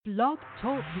Blog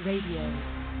Talk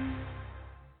Radio.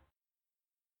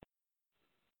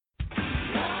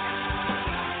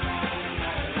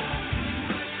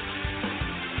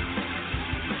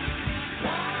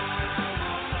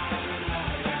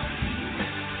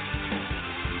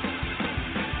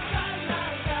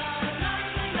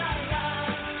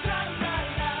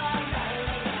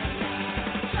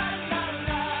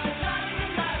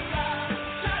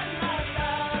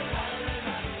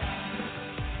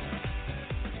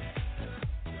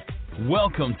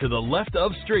 Welcome to the Left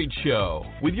of Straight Show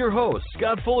with your host,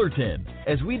 Scott Fullerton,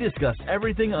 as we discuss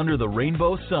everything under the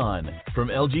rainbow sun, from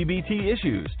LGBT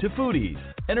issues to foodies,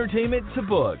 entertainment to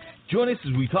books. Join us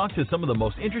as we talk to some of the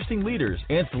most interesting leaders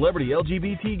and celebrity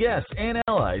LGBT guests and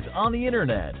allies on the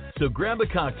internet. So grab a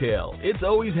cocktail, it's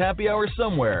always happy hour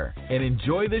somewhere, and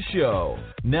enjoy the show.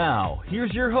 Now,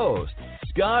 here's your host,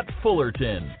 Scott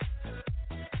Fullerton.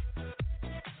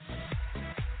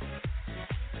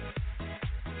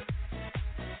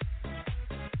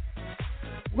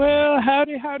 Well,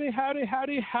 howdy,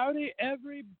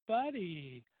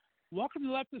 everybody. Welcome to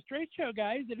the Left of Straight Show,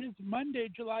 guys. It is Monday,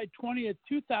 July 20th,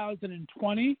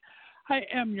 2020. I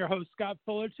am your host, Scott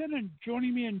Fullerton, and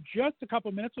joining me in just a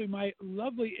couple minutes will be my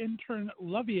lovely intern,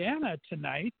 Loviana,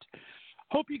 tonight.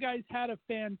 Hope you guys had a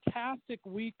fantastic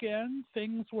weekend.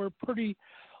 Things were pretty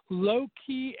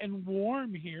low-key and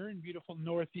warm here in beautiful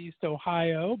Northeast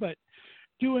Ohio, but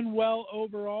doing well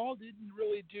overall. Didn't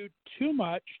really do too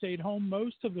much. Stayed home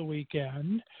most of the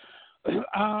weekend.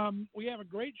 We have a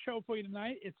great show for you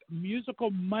tonight. It's Musical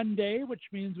Monday, which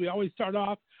means we always start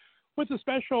off with a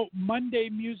special Monday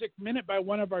Music Minute by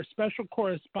one of our special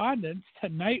correspondents.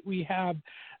 Tonight we have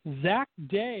Zach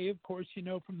Day, of course, you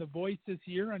know, from The Voice this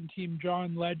year on Team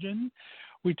John Legend.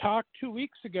 We talked 2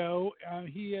 weeks ago.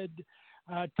 He had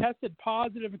tested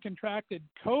positive and contracted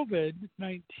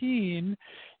COVID-19.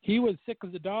 He was sick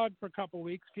as a dog for a couple of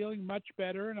weeks, feeling much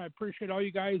better, and I appreciate all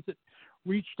you guys that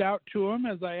reached out to him.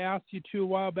 As I asked you to a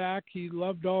while back, he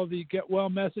loved all the get well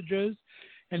messages,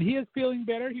 and he is feeling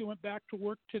better. He went back to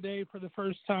work today for the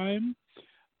first time,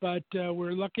 but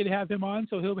we're lucky to have him on,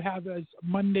 so he'll have his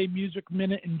Monday Music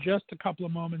Minute in just a couple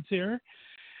of moments here.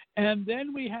 And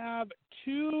then we have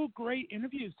two great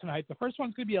interviews tonight. The first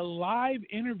one's going to be a live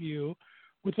interview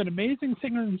with an amazing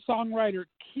singer and songwriter,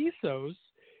 Kisos.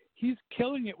 He's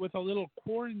killing it with a little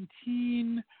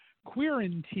quarantine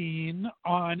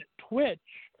on Twitch.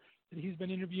 He's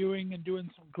been interviewing and doing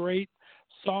some great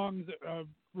songs,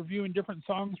 reviewing different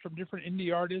songs from different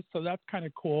indie artists, so that's kind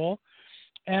of cool.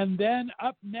 And then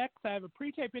up next, I have a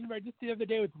pre-tape interview just the other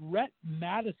day with Rhett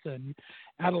Madison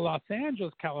out of Los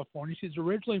Angeles, California. She's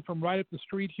originally from right up the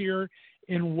street here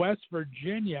in West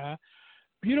Virginia.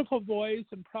 Beautiful voice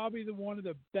and probably one of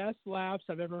the best laughs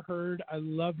I've ever heard. I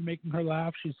loved making her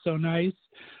laugh. She's so nice.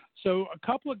 So a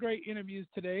couple of great interviews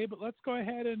today, but let's go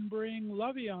ahead and bring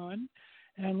Lovey on,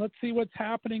 and let's see what's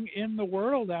happening in the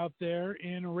world out there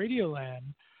in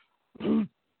Radioland.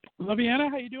 Loviana,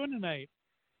 how you doing tonight?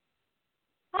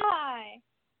 Hi.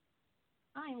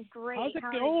 I'm great. How's it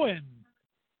going?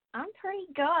 I'm pretty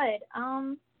good.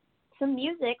 Some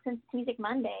music, since Music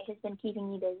Monday, has been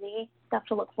keeping me busy. Stuff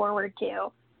to look forward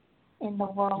to in the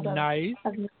world of nice.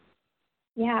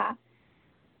 Yeah.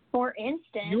 For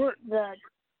instance,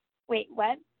 Wait,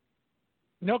 what?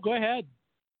 No, go ahead.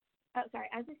 Oh, sorry.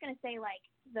 I was just going to say, like,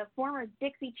 the former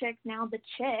Dixie Chicks, now the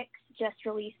Chicks, just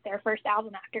released their first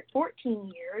album after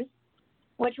 14 years,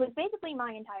 which was basically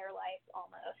my entire life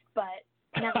almost. But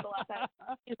nevertheless, I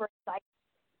was super excited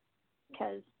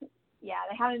because, yeah,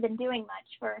 they haven't been doing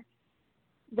much for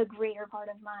the greater part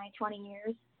of my 20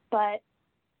 years. But,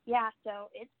 yeah, so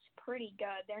it's pretty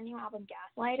good. Their new album,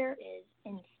 Gaslighter, is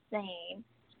insane.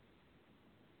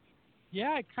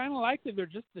 Yeah, I kind of like it. They're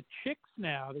just the Chicks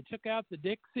now. They took out the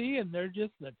Dixie, and they're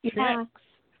just the Chicks. Yeah.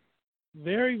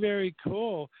 Very, very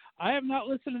cool. I have not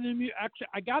listened to the music. Actually,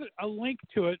 I got a link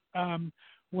to it.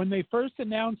 When they first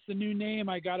announced the new name,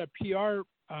 I got a PR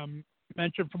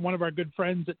mention from one of our good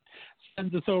friends that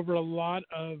sends us over a lot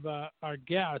of our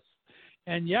guests.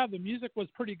 And, yeah, the music was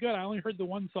pretty good. I only heard the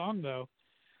one song, though.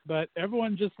 But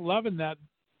everyone's just loving that.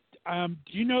 Do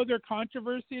you know their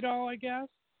controversy at all, I guess?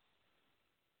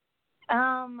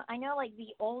 I know, like,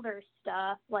 the older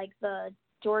stuff, like the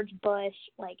George Bush,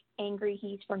 like, angry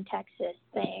he's from Texas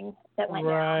thing that went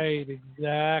down. Right,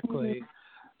 exactly. Mm-hmm.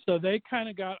 So they kind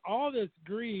of got all this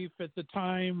grief at the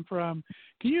time from,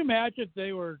 can you imagine if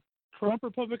they were Trump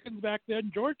Republicans back then?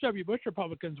 George W. Bush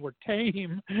Republicans were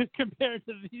tame compared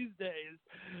to these days.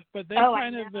 But they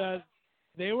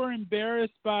they were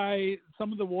embarrassed by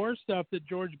some of the war stuff that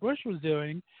George Bush was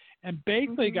doing, and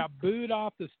basically got booed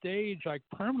off the stage like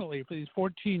permanently for these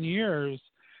 14 years.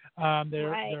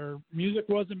 Their music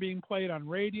wasn't being played on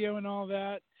radio and all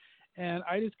that. And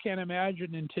I just can't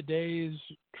imagine in today's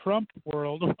Trump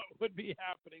world what would be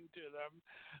happening to them.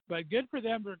 But good for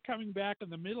them for coming back in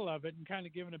the middle of it and kind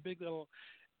of giving a big little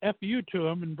FU to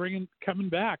them and coming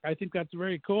back. I think that's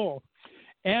very cool.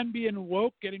 And being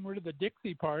woke, getting rid of the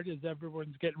Dixie part, as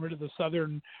everyone's getting rid of the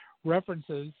Southern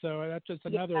references. So that's just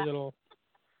another little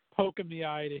poke in the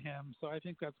eye to him. So I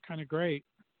think that's kind of great.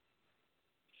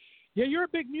 Yeah, you're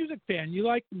a big music fan. You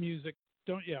like music,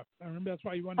 don't you? I remember that's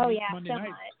why you wanted Monday so night.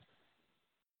 Much.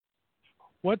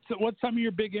 What's some of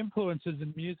your big influences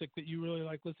in music that you really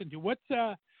like listening to?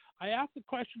 I ask the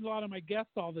question a lot of my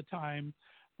guests all the time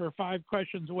for 5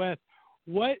 Questions With.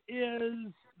 What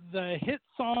is the hit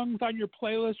songs on your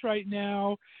playlist right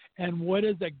now, and what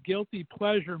is a guilty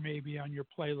pleasure maybe on your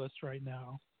playlist right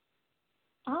now?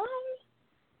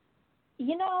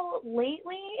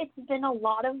 Lately it's been a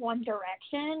lot of One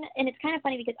Direction, and it's kind of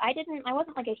funny because I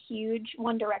wasn't like a huge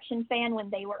One Direction fan when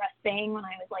they were a thing when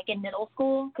I was like in middle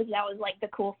school, because that was like the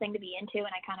cool thing to be into,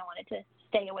 and I kind of wanted to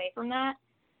stay away from that.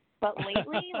 But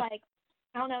lately, like,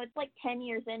 I don't know, it's like 10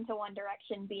 years into One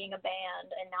Direction being a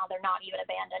band, and now they're not even a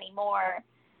band anymore,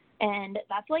 and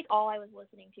that's like all I was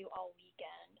listening to all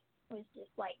weekend. It was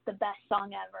just like the best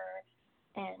song ever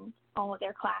and all of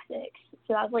their classics.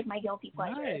 So that was like my guilty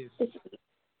pleasure. Nice. This week.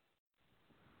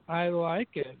 I like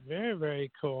it. Very,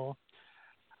 very cool.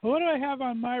 What do I have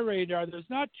on my radar? There's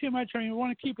not too much. I mean, we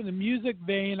want to keep in the music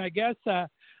vein. I guess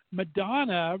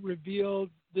Madonna revealed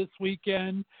this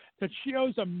weekend that she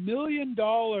owes $1 million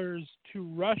to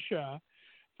Russia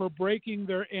for breaking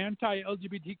their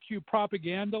anti-LGBTQ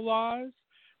propaganda laws.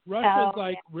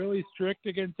 Russia's really strict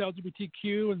against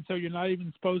LGBTQ, and so you're not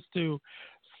even supposed to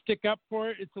stick up for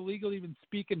it. It's illegal to even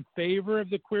speak in favor of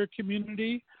the queer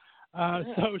community.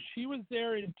 So she was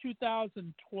there in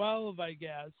 2012, I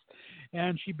guess,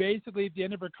 and she basically at the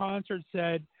end of her concert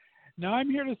said, "Now I'm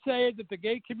here to say that the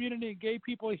gay community and gay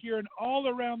people here and all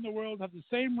around the world have the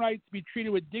same rights to be treated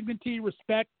with dignity,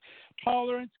 respect,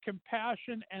 tolerance,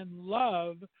 compassion, and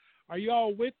love. Are you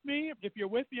all with me? If you're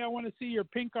with me, I want to see your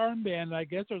pink armband." I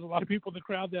guess there's a lot of people in the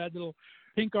crowd that had little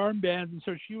pink armbands, and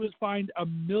so she was fined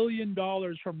 $1 million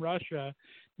from Russia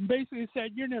and basically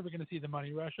said, "You're never going to see the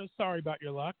money, Russia. Sorry about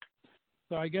your luck."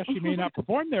 So I guess she may not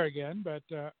perform there again, but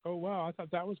oh wow, I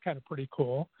thought that was kind of pretty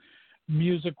cool,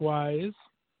 music-wise.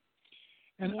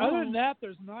 And other than that,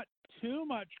 there's not too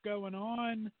much going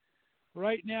on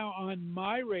right now on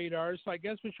my radar, so I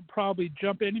guess we should probably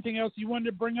jump. Anything else you wanted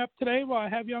to bring up today while I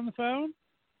have you on the phone?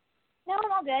 No,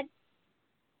 I'm all good.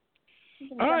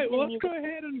 All right, well, let's go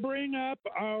ahead and bring up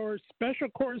our special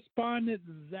correspondent,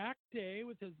 Zach Day,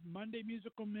 with his Monday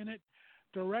Musical Minute,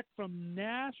 direct from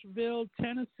Nashville,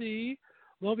 Tennessee.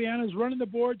 Loviana's running the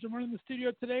boards and running the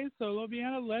studio today, so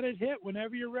Loviana, let it hit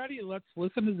whenever you're ready. Let's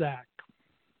listen to Zach.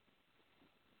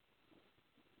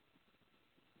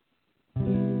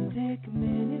 Take a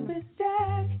minute with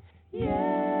Zach,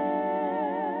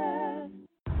 yeah.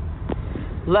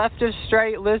 Left of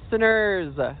Straight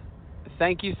listeners,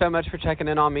 thank you so much for checking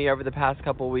in on me over the past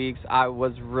couple of weeks. I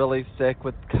was really sick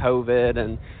with COVID,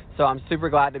 and so I'm super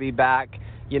glad to be back.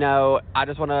 You know, I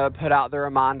just want to put out the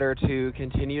reminder to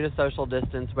continue to social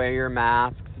distance, wear your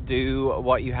masks, do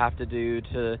what you have to do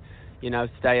to, you know,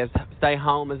 stay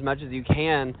home as much as you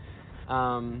can,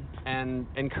 and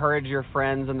encourage your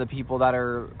friends and the people that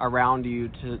are around you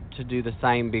to do the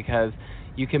same, because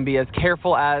you can be as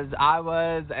careful as I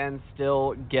was and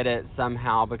still get it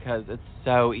somehow, because it's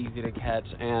so easy to catch.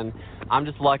 And I'm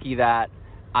just lucky that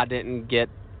I didn't get,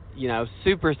 you know,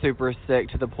 super, super sick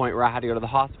to the point where I had to go to the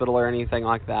hospital or anything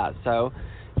like that. So,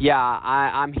 yeah,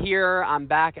 I'm here, I'm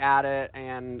back at it,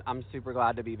 and I'm super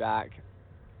glad to be back.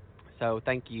 So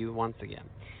thank you once again.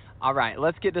 All right,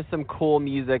 let's get to some cool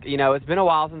music. You know, it's been a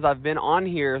while since I've been on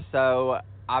here, so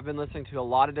I've been listening to a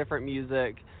lot of different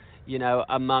music, you know,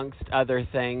 amongst other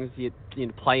things, you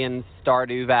know, playing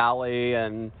Stardew Valley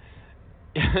and,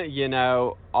 you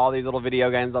know, all these little video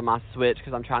games on my Switch,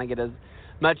 because I'm trying to get as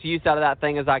much use out of that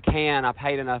thing as I can. I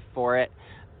paid enough for it.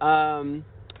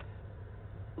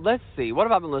 Let's see, what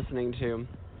have I been listening to?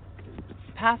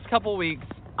 Past couple weeks,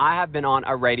 I have been on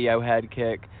a Radiohead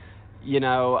kick. You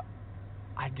know,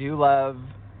 I do love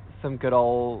some good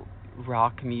old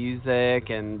rock music,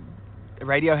 and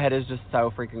Radiohead is just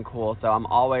so freaking cool. So I'm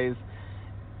always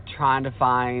trying to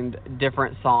find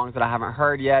different songs that I haven't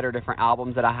heard yet, or different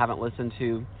albums that I haven't listened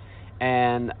to.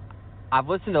 And I've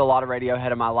listened to a lot of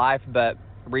Radiohead in my life, but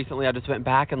recently I just went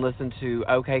back and listened to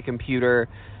OK Computer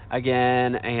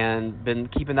again and been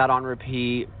keeping that on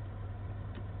repeat.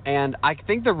 And I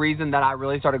think the reason that I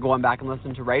really started going back and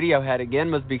listening to Radiohead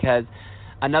again was because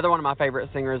Another one of my favorite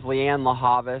singers, Leanne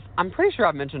LaHavis. I'm pretty sure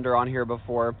I've mentioned her on here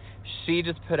before. She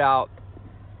just put out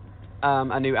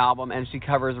a new album, and she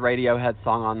covers Radiohead's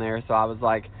song on there. So I was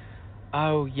like,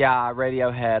 oh, yeah,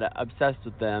 Radiohead, obsessed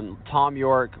with them. Tom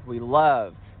York, we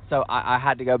love. So I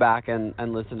had to go back and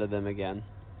listen to them again.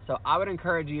 So I would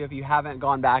encourage you, if you haven't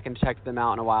gone back and checked them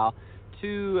out in a while,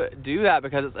 to do that,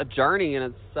 because it's a journey and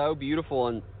it's so beautiful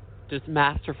and just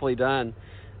masterfully done.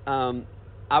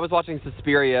 I was watching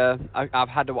Suspiria.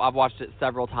 I've watched it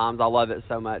several times. I love it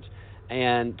so much.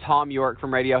 And Tom York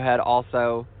from Radiohead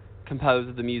also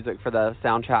composed the music for the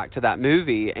soundtrack to that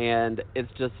movie, and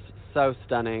it's just so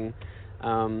stunning.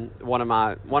 One of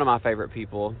my favorite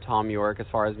people, Tom York, as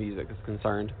far as music is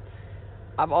concerned.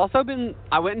 I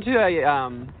went into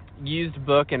a used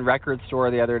book and record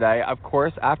store the other day, of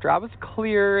course, after I was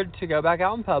cleared to go back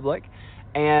out in public,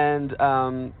 and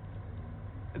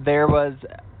there was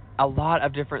a lot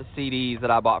of different CDs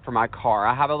that I bought for my car.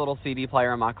 I have a little CD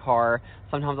player in my car.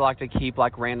 Sometimes I like to keep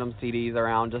like random CDs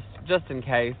around just in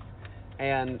case,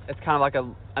 and it's kind of like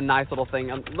a nice little thing,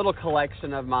 a little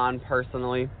collection of mine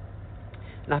personally.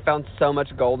 And I found so much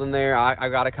gold in there. I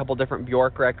got a couple different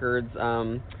Bjork records,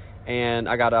 and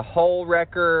I got a Hole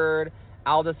record,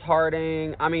 Aldous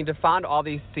Harding. I mean, to find all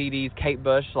these CDs, Kate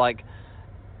Bush, like,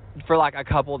 for like a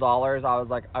couple dollars, I was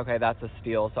like, okay, that's a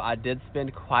steal. So I did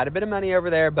spend quite a bit of money over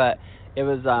there, but it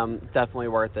was definitely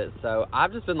worth it. So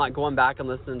I've just been like going back and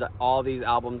listening to all these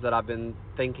albums that I've been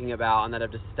thinking about and that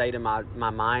have just stayed in my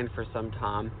mind for some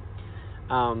time.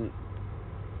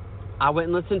 I went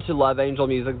and listened to Love Angel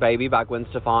Music Baby by Gwen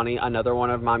Stefani, another one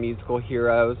of my musical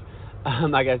heroes.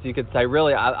 I guess you could say.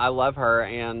 Really, I love her,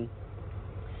 and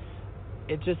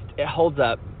it holds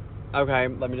up. Okay,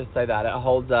 let me just say that. It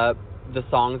holds up. The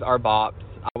songs are bops.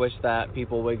 I wish that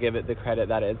people would give it the credit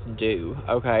that it's due.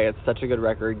 Okay, it's such a good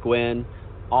record. Gwen,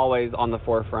 always on the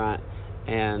forefront,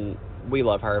 and we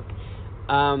love her.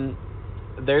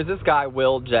 There's this guy,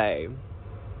 Will J.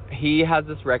 He has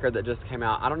this record that just came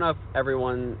out. I don't know if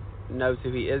everyone knows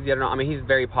who he is yet or not. I mean, he's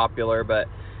very popular, but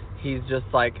he's just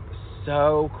like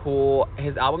so cool.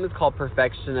 His album is called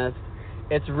Perfectionist.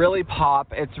 It's really pop.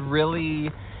 It's really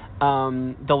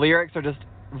the lyrics are just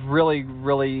really,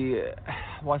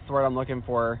 what's the word I'm looking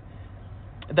for?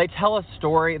 They tell a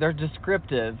story. They're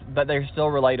descriptive, but they're still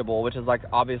relatable, which is like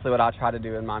obviously what I try to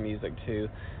do in my music too.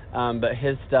 But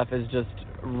his stuff is just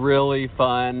really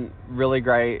fun, really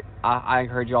great. I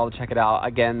encourage you all to check it out.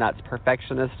 Again, that's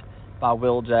Perfectionist by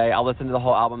Will J. I listened to the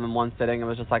whole album in one sitting and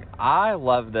was just like, I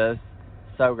love this.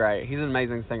 So great. He's an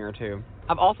amazing singer too.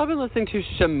 I've also been listening to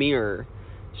Shamir.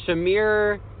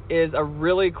 Shamir is a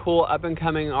really cool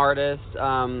up-and-coming artist.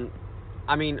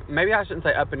 I mean, maybe I shouldn't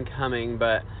say up-and-coming,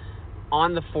 but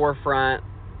on the forefront,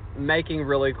 making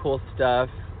really cool stuff.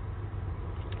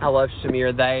 I love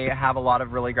Shamir. They have a lot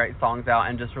of really great songs out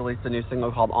and just released a new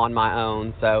single called On My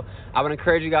Own. So I would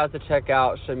encourage you guys to check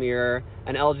out Shamir,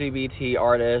 an LGBT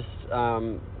artist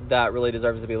that really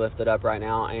deserves to be lifted up right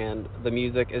now. And the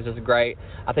music is just great.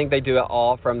 I think they do it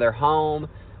all from their home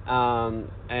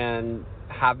and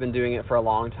have been doing it for a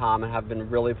long time and have been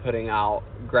really putting out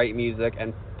great music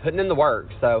and putting in the work.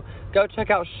 So go check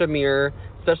out Shamir,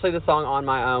 especially the song On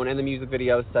My Own, and the music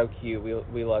video is so cute.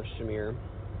 We love Shamir.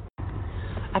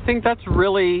 I think that's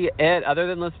really it. Other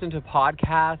than listening to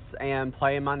podcasts and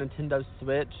playing my Nintendo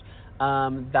Switch,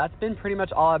 that's been pretty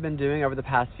much all I've been doing over the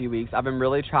past few weeks. I've been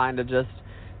really trying to just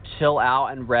chill out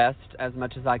and rest as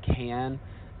much as I can,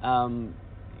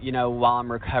 while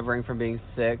I'm recovering from being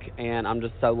sick. And I'm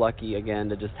just so lucky, again,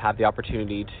 to just have the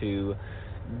opportunity to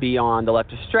be on the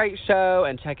Left of Straight show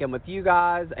and check in with you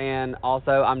guys. And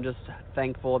also, I'm just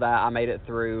thankful that I made it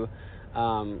through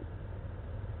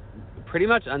pretty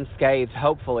much unscathed,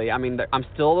 hopefully. I mean, I'm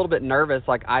still a little bit nervous.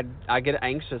 Like, I get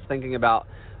anxious thinking about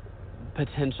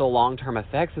potential long-term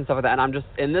effects and stuff like that, and I'm just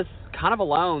in this kind of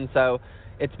alone, so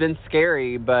it's been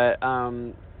scary, but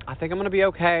I think I'm going to be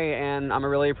okay, and I'm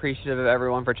really appreciative of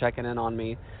everyone for checking in on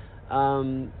me.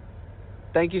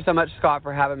 Thank you so much, Scott,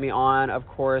 for having me on. Of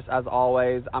course, as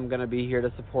always, I'm going to be here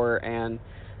to support and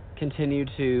continue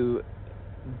to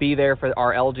be there for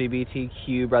our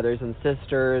LGBTQ brothers and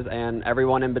sisters and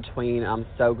everyone in between. I'm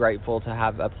so grateful to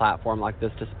have a platform like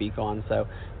this to speak on. So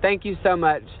thank you so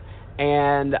much.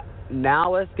 And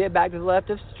now let's get back to the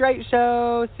Left of Straight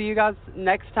show. See you guys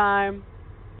next time.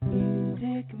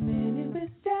 Take a minute with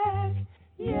Zach.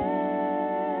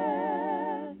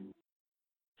 Yeah.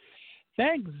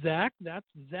 Thanks, Zach. That's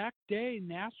Zach Day,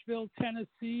 Nashville,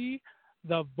 Tennessee.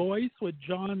 The Voice with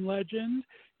John Legend.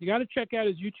 You got to check out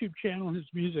his YouTube channel and his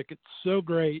music. It's so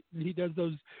great. And he does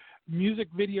those music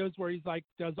videos where he's like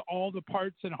does all the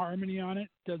parts in harmony on it,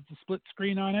 does the split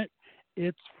screen on it,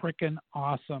 It's freaking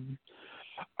awesome.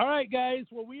 All right, guys.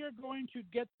 Well, we are going to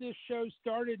get this show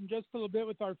started in just a little bit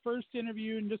with our first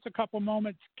interview in just a couple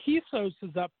moments. Keesos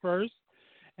is up first.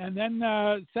 And then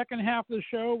the second half of the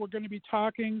show, we're going to be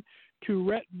talking to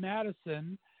Rhett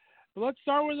Madison. But let's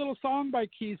start with a little song by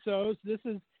Keesos. This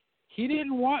is He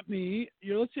Didn't Want Me.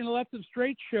 You're listening to Left of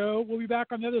Straight Show. We'll be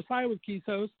back on the other side with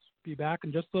Keesos. Be back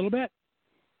in just a little bit.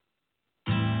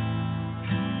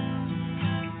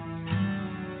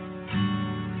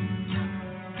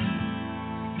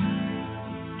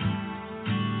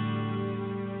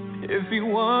 If he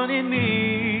wanted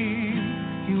me,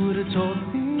 he would have told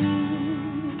me.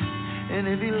 And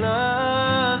if he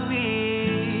loved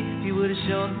me, he would have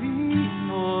shown me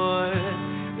more.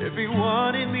 If he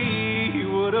wanted me, he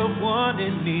would have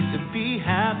wanted me to be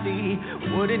happy.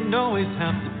 Wouldn't always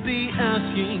have to be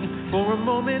asking for a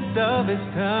moment of his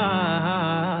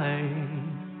time.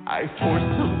 I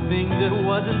forced something that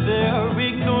wasn't there,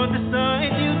 ignored the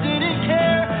signs you didn't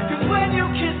care. 'Cause when you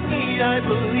kissed me, I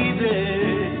believed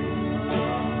it.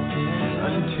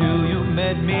 Until you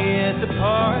met me at the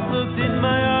park, looked in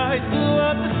my eyes, blew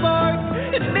up the spark,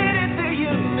 admitted that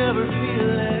you'd never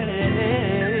feel it.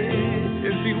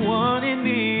 If he wanted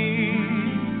me,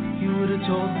 he would have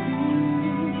told me.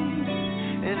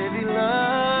 And if he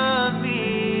loved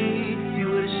me, he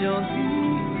would have shown me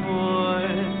more.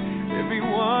 If he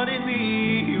wanted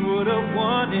me, he would have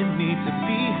wanted me to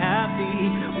be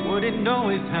happy. Wouldn't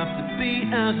always have to be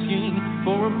asking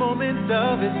for a moment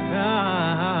of his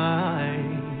time.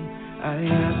 I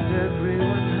asked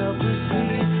everyone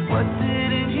helplessly, what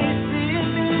didn't he see in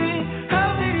me?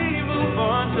 How did he move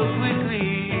on so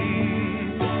quickly?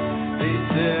 They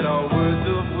said all words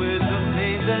of wisdom,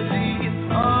 names as these.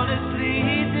 Honestly,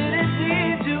 he didn't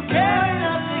seem to care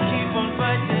enough to keep on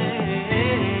fighting.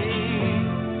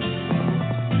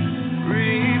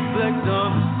 Reflect on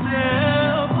the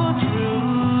simple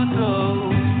truth,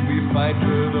 though. We fight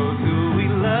for those who we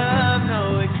love,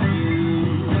 no excuse.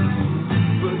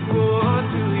 But for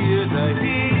 2 years I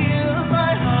healed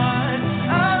my heart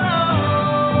alone.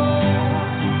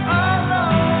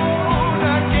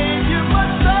 I gave you my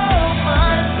soul,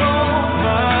 my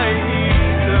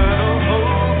eternal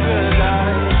hope. 'Cause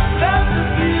that's the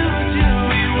future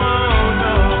we won't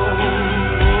know.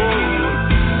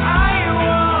 I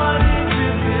wanted to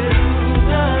build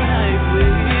a life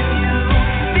with you.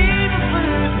 Be the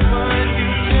first one you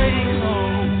take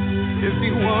home. If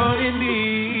he wanted me,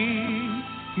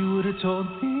 he would have told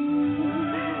me.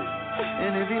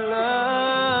 And if he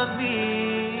loved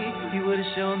me, he would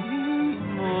have shown me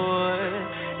more.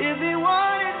 If he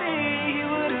wanted me, he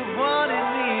would have wanted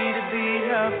me to be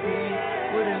happy.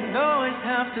 Wouldn't always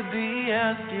have to be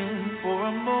asking for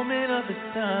a moment of his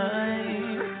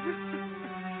time.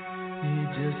 He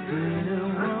just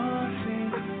didn't want me.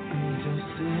 He just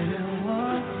didn't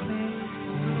want me.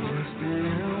 He just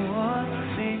didn't want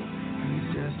me. He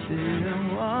just didn't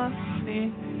want me.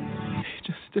 He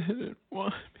just didn't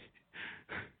want me.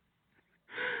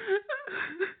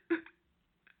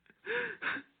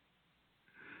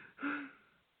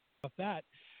 About that.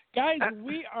 Guys,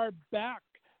 we are back.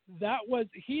 That was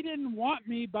He Didn't Want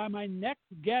Me by my next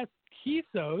guest,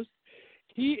 Keesos.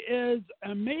 He is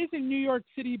an amazing New York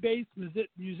City-based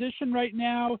musician right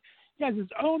now. He has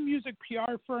his own music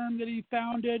PR firm that he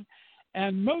founded.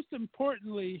 And most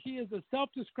importantly, he is a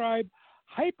self-described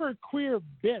hyper-queer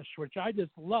bish, which I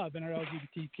just love in our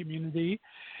LGBT community.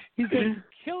 He's been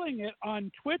killing it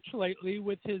on Twitch lately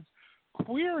with his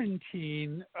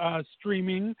Queerantine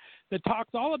streaming that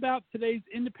talks all about today's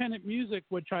independent music,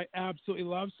 which I absolutely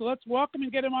love. So let's welcome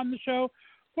and get him on the show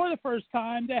for the first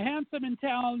time, the handsome and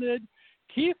talented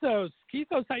Keesos.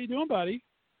 Keesos, how you doing, buddy?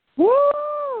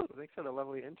 Woo! Thanks for the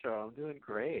lovely intro. I'm doing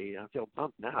great. I feel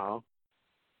pumped now.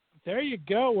 There you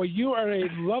go. Well, you are a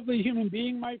lovely human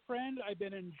being, my friend. I've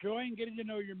been enjoying getting to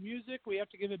know your music. We have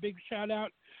to give a big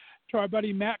shout-out to our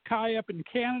buddy Matt Kai up in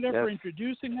Canada for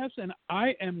introducing us, and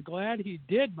I am glad he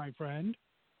did, my friend.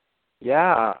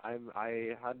 Yeah,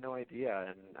 I had no idea,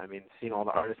 and I mean, seeing all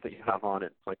the artists that you have on,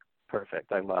 it's like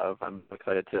perfect. I'm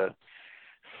excited to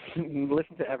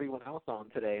listen to everyone else on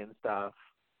today and stuff.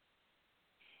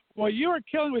 Well, you are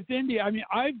killing with indie. I mean,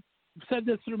 I've said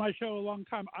this through my show a long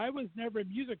time. I was never a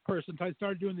music person until I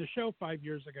started doing the show 5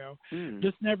 years ago.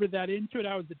 Just never that into it.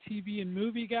 I was the TV and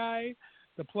movie guy,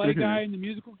 the play guy, and the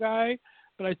musical guy.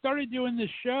 But I started doing this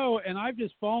show, and I've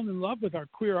just fallen in love with our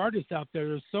queer artists out there.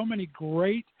 There's so many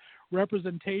great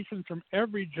representations from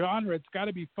every genre. It's got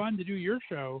to be fun to do your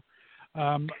show.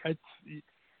 It's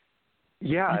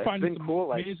been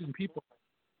cool. Amazing people.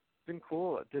 It's been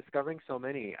cool discovering so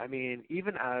many. I mean,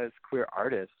 even as queer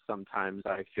artists, sometimes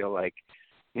I feel like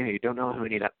you don't know how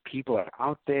many people are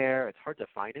out there. It's hard to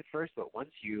find at first, but once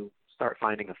you start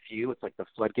finding a few, it's like the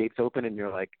floodgates open and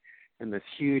you're like in this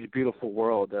huge, beautiful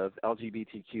world of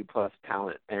LGBTQ plus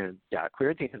talent. And yeah,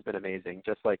 Queerantine has been amazing.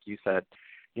 Just like you said,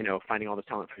 finding all this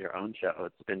talent for your own show.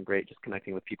 It's been great just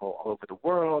connecting with people all over the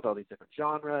world, all these different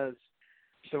genres,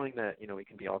 showing that, we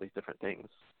can be all these different things.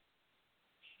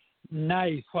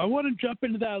 Nice. Well, I want to jump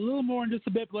into that a little more in just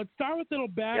a bit, but let's start with a little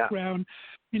background.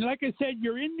 Yeah. Like I said,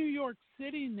 you're in New York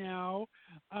City now.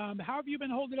 How have you been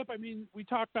holding up? I mean, we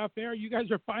talked off air. You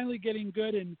guys are finally getting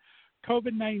good in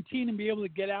COVID-19 and be able to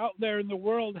get out there in the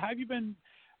world. How have you been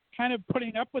kind of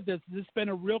putting up with this? Has this been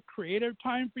a real creative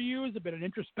time for you? Has it been an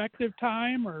introspective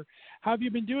time, or how have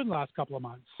you been doing the last couple of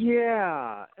months?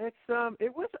 Yeah, it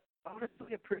was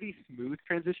honestly a pretty smooth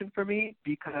transition for me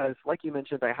because, like you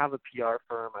mentioned, I have a PR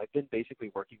firm. I've been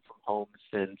basically working from home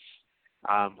since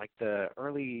like the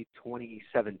early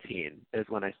 2017 is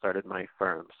when I started my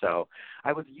firm. So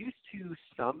I was used to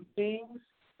some things,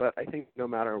 but I think no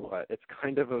matter what, it's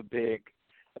kind of a big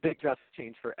drastic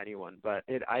change for anyone. But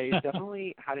I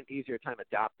definitely had an easier time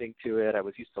adapting to it. I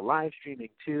was used to live streaming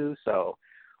too. So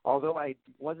although I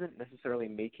wasn't necessarily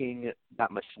making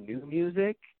that much new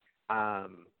music,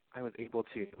 I was able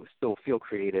to still feel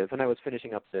creative, and I was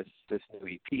finishing up this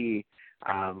new EP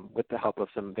with the help of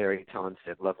some very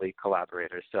talented, lovely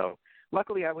collaborators. So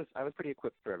luckily, I was pretty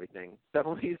equipped for everything.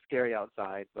 Definitely scary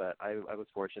outside, but I was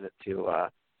fortunate to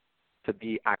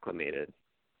be acclimated.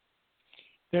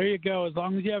 There you go. As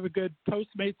long as you have a good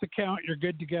Postmates account, you're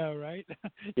good to go, right?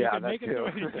 You can make it do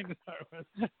anything to start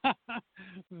with.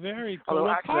 Very cool.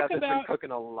 Although Let's actually, talk I've just about been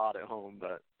cooking a lot at home,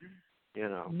 but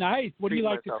Nice. What do you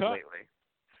like to cook? Lately.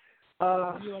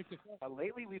 What do you like to cook?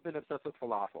 Lately, we've been obsessed with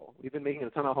falafel. We've been making a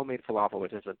ton of homemade falafel,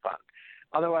 which has been fun.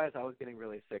 Otherwise, I was getting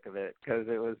really sick of it because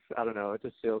it was, I don't know, it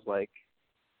just feels like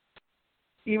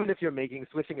even if you're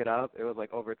switching it up, it was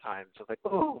like over time. So it's like,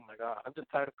 oh my God, I'm just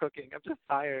tired of cooking. I'm just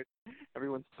tired.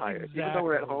 Everyone's tired. Exactly. Even though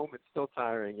we're at home, it's still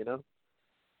tiring,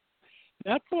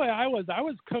 That's the way I was. I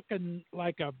was cooking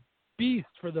like a beast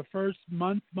for the first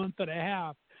month and a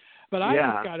half. But I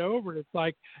just got over it. It's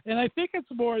like, and I think it's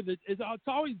more that it's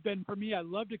always been for me. I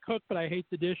love to cook, but I hate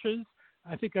the dishes.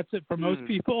 I think that's it for most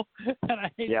people, and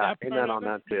I hate that part amen of on it.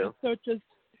 that too. So just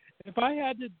if I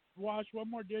had to wash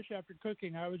one more dish after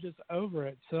cooking, I was just over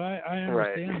it. So I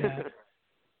understand that.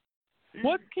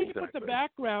 Let's keep with the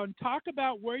background. Talk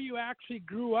about where you actually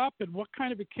grew up and what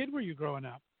kind of a kid were you growing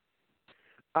up?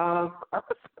 I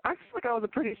was a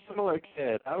pretty similar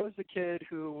kid. I was a kid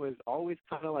who was always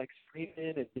kind of like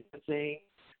screaming and dancing.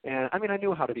 And I mean, I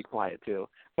knew how to be quiet too.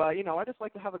 But, I just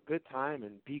like to have a good time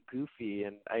and be goofy.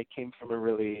 And I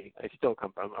still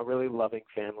come from a really loving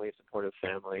family, supportive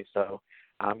family. So,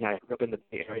 I grew up in the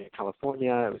Bay Area,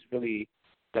 California. It was really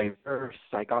diverse.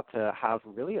 I got to have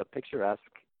really a picturesque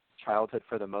childhood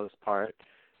for the most part.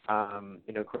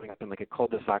 Growing up in like a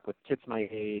cul-de-sac with kids my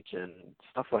age and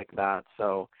stuff like that.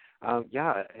 So,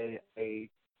 I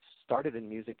started in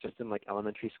music just in like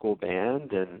elementary school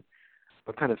band and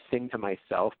would kind of sing to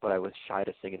myself, but I was shy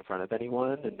to sing in front of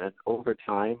anyone. And then over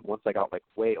time, once I got like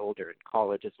way older in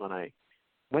college is when I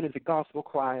went into gospel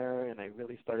choir and I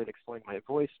really started exploring my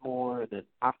voice more. And then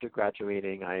after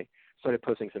graduating, I started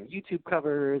posting some YouTube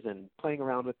covers and playing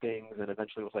around with things and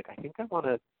eventually was like, I think I want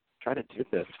to try to do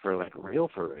this for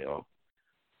real.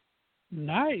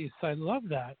 Nice. I love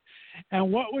that.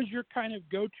 And what was your kind of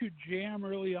go-to jam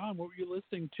early on? What were you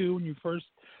listening to when you first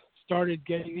started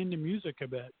getting into music a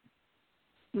bit?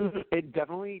 It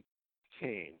definitely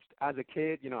changed. As a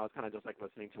kid, I was kind of just like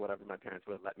listening to whatever my parents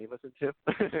would let me listen to.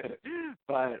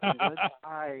 But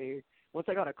once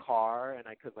I got a car and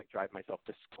I could like drive myself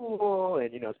to school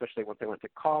and, especially once I went to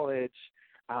college,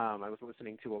 I was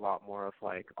listening to a lot more of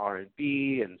like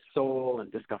R&B and soul and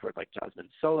discovered like Jasmine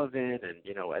Sullivan and,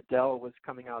 Adele was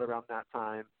coming out around that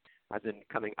time, as in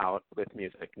coming out with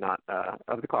music, not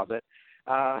of the closet.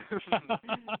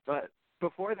 But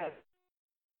before that,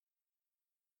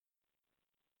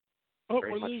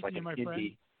 we're losing like you, my indie.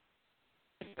 friend.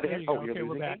 There you go. Okay,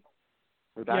 we're back.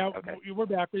 We're back? Yeah, okay. We're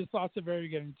back. We just lost the very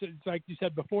beginning. It's like you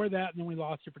said before that, and then we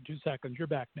lost you for 2 seconds. You're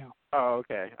back now. Oh,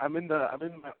 okay. I'm in the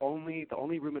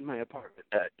only room in my apartment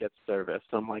that gets service.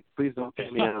 So I'm like, please don't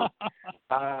take me out.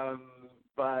 I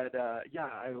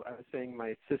was saying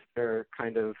my sister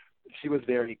she was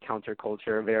very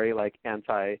counterculture, very like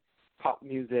anti-pop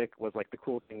music. Was like the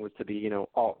cool thing was to be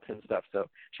alt and stuff. So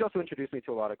she also introduced me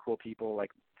to a lot of cool people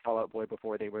like Fall Out Boy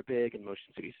before they were big and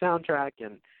Motion City Soundtrack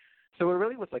and. So it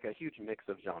really was like a huge mix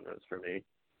of genres for me.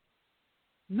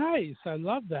 Nice. I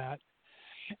love that.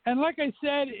 And like I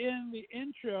said in the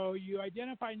intro, you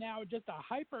identify now just a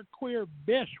hyper queer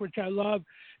bish, which I love.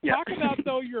 Yeah. Talk about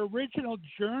though your original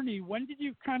journey. When did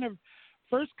you kind of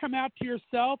first come out to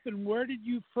yourself, and where did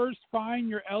you first find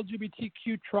your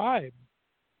LGBTQ tribe?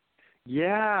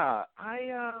 Yeah,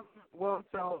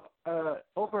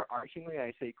 overarchingly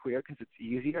I say queer because it's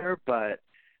easier, but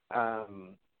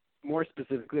more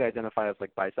specifically I identify as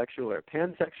like bisexual or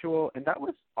pansexual, and that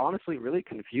was honestly really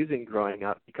confusing growing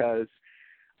up because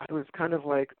I was kind of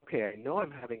like, okay, I know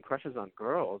I'm having crushes on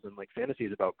girls and like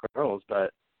fantasies about girls,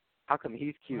 but how come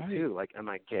he's cute too? Like, am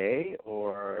I gay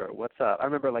or what's up? I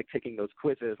remember like taking those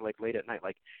quizzes like late at night,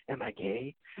 like, am I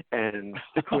gay? And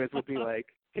the quiz would be like,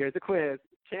 here's a quiz.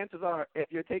 Chances are,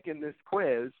 if you're taking this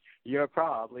quiz, you're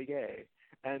probably gay.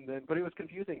 And then, but it was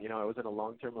confusing. You know, I was in a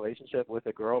long-term relationship with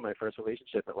a girl. My first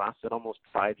relationship, it lasted almost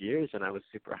 5 years, and I was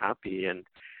super happy. And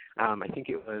I think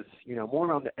it was, you know, more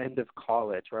around the end of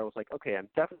college where I was like, okay, I'm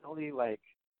definitely like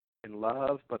in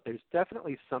love, but there's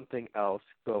definitely something else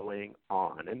going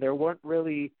on. And there weren't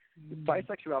really,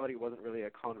 bisexuality wasn't really a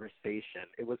conversation.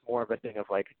 It was more of a thing of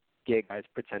like gay guys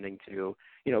pretending to,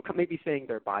 you know, maybe saying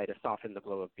they're bi to soften the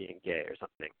blow of being gay or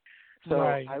something. So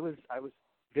I was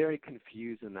very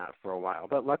confused in that for a while.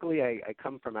 But luckily I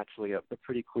come from actually a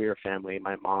pretty queer family.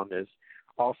 My mom is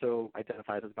also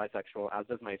identifies as bisexual, as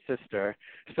does my sister.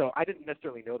 So I didn't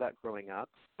necessarily know that growing up,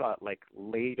 but like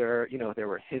later, you know, there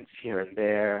were hints here and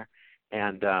there.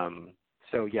 And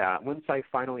so yeah, once I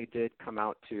finally did come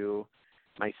out to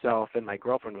myself, and my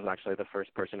girlfriend was actually the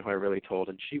first person who I really told,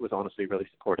 and she was honestly really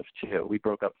supportive too. We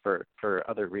broke up for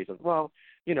other reasons. Well,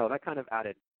 you know, that kind of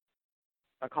added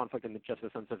a conflict in just the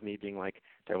sense of me being like,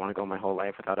 do I want to go my whole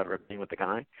life without ever being with the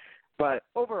guy? But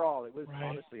overall, it was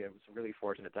honestly, I was really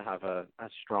fortunate to have a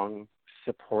strong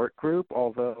support group,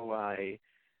 although I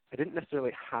didn't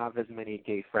necessarily have as many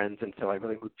gay friends until I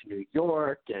really moved to New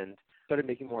York and started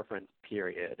making more friends,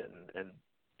 period, and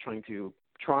trying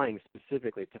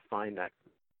specifically to find that.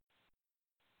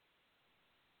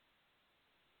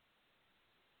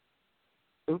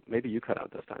 Oop, maybe you cut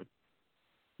out this time.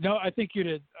 No, I think you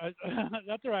did.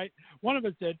 That's all right. One of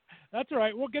us did. That's all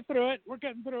right. We'll get through it. We're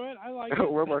getting through it. I like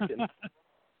it. We're working.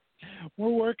 We're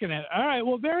working it. All right.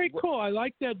 Well, very cool. I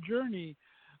like that journey.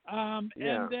 Yeah.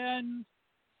 And then,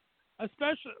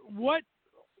 especially, what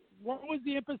was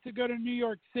the impetus to go to New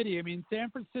York City? I mean, San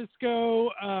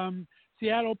Francisco,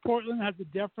 Seattle, Portland has a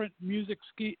different music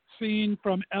scene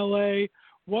from LA.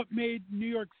 What made New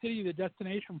York City the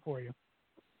destination for you?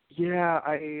 Yeah,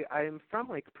 I'm from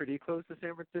like pretty close to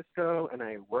San Francisco, and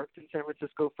I worked in San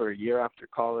Francisco for a year after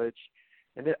college,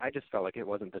 and I just felt like it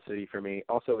wasn't the city for me.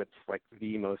 Also, it's like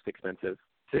the most expensive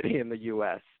city in the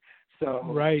U.S. So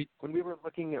when we were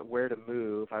looking at where to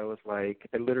move, I was like,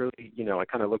 I literally, you know, I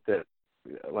kind of looked at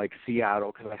like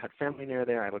Seattle because I had family near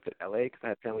there. I looked at L.A. because I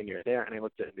had family near there, and I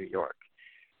looked at New York.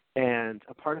 And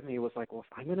a part of me was like, well,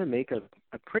 if I'm going to make a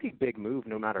pretty big move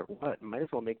no matter what, might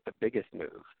as well make the biggest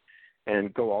move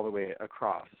and go all the way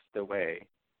across the way.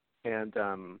 And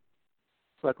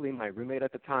luckily my roommate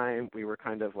at the time, we were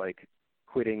kind of like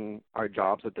quitting our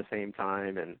jobs at the same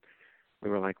time, and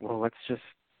we were like, well, let's just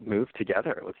move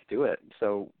together. Let's do it.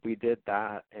 So we did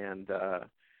that, and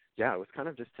yeah, it was kind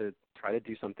of just to try to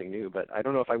do something new, but I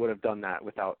don't know if I would have done that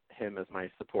without him as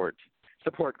my support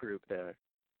group there.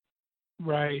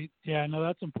 Right. Yeah, no,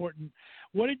 that's important.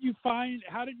 What did you find?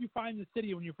 How did you find the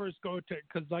city when you first go to?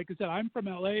 Because, like I said, I'm from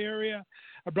LA area.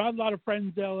 I brought a lot of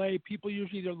friends to LA. People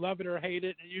usually either love it or hate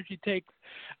it. It usually takes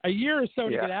a year or so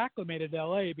to get acclimated to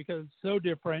LA because it's so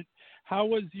different. How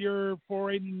was your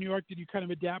foray in New York? Did you kind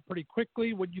of adapt pretty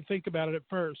quickly? What did you think about it at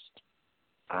first?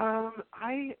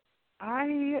 It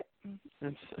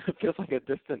feels like a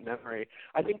distant memory.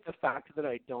 I think the fact that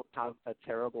I don't have a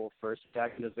terrible first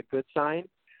reaction is a good sign.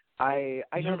 I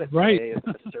know that LA isn't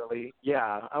necessarily,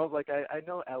 I was like, I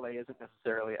know LA isn't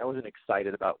necessarily, I wasn't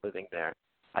excited about living there.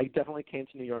 I definitely came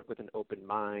to New York with an open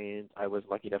mind. I was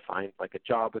lucky to find like a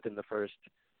job within the first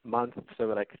month so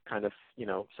that I could kind of, you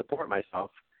know, support myself.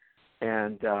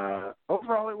 And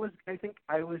overall, I think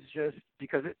I was just,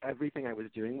 because everything I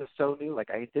was doing was so new, like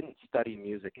I didn't study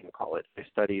music in college. I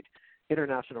studied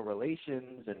international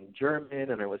relations and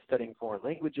German, and I was studying foreign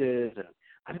languages, and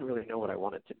I didn't really know what I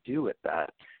wanted to do with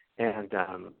that. And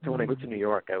so when I moved to New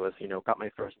York, I was, you know, got my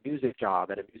first music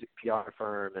job at a music PR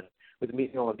firm and was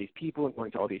meeting all of these people and going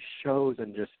to all these shows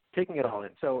and just taking it all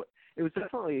in. So it was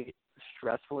definitely a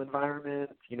stressful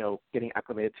environment, you know, getting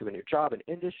acclimated to a new job and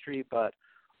industry. But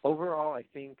overall, I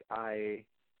think I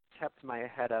kept my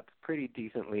head up pretty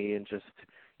decently and just,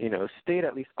 you know, stayed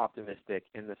at least optimistic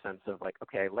in the sense of like,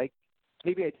 okay,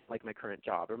 maybe I like my current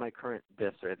job or my current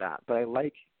this or that, but I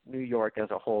like New York as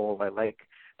a whole. I like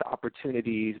the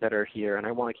opportunities that are here, and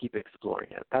I want to keep exploring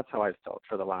it. That's how I've felt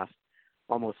for the last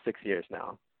almost 6 years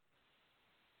now.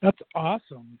 That's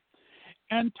awesome.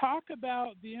 And talk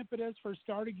about the impetus for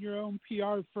starting your own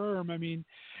PR firm. I mean,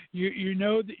 you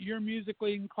know that you're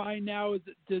musically inclined now.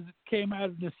 Does it came out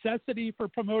of necessity for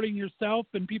promoting yourself,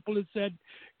 and people have said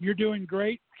you're doing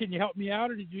great? Can you help me out,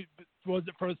 or was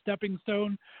it for a stepping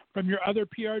stone from your other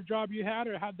PR job you had,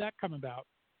 or how'd that come about?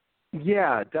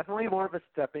 Yeah, definitely more of a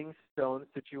stepping stone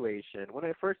situation. When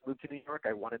I first moved to New York,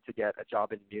 I wanted to get a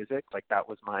job in music. Like, that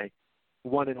was my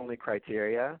one and only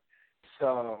criteria.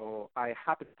 So I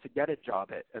happened to get a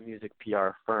job at a music PR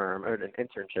firm, or an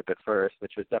internship at first,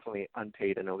 which was definitely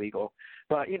unpaid and illegal.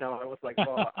 But, you know, I was like,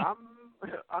 well,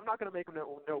 I'm not going to make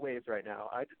no waves right now.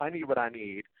 I need what I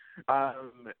need.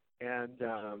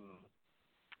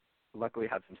 Luckily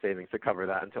had some savings to cover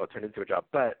that until it turned into a job.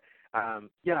 But,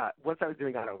 yeah, once I was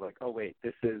doing that, I was like, oh, wait,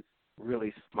 this is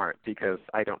really smart because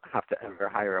I don't have to ever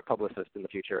hire a publicist in the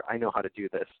future. I know how to do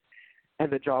this. And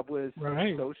the job was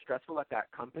so stressful at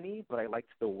that company, but I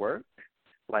liked the work.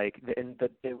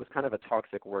 It was kind of a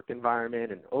toxic work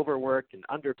environment and overworked and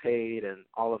underpaid and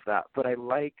all of that. But I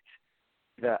liked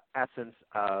the essence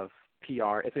of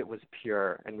PR if it was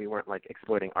pure and we weren't like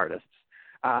exploiting artists.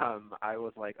 I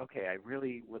was like, okay, I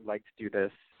really would like to do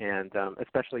this, and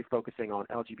especially focusing on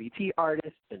LGBT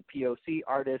artists and POC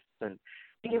artists and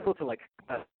being able to like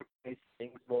customize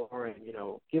things more and, you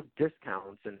know, give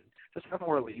discounts and just have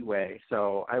more leeway.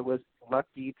 So I was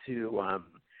lucky to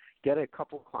get a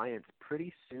couple clients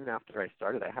pretty soon after I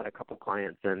started. I had a couple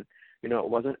clients, and, you know, it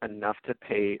wasn't enough to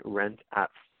pay rent at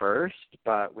first,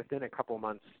 but within a couple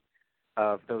months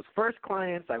of those first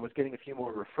clients, I was getting a few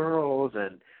more referrals,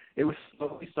 and it was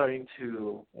slowly starting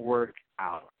to work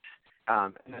out.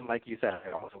 And then, like you said,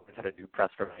 I also learned how to do press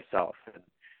for myself, and,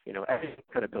 you know,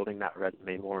 kind of building that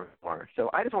resume more and more. So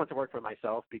I just wanted to work for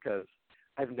myself because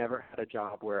I've never had a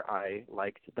job where I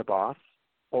liked the boss,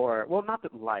 or, well, not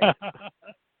that liked.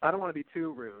 I don't want to be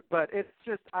too rude, but it's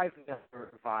just I've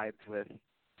never vibed with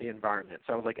the environment.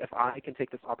 So I was like, if I can take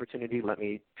this opportunity, let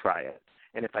me try it.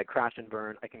 And if I crash and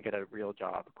burn, I can get a real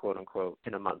job, quote unquote,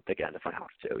 in a month again if I have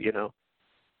to, you know?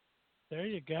 There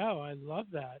you go. I love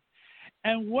that.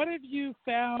 And what have you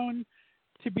found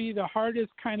to be the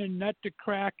hardest kind of nut to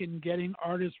crack in getting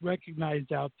artists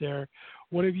recognized out there?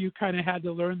 What have you kind of had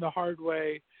to learn the hard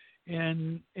way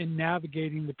in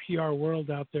navigating the PR world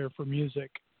out there for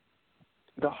music?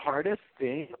 The hardest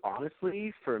thing,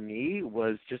 honestly, for me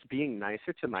was just being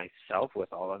nicer to myself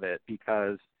with all of it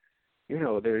because, you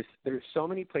know, there's so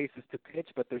many places to pitch,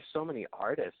 but there's so many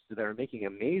artists that are making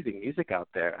amazing music out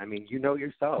there. I mean, you know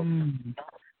yourself,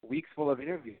 weeks full of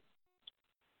interviews.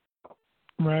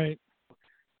 Right.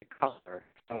 Color.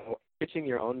 So pitching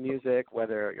your own music,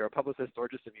 whether you're a publicist or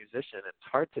just a musician, it's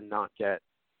hard to not get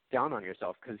down on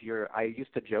yourself because I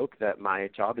used to joke that my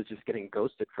job is just getting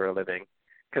ghosted for a living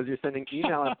because you're sending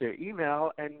email after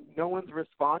email and no one's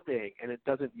responding, and it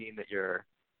doesn't mean that you're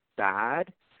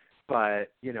bad,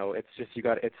 but, you know, it's just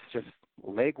it's just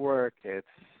legwork, it's,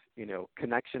 you know,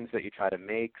 connections that you try to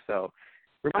make. So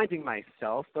reminding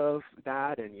myself of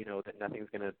that and, you know, that nothing's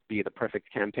going to be the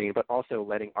perfect campaign, but also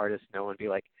letting artists know and be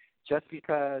like, just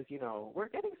because, you know, we're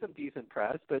getting some decent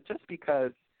press, but just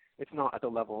because it's not at the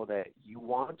level that you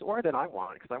want or that I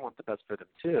want, because I want the best for them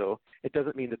too, it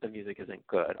doesn't mean that the music isn't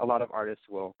good. A lot of artists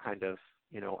will kind of,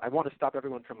 you know, I want to stop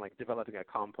everyone from like developing a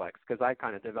complex, because I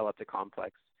kind of developed a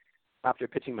complex after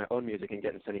pitching my own music and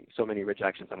getting so many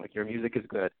rejections. I'm like, your music is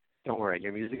good. Don't worry,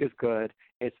 your music is good.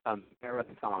 It's a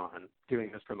marathon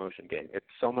doing this promotion game. It's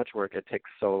so much work. It takes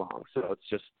so long. So it's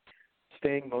just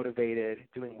staying motivated,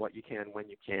 doing what you can when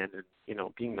you can, and, you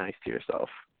know, being nice to yourself.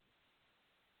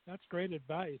 That's great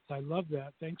advice. I love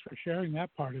that. Thanks for sharing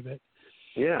that part of it.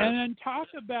 Yeah. And then talk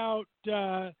about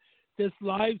this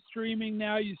live streaming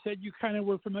now. You said you kind of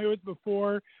were familiar with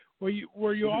before. Were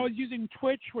you always using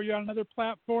Twitch? Were you on another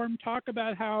platform? Talk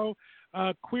about how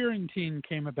Quarantine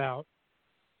came about.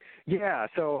 Yeah,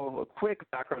 so a quick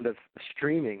background of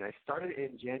streaming. I started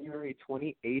in January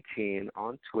 2018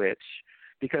 on Twitch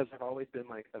because I've always been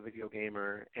like a video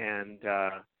gamer, and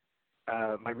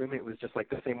my roommate was just like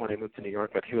the same when I moved to New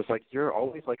York, but he was like, you're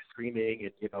always like screaming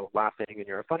and, you know, laughing, and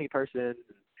you're a funny person.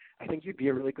 I think you'd be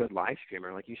a really good live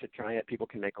streamer. Like, you should try it. People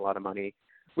can make a lot of money,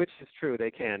 which is true. They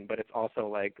can, but it's also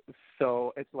like,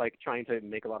 so it's like trying to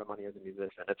make a lot of money as a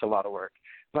musician. It's a lot of work.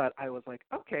 But I was like,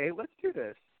 okay, let's do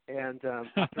this. And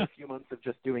after a few months of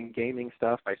just doing gaming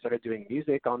stuff, I started doing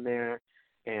music on there,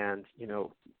 and, you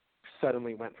know,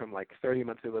 suddenly went from like 30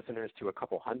 monthly listeners to a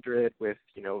couple hundred with,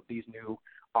 you know, these new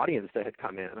audience that had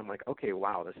come in. And I'm like, okay,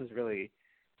 wow, this is really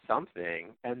something.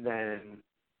 And then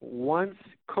once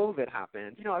COVID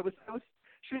happened, I was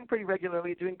shooting pretty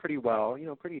regularly, doing pretty well,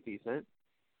 pretty decent.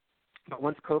 But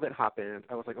once COVID happened,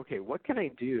 I was like, okay, what can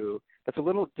I do that's a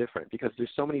little different? Because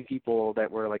there's so many people that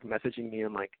were like messaging me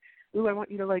and like, ooh, I want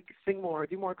you to like sing more,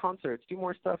 do more concerts, do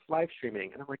more stuff live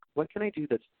streaming. And I'm like, what can I do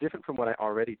that's different from what I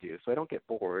already do so I don't get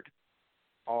bored?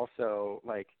 Also,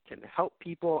 like, can help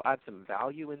people, add some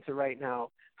value into right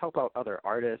now, help out other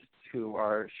artists who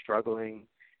are struggling.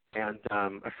 And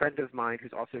a friend of mine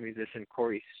who's also a musician,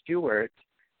 Corey Stewart,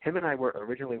 him and I were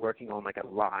originally working on like a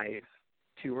live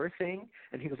tour thing,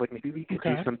 and he was like, maybe we could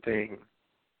do something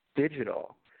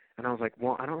digital. And I was like,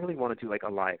 well, I don't really want to do like a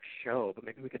live show, but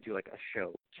maybe we could do like a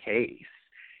showcase.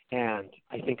 And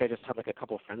I think I just had like a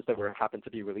couple of friends that happened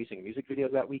to be releasing music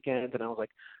videos that weekend, and I was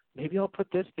like, maybe I'll put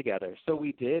this together. So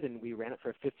we did, and we ran it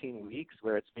for 15 weeks,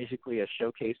 where it's basically a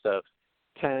showcase of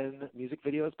 10 music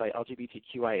videos by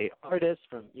LGBTQIA artists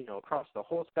from, across the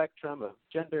whole spectrum of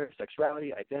gender,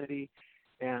 sexuality, identity.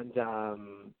 And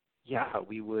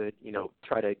we would,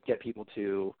 try to get people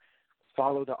to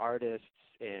follow the artists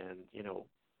and,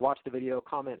 watch the video,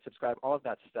 comment, subscribe, all of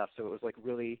that stuff. So it was like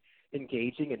really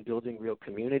engaging and building real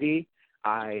community.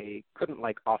 I couldn't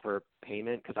like offer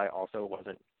payment because I also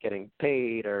wasn't getting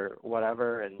paid or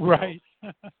whatever. And right.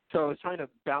 So I was trying to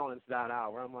balance that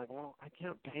out where I'm like, well, I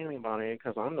can't pay anybody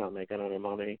because I'm not making any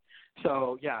money.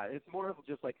 So yeah, it's more of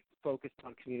just like focused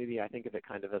on community. I think of it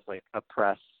kind of as like a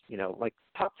press, like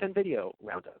top 10 video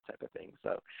roundup type of thing.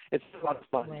 So it's a lot of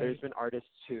fun. Right. There's been artists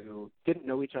who didn't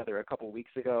know each other a couple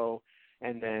weeks ago,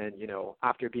 and then,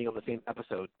 after being on the same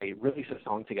episode, they released a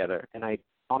song together, and I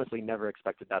honestly never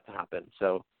expected that to happen.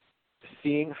 So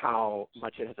seeing how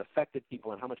much it has affected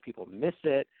people and how much people miss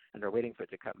it and are waiting for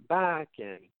it to come back,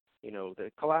 and,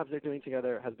 the collabs they're doing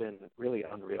together has been really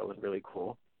unreal and really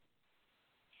cool.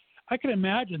 I can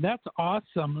imagine. That's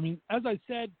awesome. I mean, as I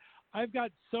said, I've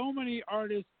got so many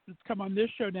artists that's come on this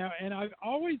show now, and I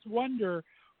always wonder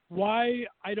why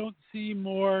I don't see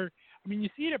more. I mean, you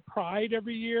see it at Pride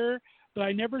every year, but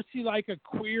I never see like a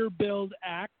queer billed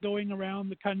act going around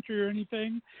the country or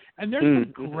anything. And there's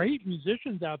some great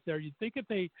musicians out there. You'd think if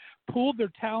they pooled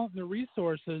their talent and their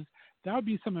resources, that would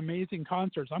be some amazing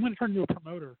concerts. I'm going to turn into a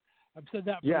promoter. I've said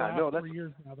that for the last 3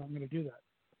 years now that I'm going to do that.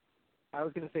 I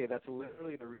was going to say that's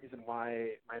literally the reason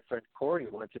why my friend Corey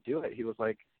wanted to do it. He was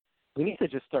like, we need to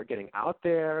just start getting out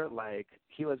there. Like,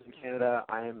 he lives in Canada,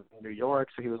 I am in New York,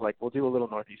 so he was like, we'll do a little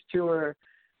Northeast tour.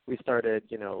 We started,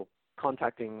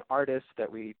 contacting artists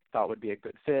that we thought would be a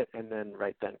good fit, and then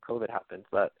right then COVID happened.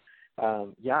 But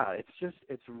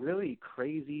it's really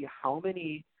crazy how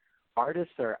many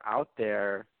artists are out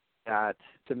there that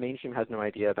the mainstream has no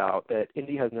idea about, that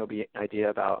indie has no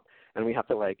idea about, and we have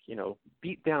to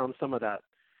beat down some of that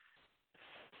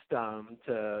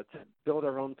to build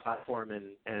our own platform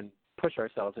and push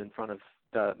ourselves in front of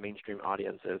the mainstream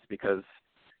audiences, because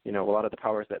a lot of the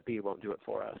powers that be won't do it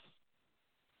for us.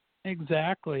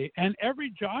 Exactly. And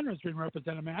every genre has been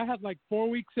represented. I mean, I had like 4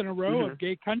 weeks in a row of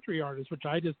gay country artists, which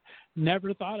I just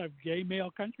never thought of, gay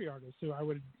male country artists who I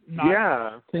would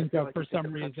not think of for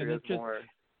some reason. It's just more,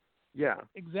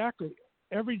 exactly.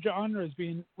 Every genre is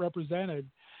being represented.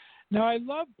 Now, I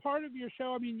love part of your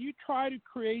show. I mean, you try to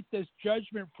create this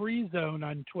judgment-free zone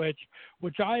on Twitch,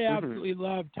 which I absolutely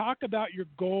love. Talk about your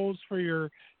goals for your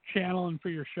channel and for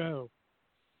your show.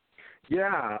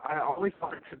 Yeah, I always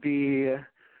want it to be –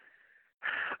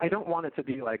 I don't want it to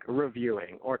be like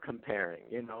reviewing or comparing.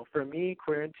 For me,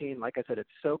 Quarantine, like I said, it's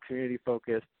so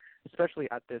community-focused, especially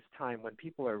at this time when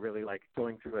people are really like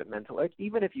going through it mentally. Like,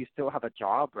 even if you still have a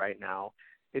job right now,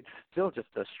 it's still just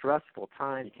a stressful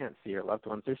time. You can't see your loved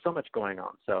ones. There's so much going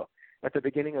on. So at the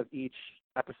beginning of each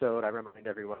episode, I remind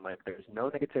everyone, like, there's no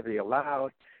negativity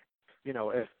allowed.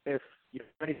 If you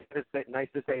have anything nice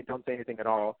to say, don't say anything at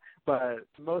all. But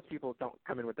most people don't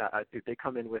come in with that attitude. They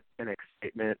come in with an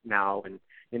excitement now, and,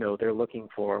 they're looking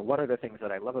for, what are the things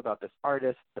that I love about this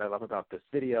artist, that I love about this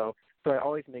video. So I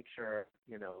always make sure,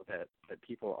 that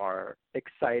people are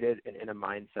excited and in a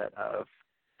mindset of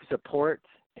support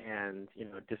and,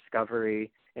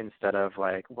 discovery, instead of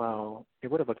like, well, it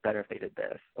would have looked better if they did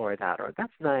this or that, or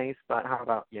that's nice, but how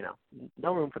about,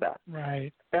 no room for that.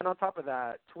 Right. And on top of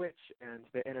that, Twitch and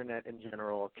the internet in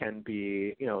general can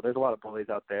be, there's a lot of bullies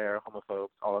out there, homophobes,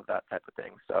 all of that type of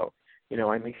thing. So,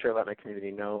 I make sure to let my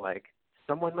community know, like,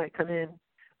 someone might come in,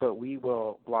 but we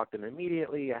will block them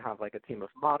immediately. I have like a team of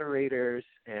moderators,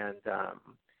 and,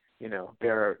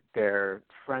 they're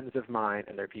friends of mine,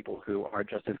 and they're people who are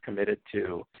just as committed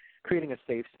to creating a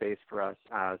safe space for us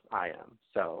as I am.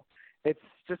 So it's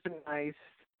just a nice,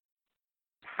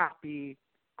 happy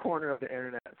corner of the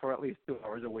internet for at least 2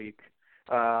 hours a week.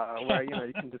 where,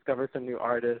 you can discover some new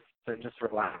artists and just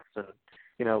relax and,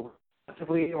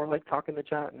 or like talk in the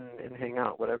chat and hang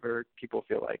out, whatever people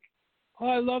feel like. Oh,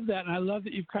 I love that, and I love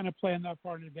that you've kind of planned that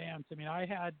far in advance. I mean, I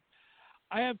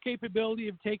have capability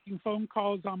of taking phone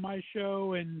calls on my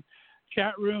show and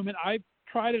chat room, and I've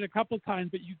tried it a couple times,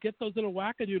 but you get those little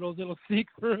wackadoodles that'll sneak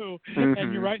through,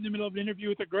 and you're right in the middle of an interview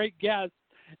with a great guest,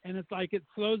 and it's like it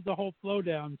slows the whole flow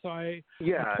down. So I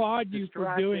applaud you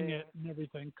for doing it and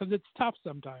everything, because it's tough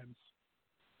sometimes.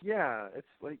 Yeah, it's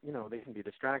like, they can be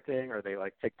distracting, or they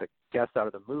like take the guest out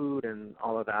of the mood and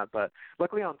all of that. But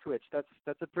luckily on Twitch, that's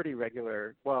a pretty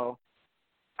regular, well,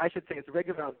 I should say it's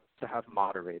regular to have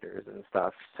moderators and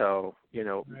stuff. So,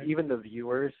 Right. Even the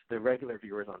viewers, the regular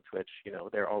viewers on Twitch,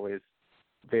 they're always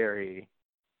the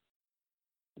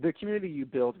community you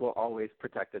build will always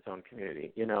protect its own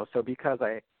community, So because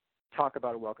I talk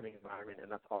about a welcoming environment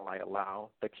and that's all I allow,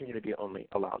 the community only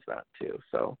allows that too.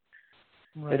 So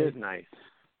Right. It is nice.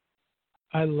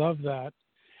 I love that.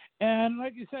 And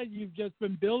like you said, you've just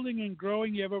been building and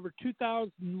growing. You have over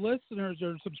 2,000 listeners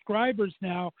or subscribers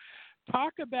now.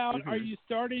 Talk about, are you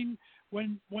starting,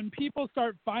 when people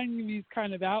start finding these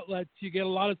kind of outlets, you get a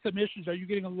lot of submissions. Are you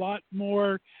getting a lot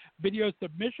more video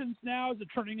submissions now? Is it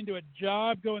turning into a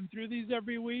job going through these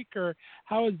every week? Or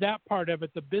how is that part of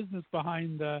it, the business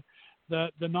behind the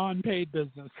non-paid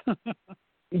business?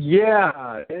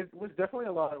 Yeah, it was definitely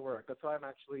a lot of work. That's why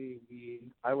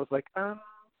I was like,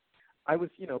 I was,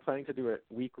 planning to do it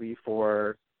weekly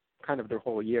for kind of the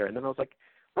whole year. And then I was like,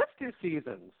 let's do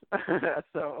seasons.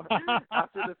 So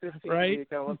after the 15th right?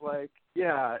 week, I was like,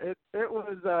 yeah,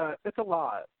 it's a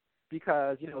lot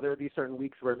because, there would be certain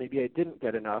weeks where maybe I didn't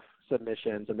get enough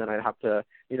submissions, and then I'd have to,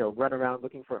 run around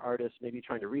looking for artists, maybe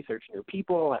trying to research new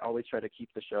people. I always try to keep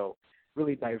the show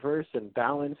really diverse and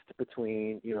balanced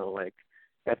between, like,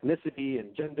 ethnicity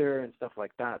and gender and stuff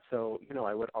like that. So,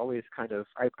 I would always kind of,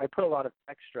 I put a lot of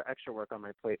extra work on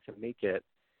my plate to make it,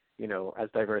 as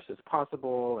diverse as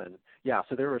possible. And yeah,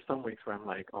 so there were some weeks where I'm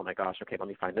like, oh my gosh, okay, let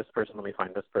me find this person. Let me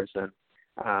find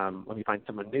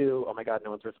someone new. Oh my God, no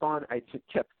one's responding. I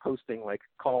kept posting like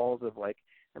calls of like,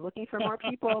 I'm looking for more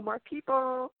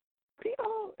people,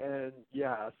 And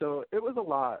yeah, so it was a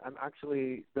lot. I'm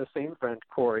actually the same friend,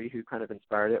 Corey, who kind of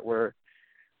inspired it. We're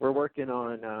working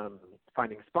on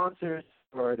finding sponsors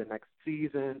for the next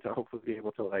season to hopefully be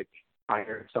able to like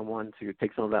hire someone to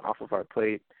take some of that off of our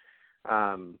plate.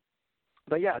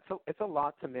 But yeah, it's a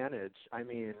lot to manage. I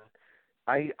mean,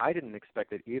 I didn't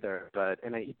expect it either,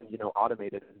 and I even,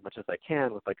 automated as much as I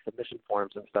can with like submission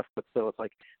forms and stuff, but still it's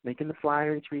like making the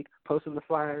flyer each week, posting the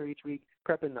flyer each week,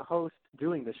 prepping the host,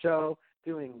 doing the show,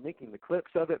 making the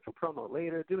clips of it for promo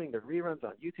later, doing the reruns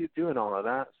on YouTube, doing all of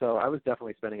that. So I was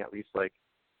definitely spending at least like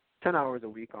 10 hours a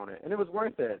week on it, and it was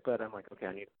worth it, but I'm like, okay,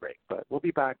 I need a break. But we'll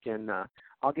be back in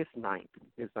August 9th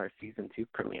is our season 2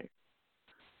 premiere.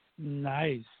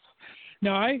 Nice.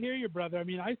 No, I hear you, brother. I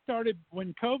mean,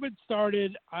 when COVID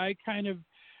started, I kind of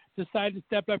decided to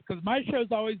step up because my show's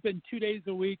always been 2 days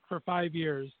a week for 5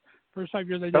 years. First 5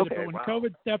 years I did it, but when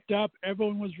COVID stepped up,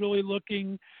 everyone was really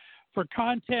looking for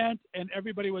content, and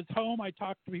everybody was home. I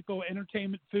talked to people,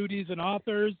 entertainment foodies and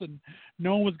authors, and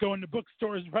no one was going to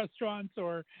bookstores, restaurants,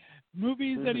 or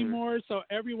movies anymore. So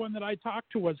everyone that I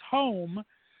talked to was home.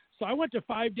 So I went to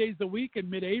 5 days a week in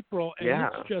mid-April, and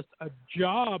it's just a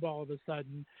job all of a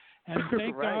sudden. And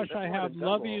thank right, gosh I have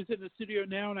Lovey's in the studio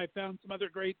now, and I found some other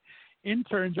great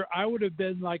interns, or I would have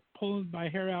been like pulling my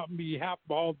hair out and be half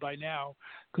bald by now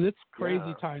because it's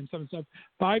crazy time. Some stuff.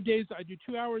 5 days, I do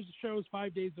 2 hours of shows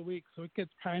 5 days a week, so it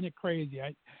gets kind of crazy.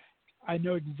 I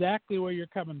know exactly where you're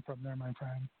coming from there, my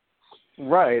friend.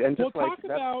 Right, and just we'll like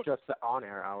that's just the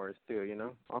on-air hours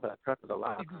too, all that prep is a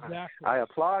lot. Exactly. I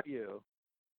applaud you.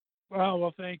 Oh,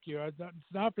 well, thank you. It's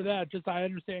not for that. Just I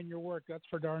understand your work. That's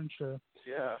for darn sure.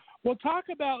 Yeah. Well,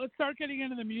 let's start getting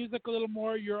into the music a little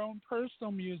more, your own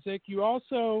personal music.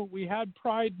 We had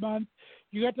Pride Month.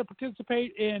 You got to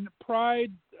participate in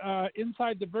Pride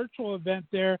inside the virtual event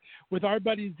there with our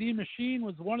buddy Z Machine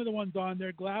was one of the ones on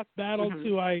there, Glass Battles,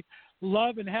 who I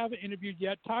love and haven't interviewed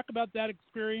yet. Talk about that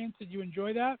experience. Did you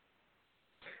enjoy that?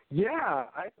 Yeah,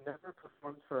 I've never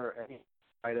performed for any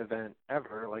Pride event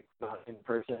ever, like not in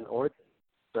person or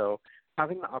so.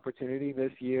 Having the opportunity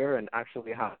this year and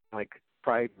actually have like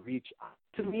Pride reach out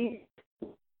to me,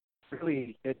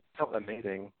 really, it felt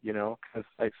amazing, because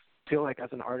I feel like as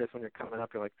an artist, when you're coming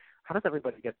up, you're like, how does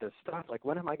everybody get this stuff? Like,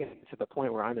 when am I getting to the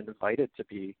point where I'm invited to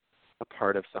be a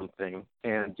part of something?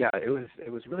 And yeah, it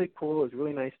was really cool. It was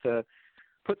really nice to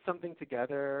put something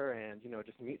together and,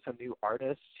 just meet some new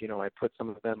artists. I put some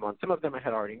of them I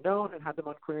had already known and had them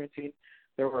on Quarantine.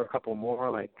 there were a couple more,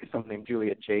 like someone named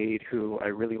Julia Jade, who I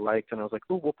really liked, and I was like,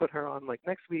 oh, we'll put her on like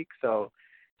next week. So,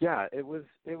 yeah,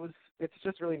 it's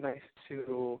just really nice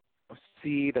to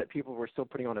see that people were still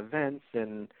putting on events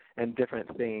and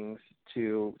different things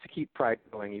to keep Pride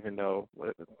going, even though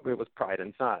it was Pride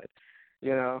inside,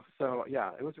 you know. So yeah,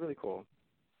 it was really cool.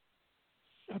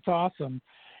 That's awesome.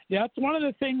 Yeah, it's one of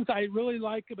the things I really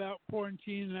like about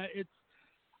quarantine.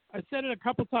 I said it a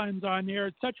couple times on here.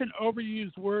 It's such an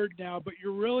overused word now, but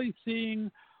you're really seeing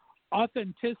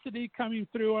authenticity coming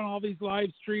through on all these live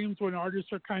streams when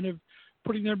artists are kind of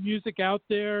putting their music out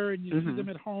there, and you see them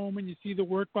at home, and you see the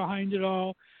work behind it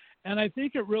all. And I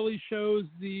think it really shows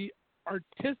the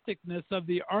artisticness of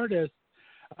the artist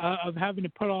of having to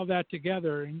put all that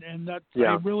together. And that's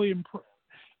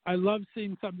I love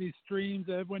seeing some of these streams,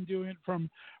 everyone doing it from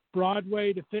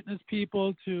Broadway to fitness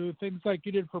people to things like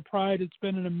you did for Pride. It's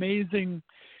been an amazing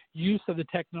use of the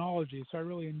technology, so I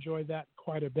really enjoy that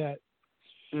quite a bit.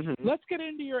 Let's get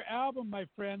into your album, my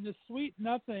friend. The Sweet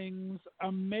Nothings,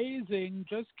 amazing,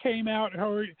 just came out.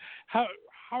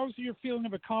 How's your feeling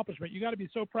of accomplishment? You got to be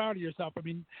so proud of yourself. I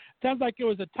mean, it sounds like it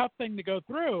was a tough thing to go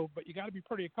through, but you got to be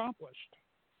pretty accomplished.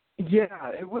 Yeah,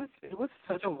 it was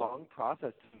such a long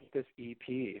process to make this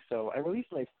EP. So I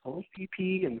released my first EP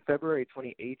in February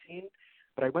 2018,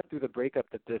 but I went through the breakup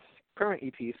that this current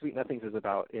EP, Sweet Nothings, is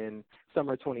about in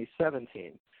summer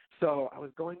 2017. So I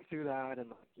was going through that and,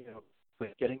 you know,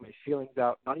 like getting my feelings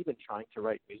out, not even trying to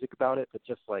write music about it, but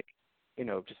just like, you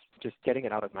know, just getting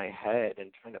it out of my head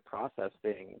and trying to process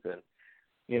things. And,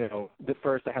 you know, the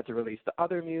first I had to release the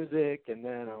other music, and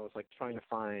then I was like trying to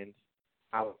find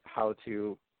out how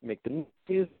to make the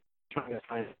music,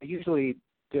 I usually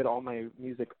did all my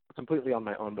music completely on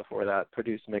my own before that,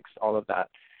 produced, mixed, all of that.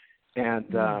 And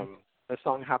the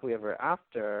song Happily Ever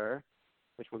After,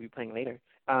 which we'll be playing later,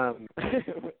 I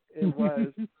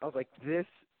was like, this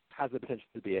has the potential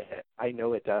to be a hit. I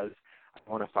know it does. I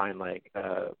want to find like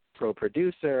a pro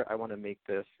producer. I want to make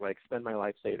this, like, spend my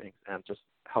life savings and just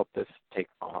help this take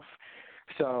off.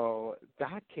 So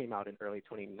that came out in early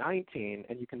 2019,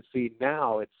 and you can see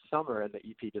now it's summer and the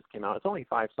EP just came out. It's only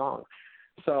 5 songs.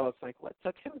 So it's like, what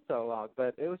took him so long?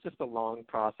 But it was just a long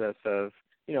process of,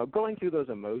 you know, going through those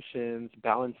emotions,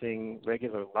 balancing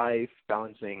regular life,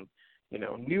 balancing, you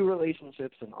know, new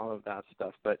relationships and all of that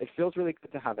stuff. But it feels really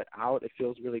good to have it out. It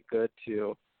feels really good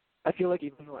to, I feel like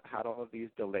even though it had all of these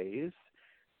delays,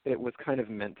 it was kind of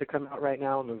meant to come out right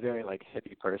now. I'm a very, like,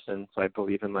 hippie person, so I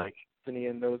believe in, like, destiny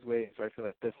in those ways. So I feel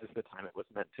like this is the time it was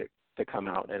meant to come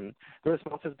out. And the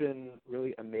response has been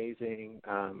really amazing.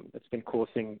 It's been cool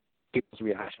seeing people's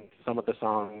reaction to some of the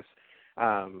songs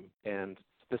and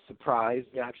the surprise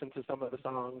reaction to some of the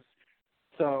songs.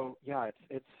 So, yeah,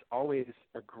 it's always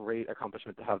a great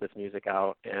accomplishment to have this music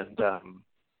out. And,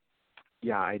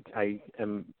 I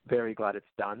am very glad it's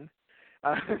done.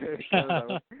 I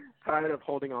was tired of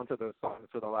holding on to those songs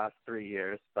for the last 3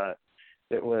 years, but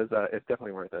it's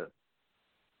definitely worth it.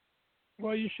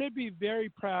 Well, you should be very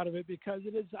proud of it because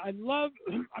it is.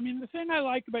 The thing I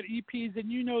like about EPs,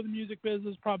 and you know the music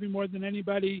business probably more than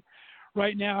anybody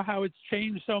right now, how it's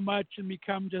changed so much and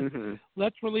become just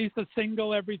let's release a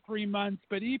single every 3 months.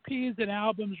 But EPs and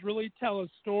albums really tell a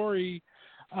story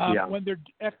when they're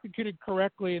executed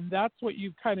correctly, and that's what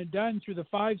you've kind of done through the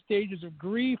 5 stages of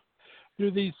grief.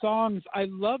 Through these songs, I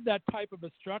love that type of a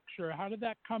structure. How did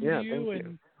that come to you,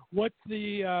 and what's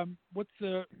been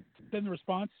the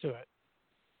response to it?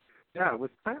 Yeah, it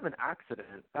was kind of an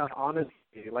accident.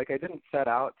 Honestly, like, I didn't set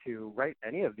out to write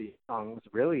any of these songs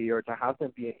really, or to have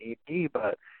them be an EP,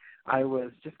 but I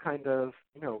was just kind of,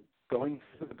 you know, going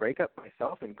through the breakup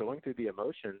myself and going through the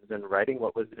emotions and writing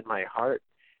what was in my heart.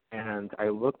 And I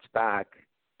looked back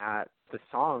at the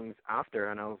songs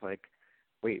after, and I was like,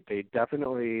 wait,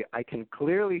 I can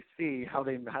clearly see how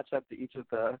they match up to each of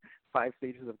the 5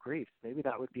 stages of grief. Maybe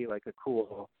that would be like a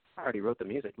cool, I already wrote the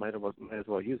music, might as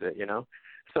well use it, you know?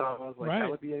 So I was like, that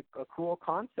would be a cool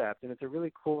concept, and it's a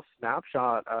really cool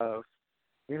snapshot of,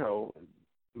 you know,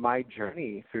 my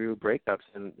journey through breakups.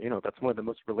 And, you know, that's one of the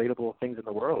most relatable things in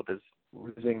the world is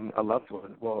losing a loved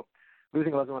one. Well,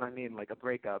 losing a loved one, I mean like a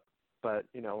breakup, but,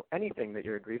 you know, anything that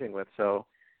you're grieving with. So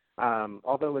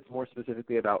although it's more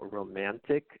specifically about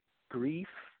romantic grief,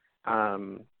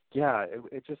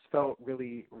 it just felt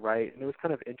really right. And it was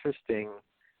kind of interesting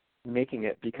making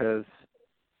it because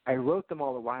I wrote them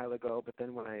all a while ago, but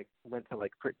then when I went to,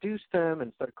 like, produce them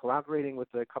and started collaborating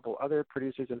with a couple other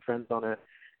producers and friends on it,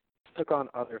 it took on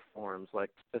other forms.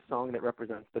 Like, the song that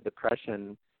represents the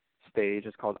depression stage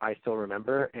is called I Still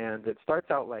Remember, and it starts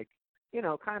out like, you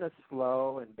know, kind of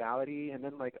slow and ballady, and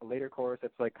then, like, a later chorus,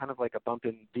 it's like kind of like a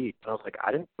bumping beat. And I was like,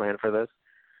 I didn't plan for this.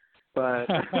 but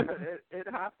it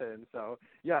happened. So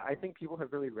yeah, I think people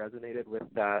have really resonated with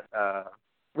that,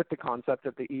 with the concept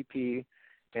of the EP,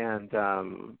 and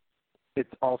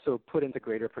it's also put into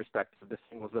greater perspective the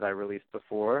singles that I released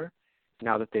before.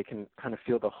 Now that they can kind of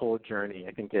feel the whole journey,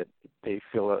 I think they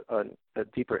feel a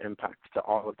deeper impact to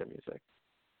all of the music.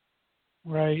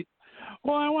 Right.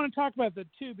 Well, I want to talk about that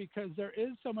too because there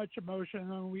is so much emotion.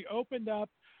 When we opened up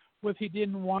with "He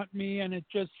Didn't Want Me," and it's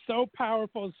just so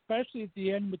powerful, especially at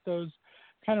the end with those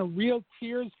kind of real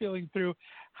tears feeling through.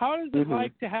 How is it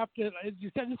like to have to, as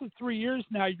you said, this is 3 years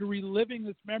now, you're reliving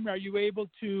this memory. Are you able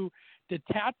to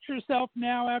detach yourself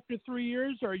now after 3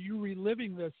 years, or are you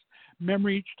reliving this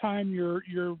memory each time you're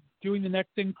doing the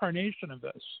next incarnation of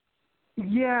this?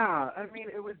 Yeah, I mean,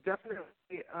 it was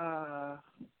definitely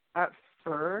at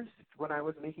first when I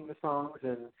was making the songs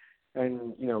and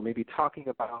you know, maybe talking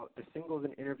about the singles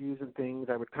and interviews and things,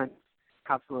 I would kind of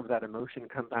have some of that emotion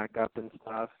come back up and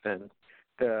stuff. And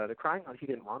the crying on "He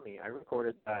Didn't Want Me," I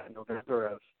recorded that in November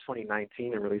of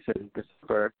 2019 and released it in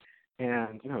December.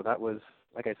 And, you know, that was,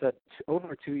 like I said,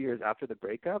 over 2 years after the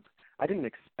breakup. I didn't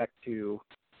expect to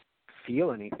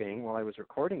feel anything while I was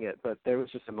recording it, but there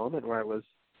was just a moment where I was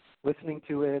listening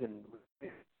to it and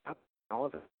all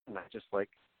of it, and I just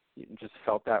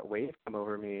felt that wave come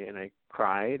over me, and I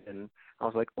cried, and I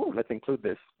was like, "Oh, let's include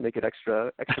this, make it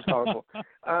extra powerful."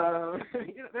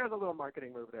 You know, there's a little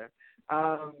marketing move there,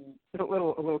 a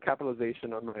little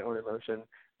capitalization on my own emotion.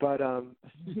 But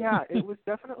yeah, it was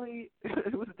definitely a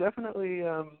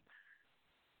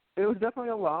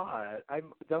lot.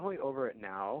 I'm definitely over it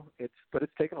now. But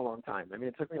it's taken a long time. I mean,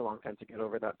 it took me a long time to get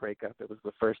over that breakup. It was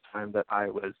the first time that I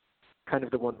was kind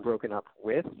of the one broken up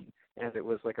with, and it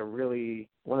was like a really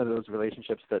one of those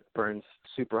relationships that burns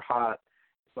super hot,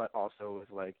 but also was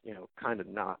like, you know, kind of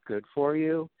not good for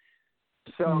you.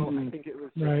 So I think it was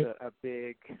just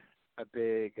a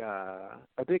big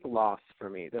loss for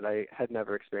me that I had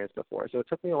never experienced before. So it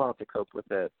took me a while to cope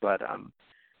with it, but I'm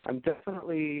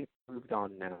definitely moved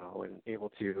on now and able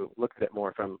to look at it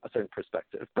more from a certain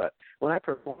perspective. But when I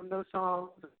perform those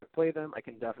songs, play them, I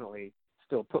can definitely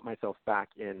still put myself back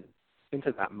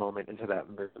into that moment, into that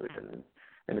mood,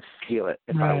 and feel it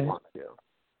if I want to.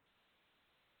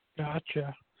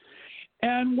 Gotcha.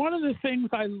 And one of the things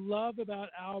I love about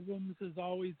albums is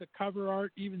always the cover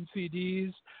art, even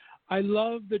CDs. I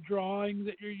love the drawing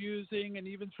that you're using, and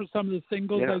even for some of the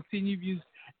singles I've seen you've used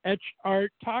etched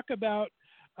art. Talk about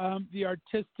the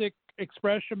artistic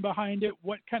expression behind it.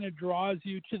 What kind of draws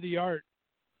you to the art,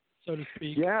 so to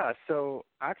speak? Yeah, so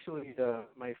actually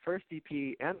my first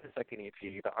EP and the second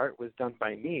EP, the art was done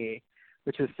by me,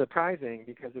 which is surprising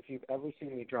because if you've ever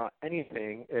seen me draw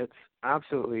anything, it's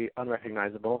absolutely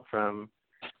unrecognizable from,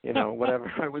 you know,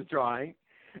 whatever I was drawing.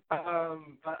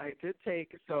 But I did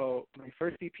so my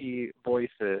first EP,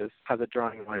 Voices, has a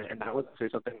drawing on it, and that was actually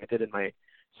something I did in my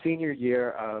senior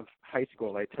year of high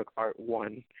school. I took Art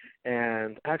 1,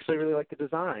 and I actually really liked the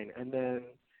design. And then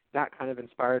that kind of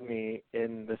inspired me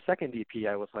in the second EP.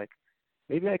 I was like,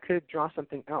 maybe I could draw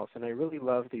something else. And I really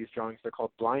love these drawings. They're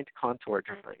called blind contour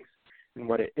drawings. And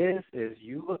what it is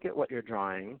you look at what you're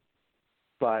drawing,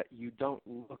 but you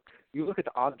look at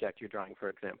the object you're drawing, for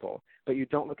example, but you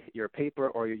don't look at your paper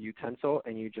or your utensil,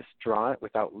 and you just draw it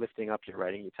without lifting up your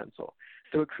writing utensil.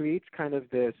 So it creates kind of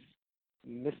this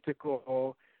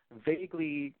mystical,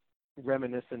 vaguely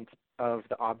reminiscent of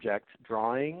the object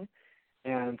drawing.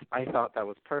 And I thought that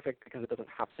was perfect because it doesn't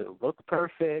have to look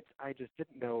perfect. I just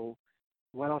didn't know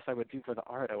what else I would do for the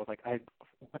art. I was like,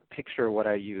 what picture would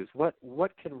I use? What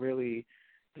can really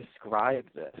describe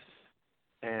this?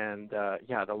 And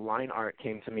the line art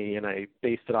came to me, and I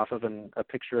based it off of a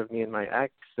picture of me and my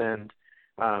ex, and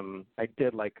I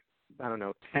did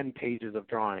 10 pages of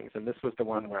drawings, and this was the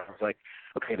one where I was like,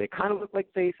 okay, they kind of look like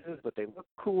faces, but they look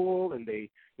cool, and they,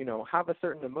 you know, have a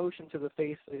certain emotion to the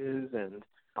faces and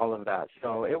all of that.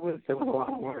 So it was a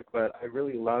lot of work, but I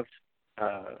really loved,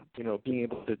 being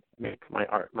able to make my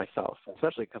art myself,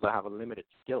 especially because I have a limited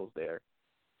skills there.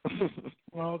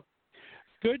 Well,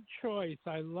 good choice.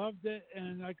 I loved it,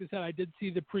 and like I said, I did see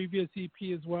the previous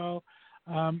EP as well.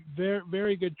 Very,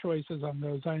 very good choices on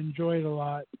those. I enjoyed a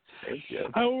lot. Thank you.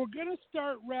 We're going to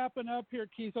start wrapping up here,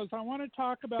 Keithos. I want to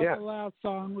talk about the last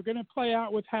song. We're going to play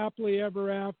out with Happily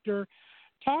Ever After.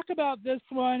 Talk about this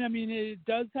one. I mean, it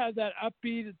does have that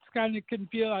upbeat. It's kind of can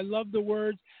feel. I love the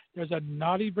words. There's a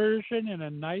naughty version and a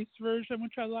nice version,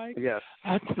 which I like. Yes.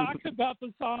 Talk about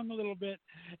the song a little bit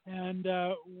and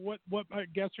what our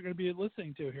guests are going to be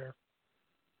listening to here.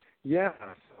 Yeah.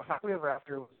 So Happily Ever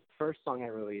After was the first song I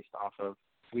released off of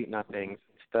Sweet Nothings.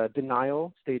 It's the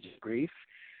Denial Stage of Grief,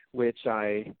 which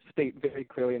I state very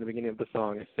clearly in the beginning of the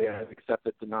song. I say I have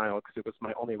accepted denial because it was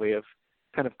my only way of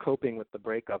kind of coping with the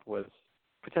breakup, was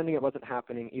pretending it wasn't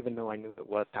happening even though I knew it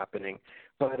was happening.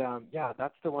 But yeah,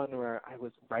 that's the one where I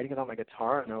was writing it on my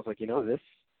guitar, and I was like, this,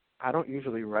 I don't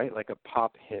usually write like a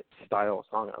pop hit style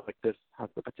song. I was like, this has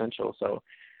the potential. So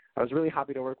I was really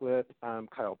happy to work with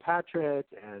Kyle Patrick,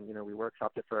 and, we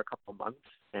workshopped it for a couple months,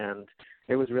 and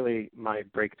it was really my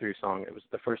breakthrough song. It was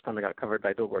the first time I got covered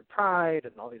by Billboard Pride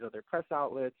and all these other press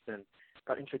outlets, and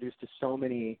got introduced to so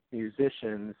many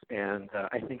musicians, and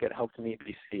I think it helped me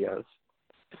be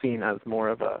seen as more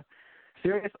of a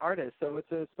serious artist. So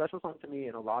it's a special song to me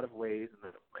in a lot of ways, and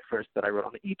then my first that I wrote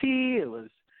on the EP. It was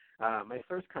my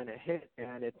first kind of hit,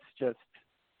 and it's just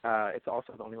it's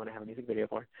also the only one I have a music video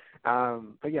for.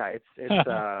 But yeah,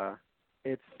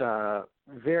 it's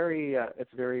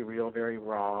very real, very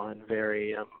raw, and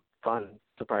very fun,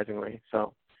 surprisingly.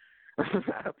 So I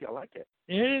hope y'all like it.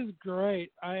 It is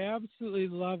great. I absolutely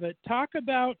love it. Talk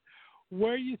about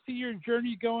where you see your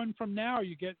journey going from now.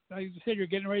 Like you said, you're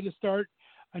getting ready to start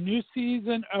a new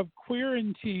season of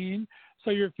Quarantine,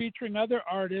 so you're featuring other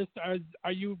artists.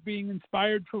 Are you being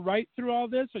inspired to write through all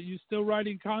this? Are you still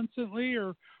writing constantly,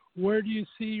 or where do you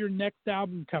see your next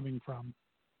album coming from?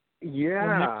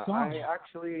 Yeah, I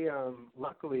actually,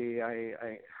 luckily,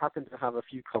 I happen to have a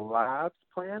few collabs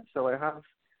planned, so I have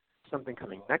something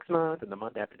coming next month, and the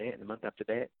month after that, and the month after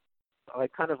that. I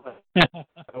kind of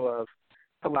of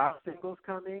collab singles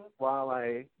coming while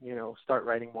I, start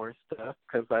writing more stuff,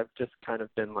 because I've just kind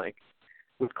of been like,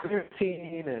 with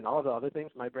Quarantine and all the other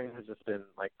things, my brain has just been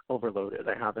like overloaded.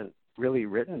 I haven't really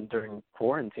written during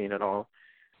quarantine at all,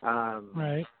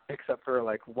 right? Except for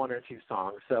like one or two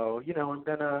songs. So, I'm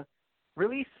gonna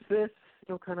release this,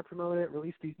 kind of promote it,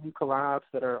 release these new collabs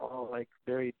that are all like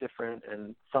very different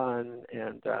and fun,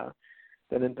 and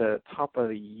then in the top of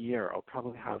the year, I'll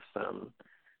probably have some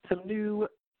new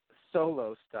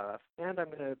solo stuff, and I'm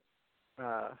going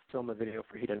to film a video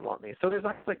for He Didn't Want Me. So there's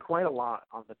actually quite a lot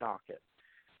on the docket.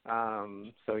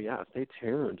 So yeah, stay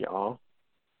tuned, y'all.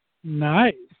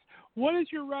 Nice. What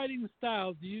is your writing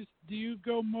style? Do you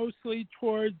go mostly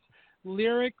towards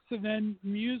lyrics and then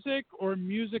music, or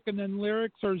music and then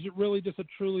lyrics, or is it really just a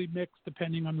truly mix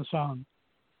depending on the song?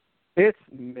 It's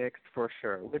mixed for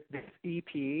sure. With this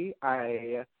EP,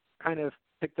 I kind of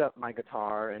picked up my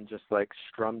guitar and just like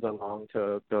strummed along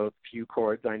to the few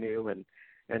chords I knew, and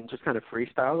just kind of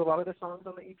freestyled a lot of the songs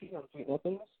on the EP on Sweet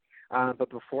Nothings. But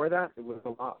before that, it was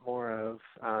a lot more of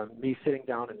me sitting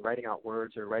down and writing out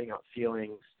words or writing out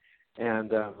feelings,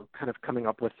 and kind of coming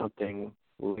up with something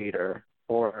later,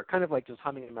 or kind of like just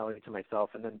humming a melody to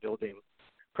myself and then building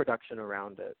production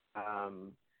around it.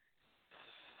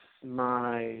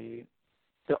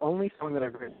 The only song that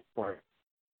I've written for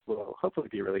will hopefully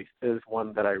be released is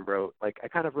one that I wrote. Like, I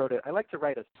kind of wrote it. I like to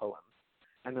write as poems,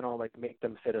 and then I'll like make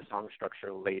them fit a song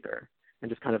structure later, and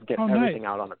just kind of get everything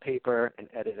out on a paper and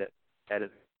edit it.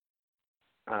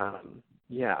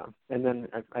 Yeah, and then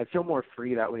I feel more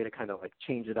free that way to kind of like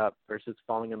change it up versus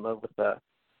falling in love with a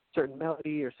certain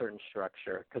melody or certain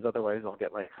structure, because otherwise I'll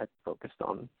get like focused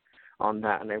on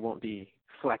that, and I won't be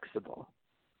flexible.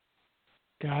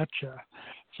 Gotcha.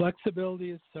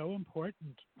 Flexibility is so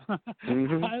important.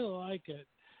 Mm-hmm. I like it.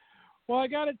 Well, I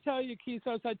got to tell you,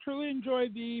 Kisos, I truly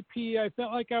enjoyed the EP. I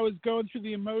felt like I was going through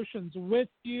the emotions with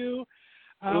you.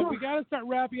 We got to start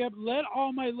wrapping up. Let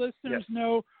all my listeners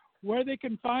know where they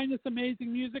can find this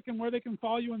amazing music and where they can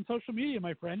follow you on social media,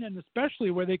 my friend, and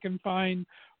especially where they can find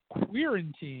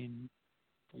Quarantine.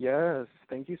 Yes,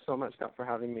 thank you so much, Scott, for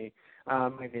having me.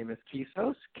 My name is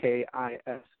Kisos,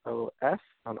 Kisos,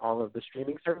 on all of the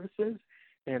streaming services.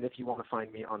 And if you want to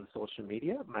find me on social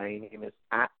media, my name is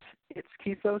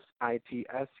 @It'sKisos,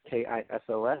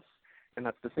 ITSKISOS. And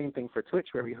that's the same thing for Twitch,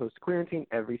 where we host Quarantine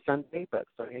every Sunday, but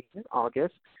starting in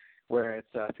August, where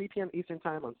it's 3 p.m. Eastern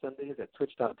Time on Sundays at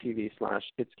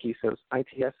twitch.tv/It'sKisos,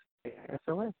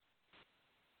 ITSKISOS.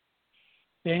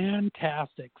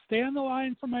 Fantastic. Stay on the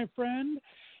line for my friend.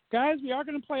 Guys, we are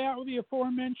going to play out with the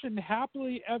aforementioned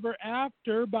Happily Ever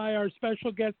After by our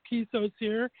special guest, Kisos,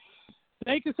 here.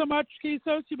 Thank you so much,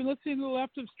 Kisos. You've been listening to the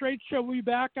Left of Straight Show. We'll be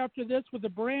back after this with a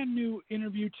brand new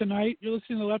interview tonight. You're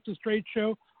listening to the Left of Straight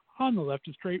Show on the Left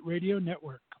of Straight Radio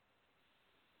Network.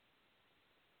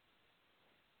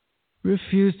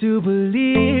 Refuse to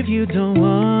believe you don't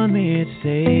want me, it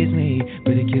saves me,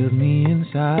 but it kills me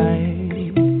inside.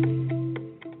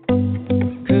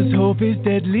 'Cause hope is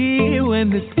deadly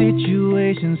when the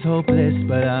situation's hopeless,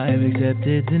 but I've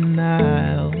accepted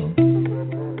denial.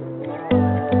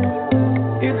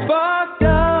 It's fucked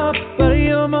up, but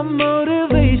you're my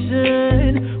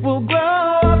motivation. We'll grow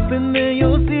up and then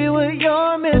you'll see what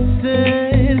you're missing.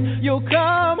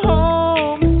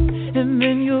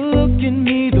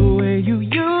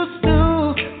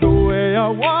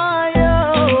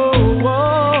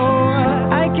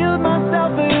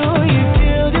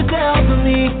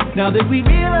 that we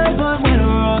realize what went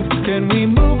wrong, can we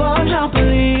move on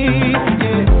happily?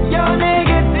 Yeah. Your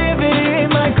negativity,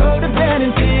 my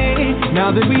codependency.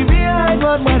 Now that we realize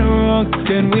what went wrong,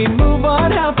 can we move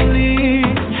on happily?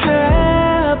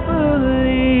 Happily,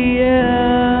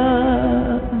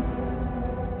 yeah.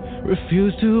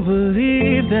 Refuse to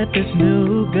believe that this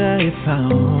new guy I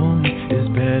found is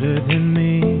better than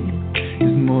me,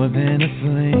 is more than a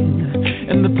fling.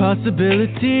 And the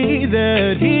possibility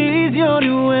that he's your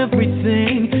new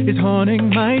everything is haunting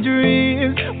my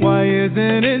dreams. Why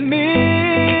isn't it me?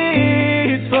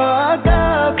 It's fucked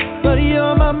up, but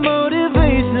you're my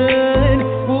motivation.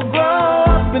 We'll grow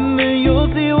up and then you'll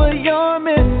see what you're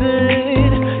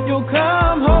missing. You'll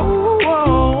come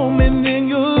home and then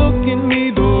you'll look at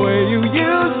me the way you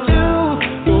used to,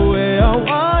 the way I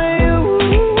want you.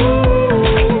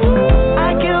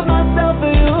 I killed myself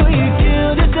for you, you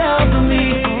killed yourself for me.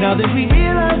 Now that we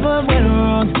realize what went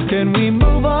wrong, can we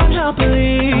move on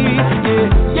happily? Yeah.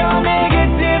 Your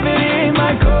negativity,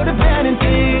 my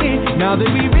codependency. Now that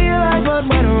we realize what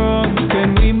went wrong,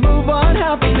 can we move on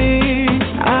happily?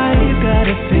 I've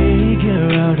gotta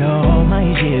figure out all my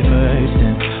shit first,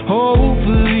 and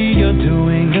hopefully you're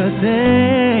doing the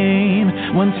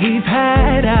same. Once we've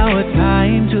had our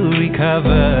time to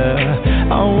recover,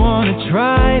 I wanna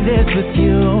try this with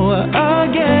you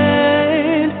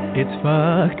again. It's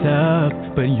fucked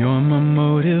up, but you're my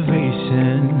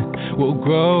motivation. We'll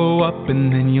grow up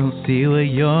and then you'll see what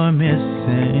you're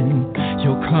missing.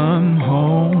 You'll come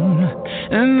home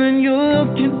and then you'll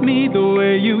look at me the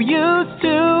way you used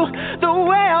to, the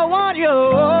way I want you.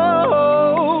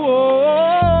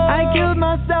 I killed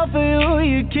myself for you,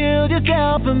 you killed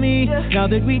yourself for me. Now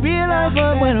that we realize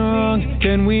what went wrong,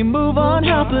 can we move on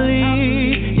happily?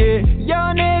 Yeah,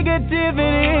 your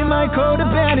negativity, my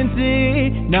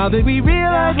codependency. Now that we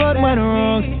realize what went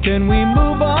wrong, can we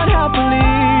move on happily?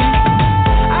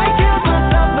 I killed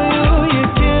myself for you, you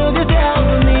killed yourself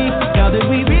for me. Now that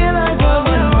we realize what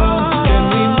went wrong, can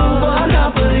we move on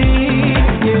happily?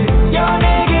 Yeah, your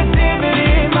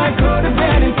negativity, my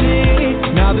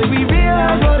codependency. Now that we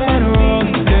realize what went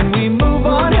wrong, can we move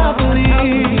on happily?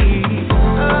 Happily,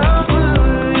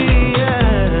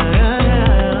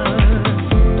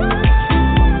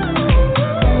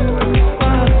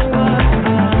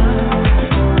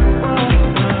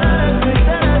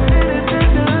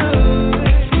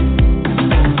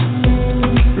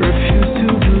 refuse to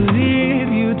believe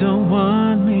you don't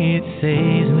want me, it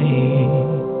saves me,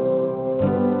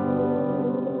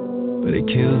 but it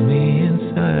kills me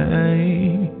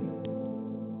inside.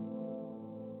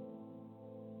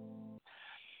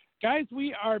 Guys,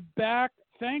 we are back.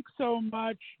 Thanks so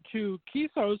much to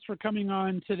Kisos for coming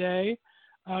on today.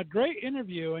 Great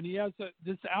interview, and he has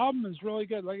this album is really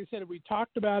good. Like I said, we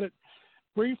talked about it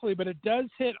briefly, but it does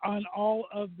hit on all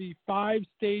of the 5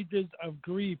 stages of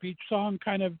grief. Each song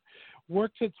kind of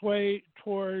works its way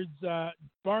towards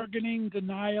bargaining,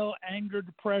 denial, anger,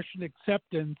 depression,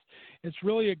 acceptance. It's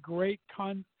really a great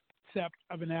concept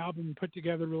of an album put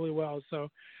together really well. So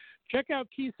check out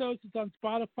Kisos. It's on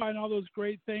Spotify and all those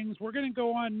great things. We're going to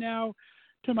go on now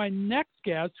to my next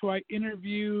guest, who I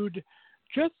interviewed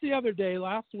just the other day,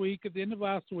 last week, at the end of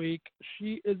last week.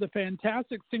 She is a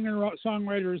fantastic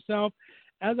singer-songwriter herself.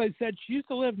 As I said, she used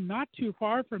to live not too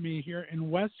far from me here in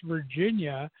West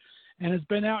Virginia and has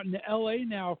been out in L.A.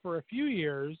 now for a few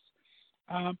years.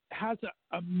 Has an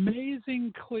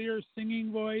amazing, clear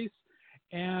singing voice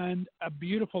and a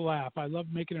beautiful laugh. I love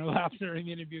making her laugh during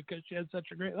the interview because she has such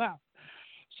a great laugh.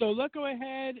 So let's go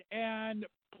ahead and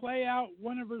play out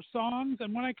one of her songs.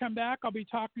 And when I come back, I'll be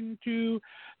talking to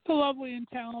the lovely and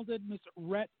talented Miss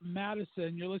Rhett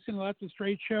Madison. You're listening to the Left of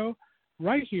Straight Show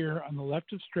right here on the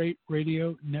Left of Straight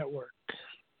Radio Network.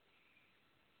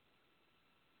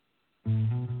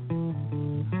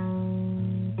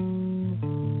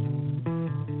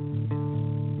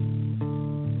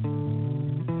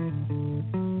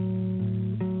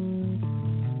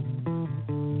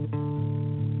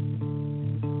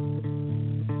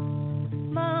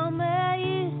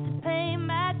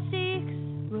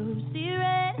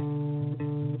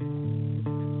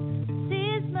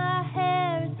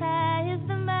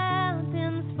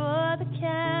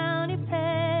 County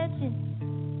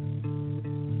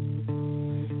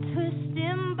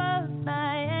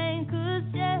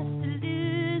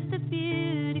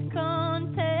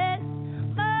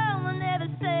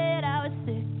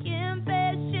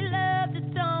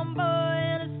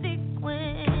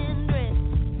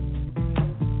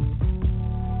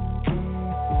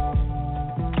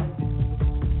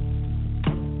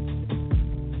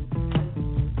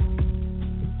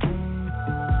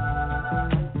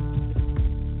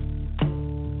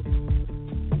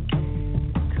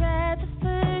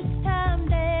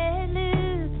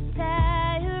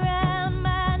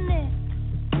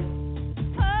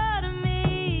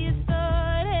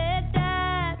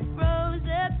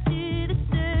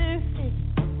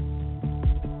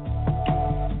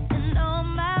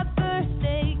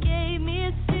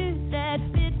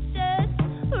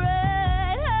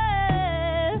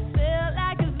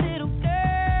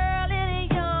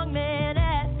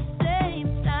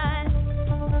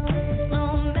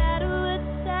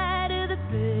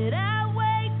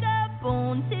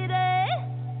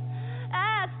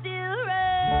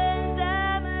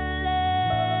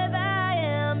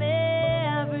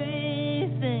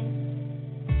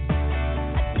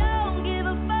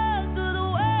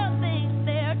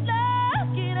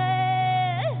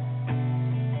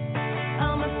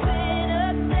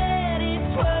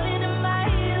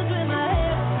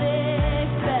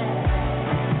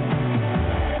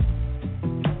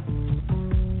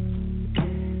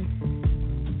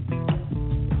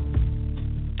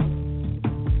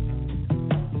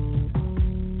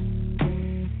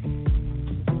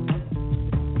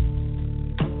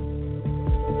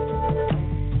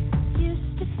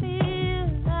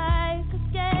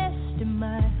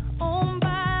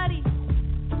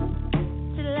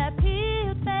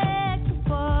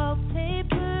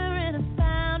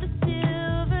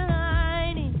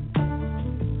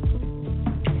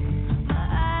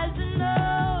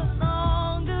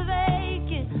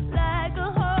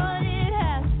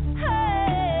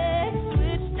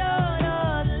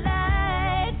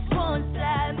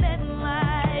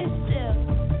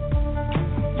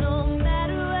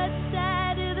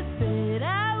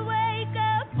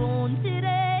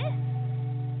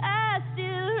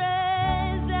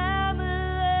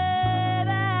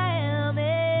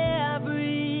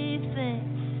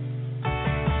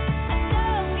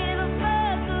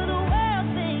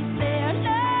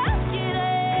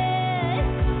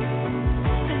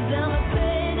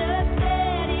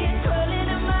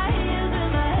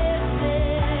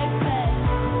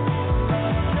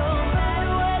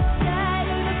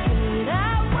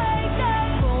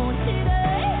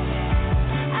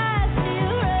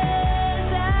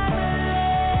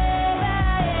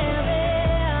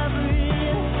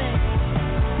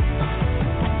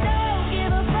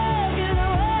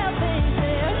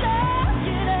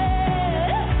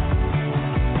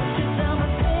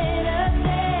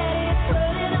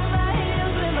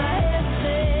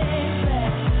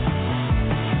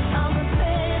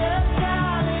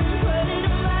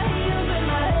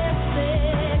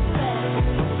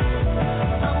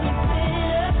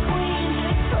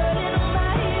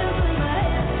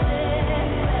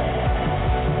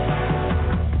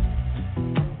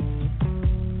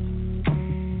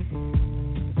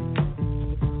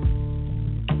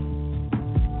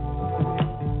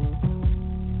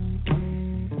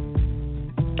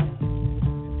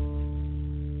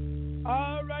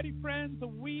Alrighty, friends,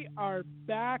 we are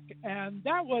back, and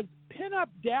that was Pin Up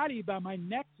Daddy by my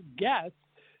next guest.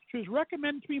 She was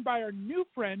recommended to me by our new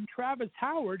friend, Travis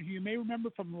Howard, who you may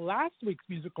remember from last week's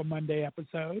Musical Monday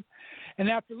episode. And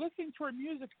after listening to her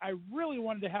music, I really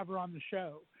wanted to have her on the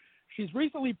show. She's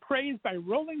recently praised by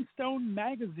Rolling Stone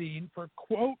magazine for,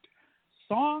 quote,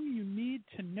 song you need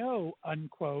to know,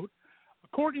 unquote.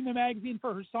 According to the magazine,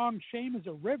 for her song Shame is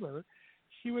a River,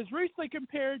 she was recently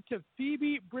compared to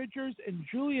Phoebe Bridgers and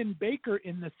Julian Baker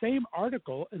in the same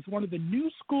article as one of the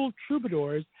new school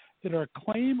troubadours that are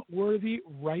acclaim-worthy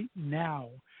right now.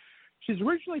 She's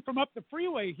originally from up the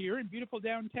freeway here in beautiful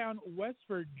downtown West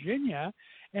Virginia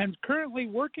and currently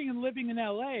working and living in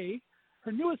L.A.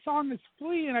 Her newest song is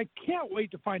Flee, and I can't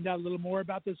wait to find out a little more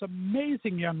about this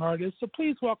amazing young artist. So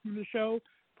please welcome to the show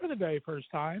for the very first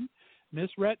time, Miss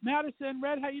Rhett Madison.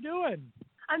 Rhett, how you doing?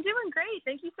 I'm doing great.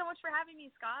 Thank you so much for having me,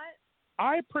 Scott.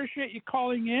 I appreciate you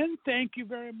calling in. Thank you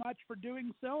very much for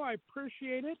doing so. I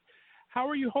appreciate it. How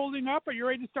are you holding up? Are you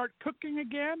ready to start cooking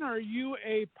again, or are you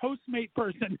a Postmate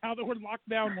person now that we're locked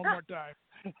down one more time?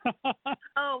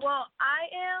 Oh, well,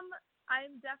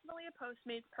 I'm definitely a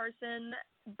Postmates person,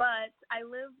 but I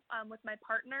live with my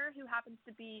partner who happens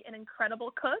to be an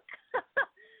incredible cook.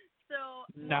 So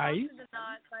nice.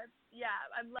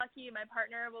 I'm lucky. My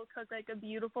partner will cook like a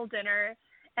beautiful dinner.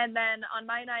 And then on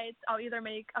my nights, I'll either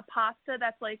make a pasta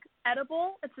that's like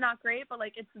edible. It's not great, but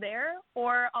like it's there,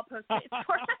 or I'll Postmates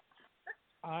for it.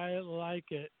 I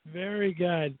like it. Very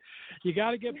good. You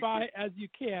got to get by as you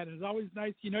can. It's always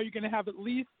nice. You know you're going to have at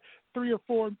least 3 or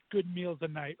 4 good meals a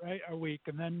night, right? A week.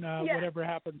 And then whatever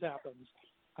happens, happens.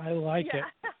 I like it.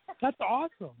 That's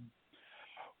awesome.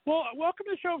 Well, welcome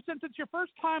to the show. Since it's your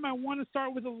first time, I want to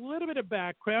start with a little bit of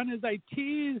background. As I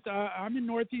teased, I'm in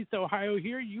Northeast Ohio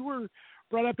here. You were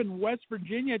brought up in West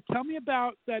Virginia. Tell me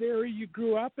about that area you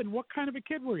grew up in. What kind of a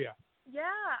kid were you? Yeah,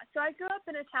 so I grew up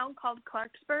in a town called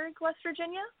Clarksburg, West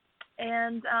Virginia,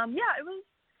 and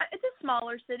it's a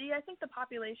smaller city. I think the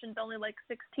population's only like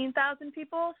 16,000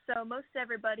 people, so most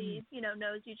everybody,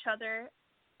 knows each other.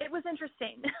 It was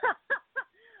interesting.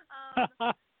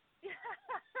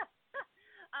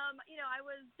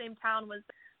 Same town was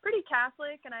pretty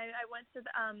Catholic, and I went to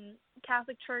the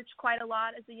Catholic church quite a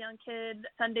lot as a young kid.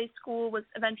 Sunday school, was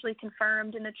eventually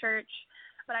confirmed in the church.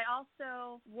 But I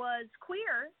also was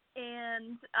queer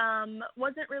and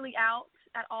wasn't really out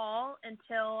at all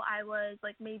until I was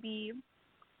like maybe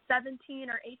 17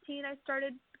 or 18. I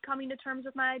started coming to terms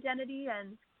with my identity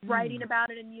and writing about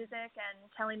it in music and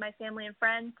telling my family and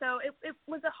friends. So it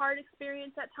was a hard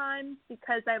experience at times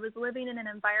because I was living in an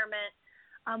environment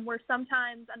where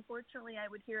sometimes, unfortunately, I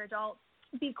would hear adults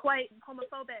be quite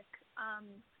homophobic,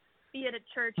 be it at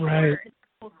church or in the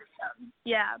school system.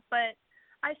 Yeah, but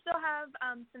I still have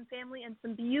some family and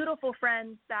some beautiful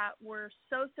friends that were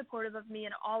so supportive of me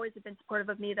and always have been supportive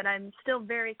of me that I'm still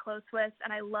very close with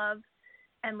and I love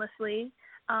endlessly.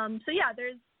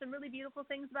 There's some really beautiful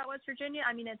things about West Virginia.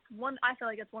 I mean, I feel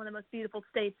like it's one of the most beautiful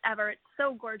states ever. It's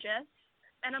so gorgeous.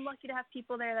 And I'm lucky to have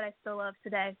people there that I still love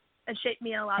today. It shaped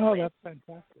me in a lot of ways. Oh, that's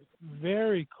fantastic.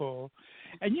 Very cool.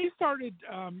 And you started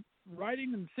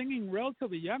writing and singing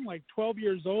relatively young, like 12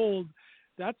 years old.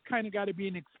 That's kind of got to be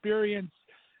an experience.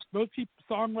 Most people,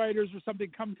 songwriters or something,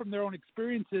 come from their own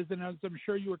experiences, and as I'm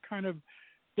sure you were kind of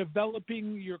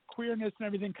developing your queerness and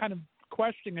everything, kind of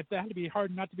questioning it, that had to be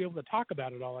hard not to be able to talk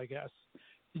about it all, I guess.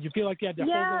 Did you feel like you had to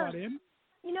hold a lot in?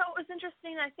 It was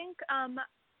interesting. I think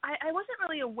I wasn't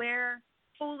really aware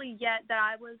fully yet that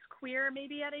I was queer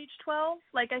maybe at age 12.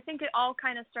 Like, I think it all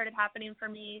kind of started happening for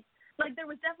me. Like, there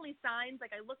was definitely signs. Like,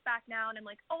 I look back now and I'm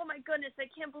like, oh my goodness, I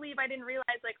can't believe I didn't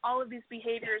realize like all of these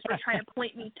behaviors were trying to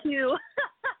point me to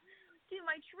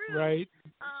my truth. Right.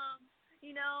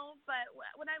 But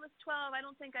when I was 12, I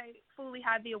don't think I fully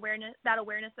had the awareness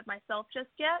of myself just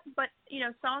yet. But,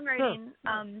 songwriting,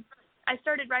 I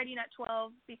started writing at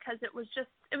 12 because it was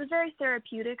very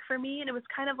therapeutic for me, and it was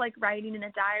kind of like writing in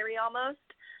a diary almost.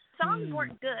 Songs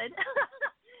weren't good.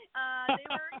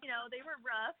 They were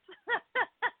rough.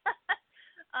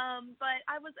 But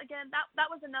I was, again, that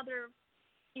was another,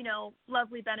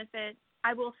 lovely benefit,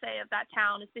 I will say, of that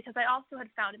town, is because I also had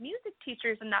found music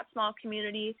teachers in that small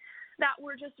community that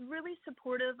were just really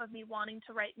supportive of me wanting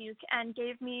to write music and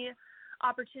gave me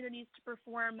opportunities to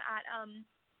perform at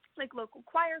like local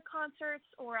choir concerts,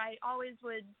 or I always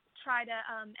would try to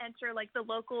enter like the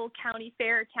local county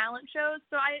fair talent shows.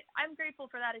 So I'm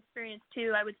grateful for that experience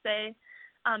too, I would say,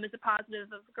 as a positive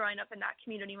of growing up in that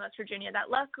community in West Virginia, that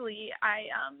luckily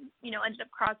I ended up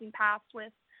crossing paths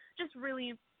with just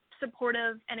really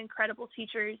supportive and incredible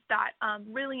teachers that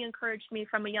really encouraged me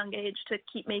from a young age to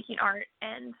keep making art.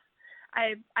 And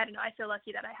I don't know, I feel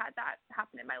lucky that I had that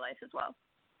happen in my life as well.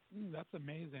 That's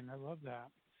amazing. I love that.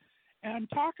 And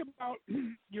talk about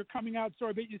your coming out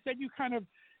story, but you said you kind of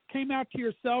came out to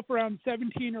yourself around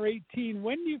 17 or 18.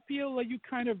 When do you feel like you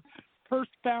kind of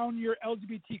first found your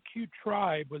LGBTQ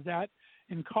tribe? Was that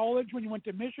in college when you went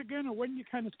to Michigan, or when did you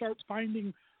kind of start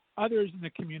finding others in the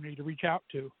community to reach out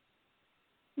to?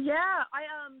 Yeah,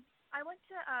 I went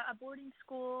to a boarding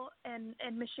school in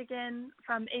Michigan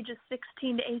from ages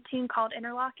 16 to 18 called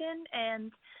Interlochen,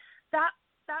 and that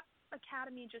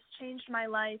academy just changed my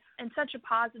life in such a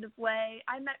positive way.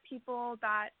 I met people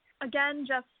that, again,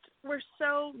 just were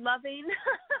so loving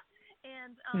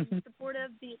and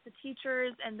supportive, the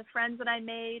teachers and the friends that I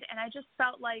made, and I just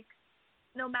felt like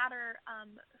no matter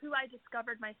who I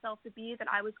discovered myself to be, that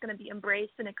I was going to be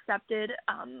embraced and accepted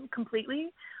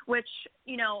completely, which,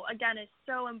 you know, again, is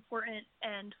so important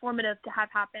and formative to have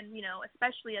happen, you know,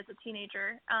 especially as a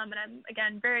teenager. And I'm,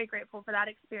 again, very grateful for that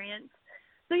experience.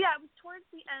 So, yeah, it was towards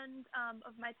the end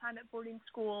of my time at boarding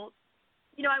school.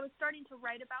 You know, I was starting to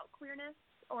write about queerness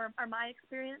or my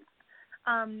experience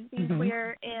being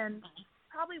queer, and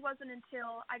probably wasn't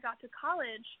until I got to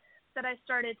college that I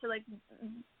started to, like,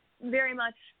 very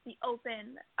much be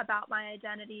open about my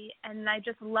identity, and I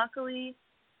just luckily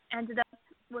ended up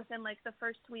within like the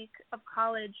first week of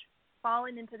college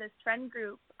falling into this friend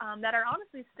group that are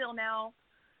honestly still now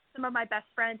some of my best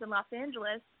friends in Los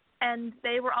Angeles, and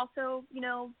they were also, you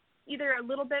know, either a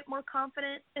little bit more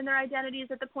confident in their identities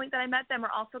at the point that I met them,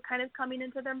 or also kind of coming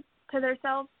into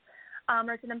themselves,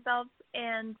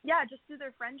 and yeah, just through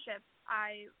their friendship,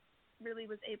 I really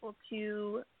was able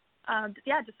to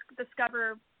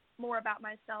discover more about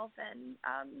myself and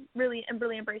really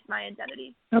embrace my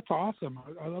identity. That's awesome.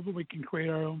 I love when we can create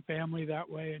our own family that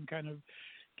way and kind of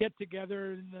get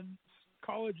together. And then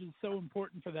college is so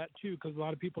important for that too, because a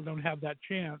lot of people don't have that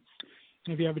chance.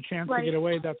 And if you have a chance to get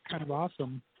away, that's kind of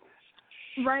awesome.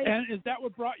 Right. And is that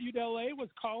what brought you to LA? Was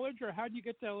college, or how did you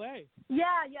get to LA?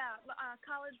 Yeah.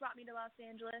 College brought me to Los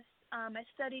Angeles. I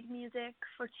studied music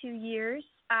for 2 years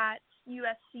at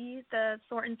USC, the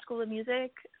Thornton School of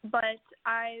Music, but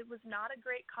I was not a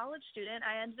great college student.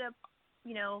 I ended up,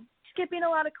 you know, skipping a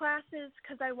lot of classes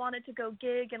because I wanted to go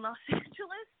gig in Los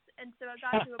Angeles, and so I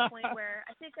got to a point where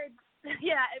I think it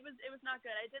was not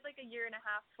good. I did like a year and a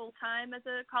half full time as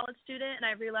a college student, and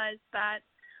I realized that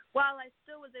while I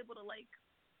still was able to like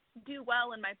do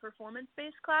well in my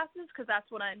performance-based classes, because that's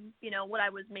what what I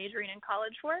was majoring in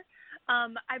college for,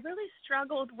 I really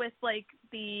struggled with like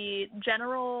the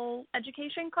general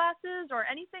education classes or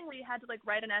anything where you had to like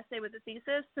write an essay with a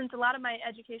thesis, since a lot of my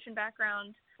education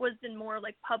background was in more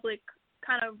like public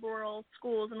kind of rural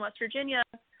schools in West Virginia.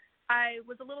 I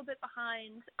was a little bit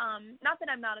behind, not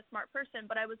that I'm not a smart person,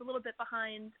 but I was a little bit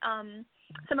behind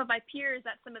some of my peers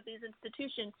at some of these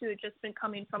institutions who had just been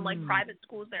coming from like private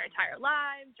schools their entire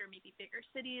lives, or maybe bigger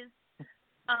cities.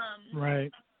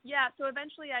 Right. Yeah, so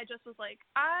eventually I just was like,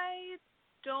 I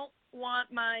don't want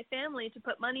my family to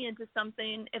put money into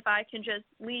something if I can just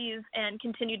leave and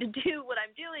continue to do what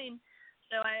I'm doing.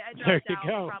 So I dropped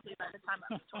out probably by the time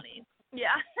I was 20.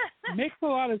 Yeah. Makes a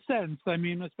lot of sense. I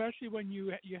mean, especially when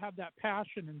you have that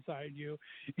passion inside you,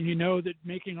 and you know that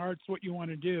making art's what you want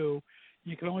to do.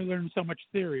 You can only learn so much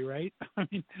theory, right? I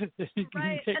mean, you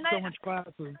can take so much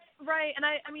classes. Right. And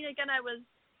I mean, again, at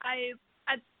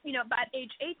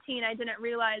age 18, I didn't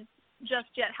realize just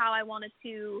yet how I wanted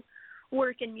to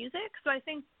work in music. So I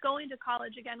think going to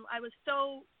college, again, I was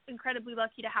so incredibly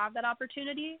lucky to have that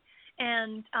opportunity.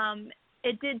 And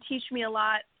it did teach me a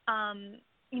lot.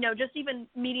 Just even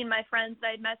meeting my friends that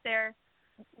I'd met there,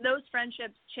 those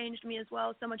friendships changed me as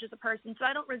well so much as a person. So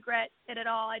I don't regret it at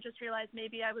all. I just realized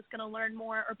maybe I was going to learn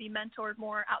more or be mentored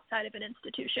more outside of an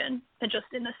institution than just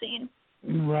in the scene.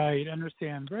 Right.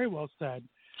 Understand. Very well said.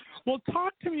 Well,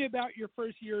 talk to me about your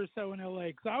first year or so in LA,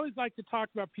 because I always like to talk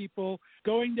about people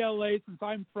going to LA since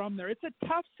I'm from there. It's a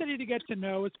tough city to get to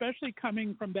know, especially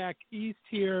coming from back east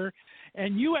here.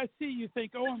 And USC, you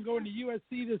think, oh, I'm going to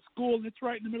USC to school, and it's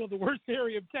right in the middle of the worst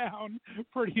area of town,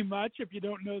 pretty much, if you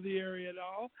don't know the area at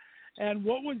all. And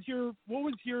what was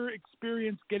your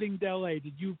experience getting to LA?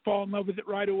 Did you fall in love with it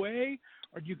right away,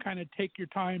 or did you kind of take your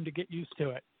time to get used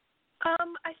to it? I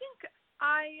think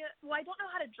I don't know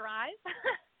how to drive.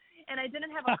 And I didn't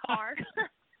have a car,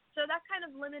 so that kind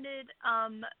of limited,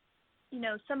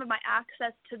 some of my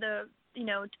access to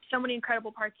so many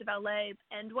incredible parts of LA.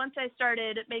 And once I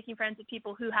started making friends with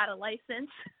people who had a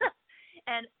license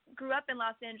and grew up in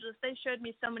Los Angeles, they showed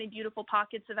me so many beautiful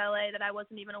pockets of LA that I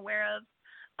wasn't even aware of.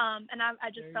 And I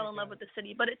just fell in love with the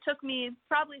city. But it took me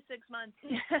probably 6 months.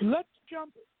 Let's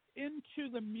jump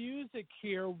into the music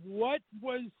here, what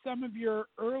was some of your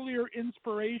earlier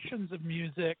inspirations of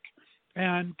music,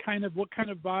 and what kind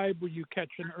of vibe were you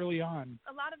catching early on?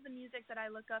 A lot of the music that I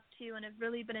look up to and have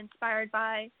really been inspired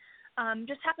by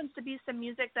just happens to be some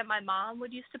music that my mom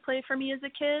would used to play for me as a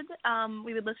kid.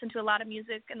 We would listen to a lot of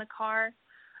music in the car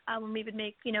when we would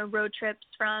make, road trips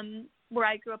from where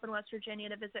I grew up in West Virginia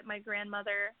to visit my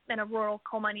grandmother in a rural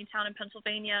coal mining town in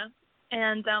Pennsylvania.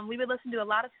 And we would listen to a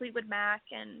lot of Fleetwood Mac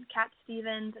and Cat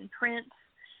Stevens and Prince.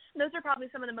 Those are probably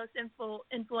some of the most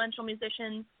influential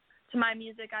musicians to my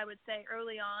music, I would say,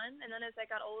 early on. And then as I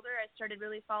got older, I started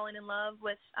really falling in love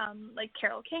with like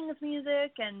Carole King's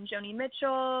music and Joni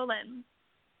Mitchell and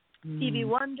Stevie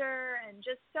Wonder and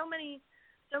just so many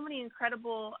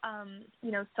incredible,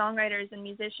 songwriters and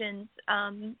musicians.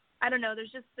 I don't know,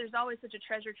 there's always such a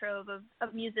treasure trove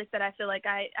of music that I feel like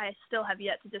I still have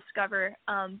yet to discover.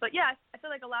 But yeah, I feel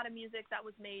like a lot of music that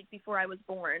was made before I was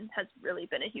born has really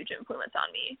been a huge influence on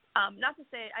me. Not to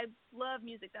say I love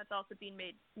music that's also being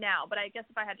made now, but I guess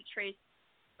if I had to trace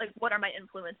like what are my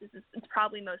influences, it's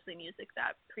probably mostly music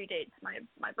that predates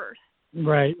my birth.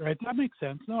 Right. That makes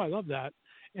sense. No, I love that.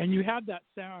 And you have that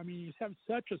sound. I mean, you have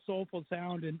such a soulful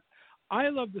sound, and I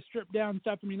love the stripped down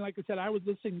stuff. I mean, like I said, I was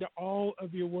listening to all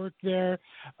of your work there.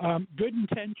 Good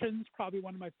Intentions, probably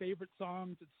one of my favorite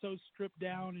songs. It's so stripped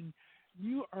down, and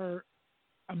you are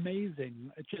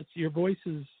amazing. It's just your voice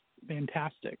is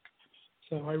fantastic.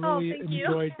 So I really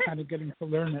enjoyed kind of getting to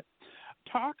learn it.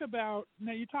 You talked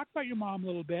about your mom a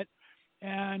little bit,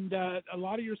 and a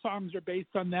lot of your songs are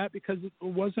based on that because it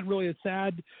wasn't really it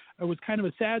was kind of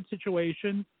a sad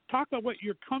situation. Talk about what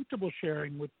you're comfortable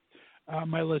sharing with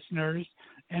my listeners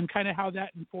and kind of how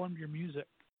that informed your music.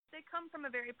 They come from a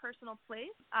very personal place.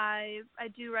 I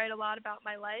do write a lot about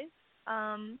my life.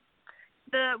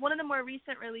 One of the more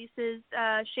recent releases,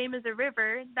 Shame is a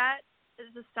River, that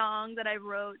is a song that I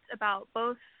wrote about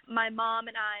both my mom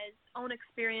and I's own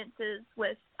experiences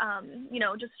with,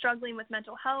 just struggling with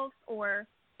mental health or,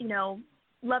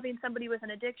 loving somebody with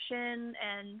an addiction.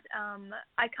 And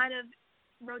I kind of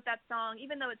wrote that song,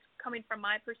 even though it's coming from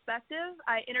my perspective,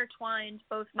 I intertwined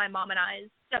both my mom and I's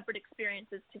separate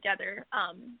experiences together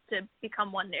to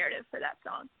become one narrative for that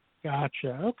song.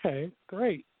 Gotcha. Okay,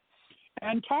 great.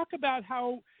 And talk about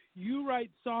how you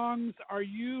write songs. Are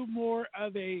you more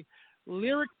of a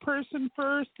lyric person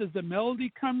first? Does the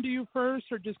melody come to you first,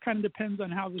 or just kind of depends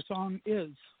on how the song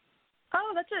is?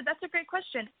 Oh, that's a great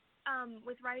question.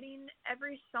 With writing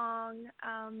every song,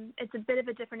 it's a bit of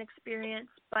a different experience,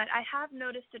 but I have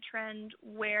noticed a trend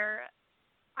where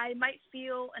I might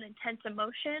feel an intense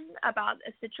emotion about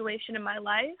a situation in my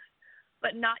life,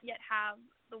 but not yet have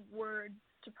the words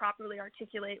to properly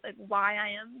articulate like why I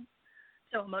am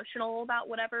so emotional about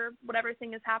whatever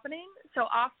thing is happening. So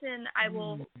often I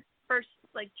will first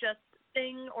like just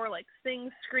sing or like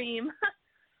scream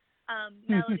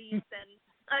melodies, and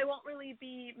I won't really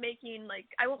be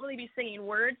singing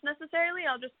words necessarily.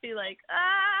 I'll just be like,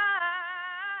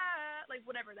 like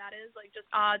whatever that is, like just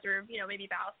odds or,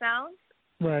 maybe vowel sounds.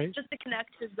 Right. Just to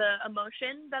connect to the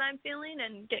emotion that I'm feeling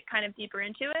and get kind of deeper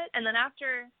into it. And then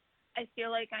after I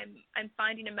feel like I'm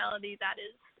finding a melody that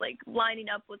is like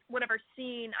lining up with whatever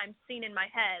scene I'm seeing in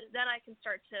my head, then I can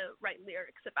start to write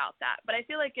lyrics about that. But I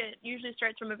feel like it usually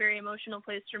starts from a very emotional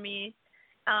place for me.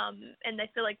 And I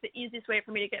feel like the easiest way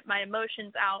for me to get my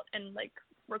emotions out and like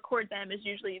record them is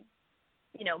usually,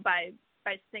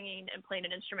 by singing and playing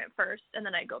an instrument first, and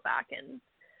then I go back and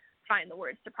find the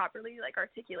words to properly like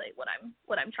articulate what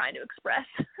I'm trying to express.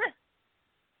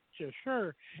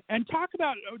 Sure. And talk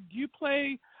about, do you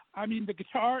play? I mean, the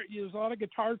guitar. There's a lot of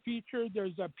guitar featured.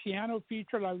 There's a piano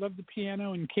featured. I love the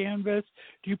piano and Canvas.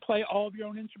 Do you play all of your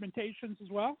own instrumentations as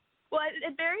well? Well,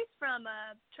 it varies from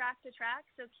track to track.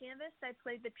 So Canvas, I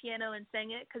played the piano and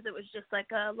sang it because it was just like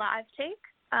a live take.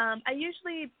 I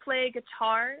usually play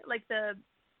guitar,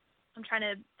 I'm trying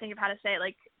to think of how to say it,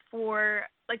 like for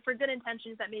Good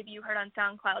Intentions that maybe you heard on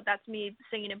SoundCloud, that's me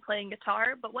singing and playing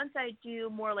guitar. But once I do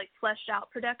more like fleshed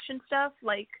out production stuff,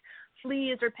 like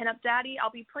Fleas or Pin Up Daddy,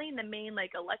 I'll be playing the main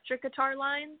like electric guitar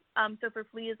line. So for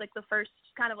Fleas, like the first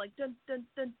kind of like dun dun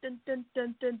dun dun dun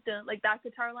dun dun dun, like that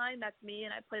guitar line, that's me,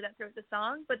 and I play that throughout the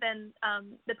song. But then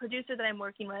the producer that I'm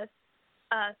working with,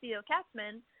 Theo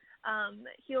Katzman,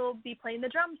 he'll be playing the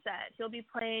drum set. He'll be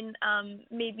playing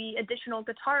maybe additional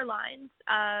guitar lines.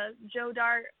 Joe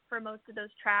Dart for most of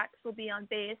those tracks will be on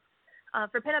bass.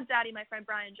 For Pin Up Daddy, my friend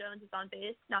Brian Jones is on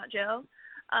bass, not Joe.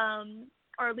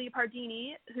 Or Lee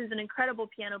Pardini, who's an incredible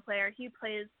piano player. He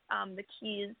plays the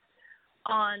keys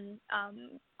on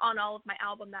all of my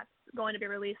album that's going to be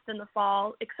released in the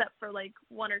fall, except for like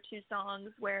one or two songs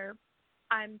where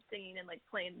I'm singing and like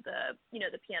playing the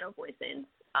piano voicings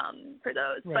for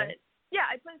those. Right. But yeah,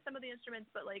 I play some of the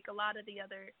instruments, but like a lot of the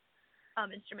other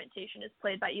instrumentation is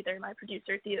played by either my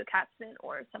producer Theo Katzman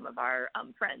or some of our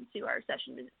friends who are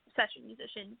session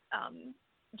musicians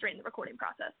during the recording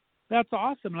process. That's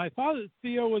awesome. And I thought that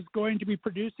Theo was going to be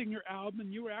producing your album,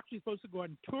 and you were actually supposed to go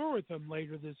on tour with him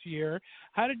later this year.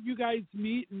 How did you guys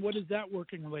meet, and what is that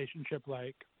working relationship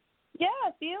like? Yeah,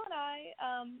 Theo and I,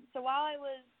 so while I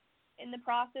was in the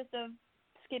process of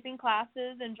skipping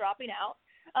classes and dropping out,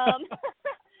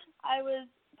 I was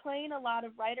playing a lot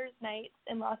of writers' nights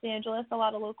in Los Angeles, a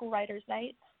lot of local writers'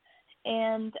 nights.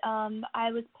 And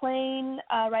I was playing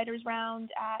writers'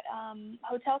 round at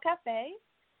Hotel Cafe.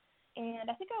 And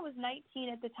I think I was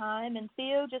 19 at the time, and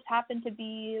Theo just happened to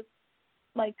be,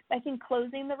 like, I think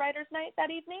closing the writer's night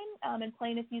that evening and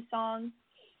playing a few songs.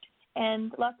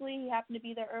 And luckily, he happened to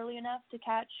be there early enough to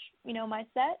catch, my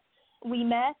set. We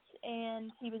met,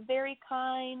 and he was very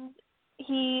kind.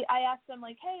 I asked him,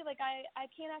 like, hey, like, I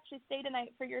can't actually stay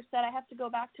tonight for your set. I have to go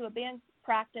back to a band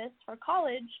practice for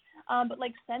college, but,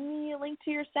 like, send me a link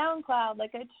to your SoundCloud.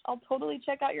 Like, I'll totally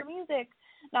check out your music.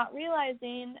 Not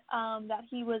realizing that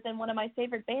he was in one of my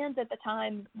favorite bands at the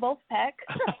time, Wolfpack.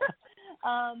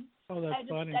 Oh, that's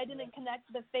funny. I didn't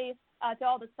connect the face to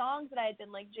all the songs that I had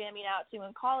been, like, jamming out to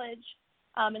in college.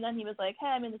 And then he was like, hey,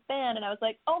 I'm in this band. And I was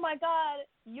like, oh, my God,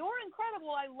 you're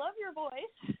incredible. I love your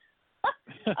voice.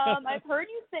 I've heard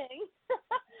you sing.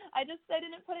 I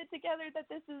didn't put it together that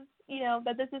this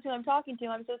is who I'm talking to.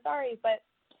 I'm so sorry. But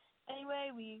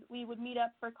anyway, we would meet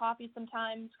up for coffee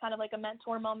sometimes, kind of like a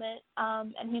mentor moment.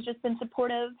 And he's just been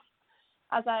supportive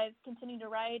as I've continued to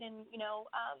write and,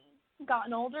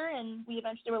 gotten older. And we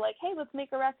eventually were like, hey, let's make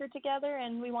a record together.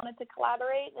 And we wanted to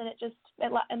collaborate. And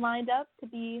it lined up to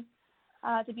be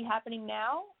happening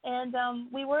now. And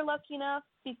we were lucky enough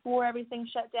before everything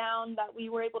shut down that we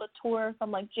were able to tour from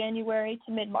like January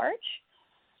to mid-March.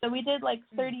 So we did like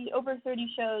over 30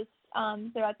 shows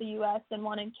throughout the U.S. and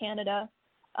one in Canada.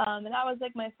 And that was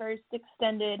like my first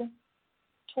extended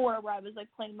tour where I was like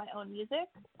playing my own music.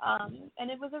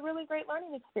 And it was a really great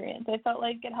learning experience. I felt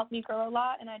like it helped me grow a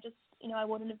lot, and I just, I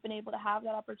wouldn't have been able to have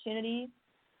that opportunity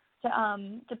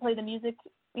to play the music,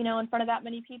 in front of that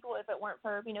many people if it weren't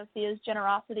for, Thea's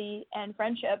generosity and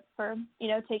friendship for,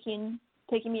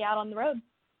 taking me out on the road.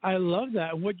 I love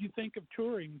that. And what do you think of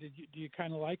touring? Do you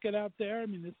kind of like it out there? I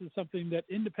mean, this is something that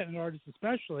independent artists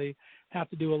especially have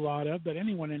to do a lot of, but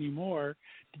anyone anymore.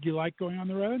 Did you like going on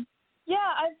the road? Yeah,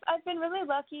 I've been really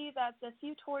lucky that the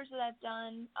few tours that I've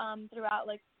done throughout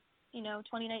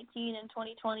 2019 and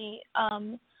 2020,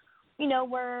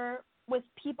 were with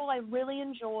people I really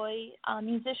enjoy,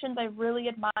 musicians I really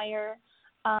admire.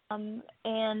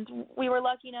 And we were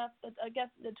lucky enough that, I guess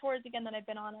the tours again that I've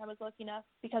been on, I was lucky enough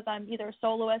because I'm either a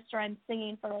soloist or I'm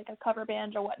singing for like a cover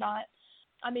band or whatnot.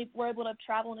 We're able to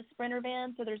travel in a Sprinter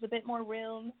van, so there's a bit more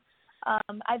room.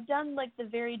 I've done like the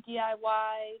very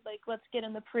DIY, like let's get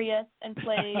in the Prius and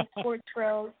play sports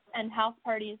grills and house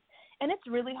parties. And it's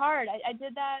really hard. I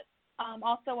did that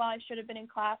also while I should have been in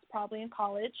class, probably in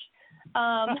college.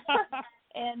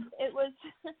 And it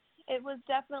was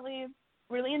definitely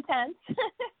really intense.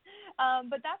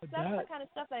 But that's the kind of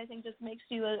stuff that I think just makes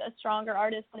you a stronger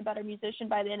artist and a better musician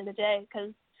by the end of the day,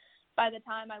 because by the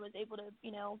time I was able to,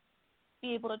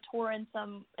 be able to tour in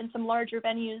some larger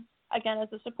venues, again,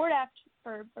 as a support act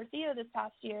for Theo this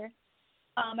past year,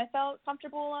 I felt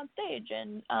comfortable on stage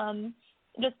and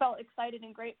just felt excited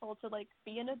and grateful to like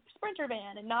be in a Sprinter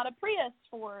van and not a Prius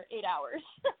for 8 hours.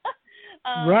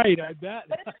 Right, I bet.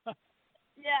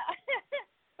 Yeah,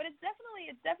 but it's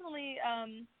definitely.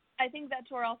 I think that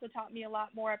tour also taught me a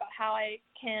lot more about how I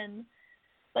can,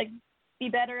 like, be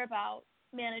better about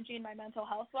managing my mental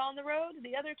health while on the road.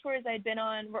 The other tours I'd been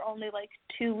on were only like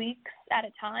 2 weeks at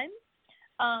a time.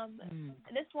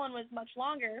 This one was much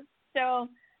longer, so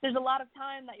there's a lot of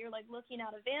time that you're like looking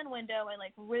out a van window and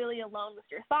like really alone with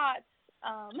your thoughts.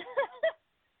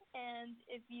 And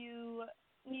if you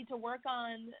need to work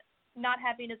on not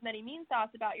having as many mean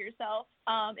thoughts about yourself,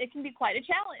 it can be quite a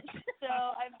challenge. So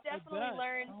I've definitely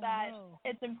learned that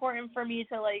it's important for me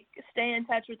to like stay in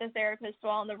touch with a therapist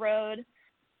while on the road.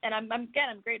 And I'm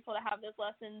grateful to have those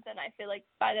lessons. And I feel like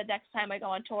by the next time I go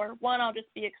on tour, one, I'll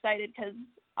just be excited because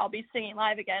I'll be singing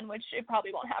live again, which it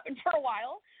probably won't happen for a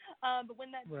while. But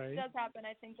when that does happen,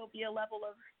 I think there'll be a level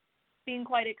of being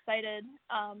quite excited.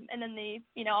 And then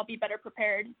I'll be better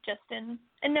prepared just in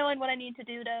knowing what I need to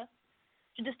do to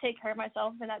just take care of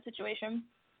myself in that situation.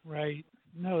 Right.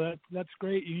 No, that's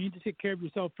great. You need to take care of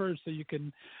yourself first so you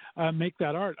can make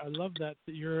that art. I love that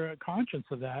you're conscious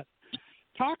of that.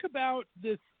 Talk about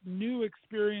this new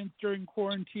experience during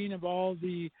quarantine of all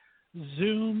the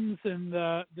Zooms and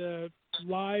the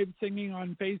live singing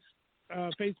on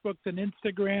Facebook and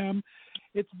Instagram.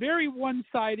 It's very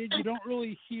one-sided. You don't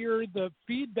really hear the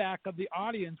feedback of the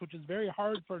audience, which is very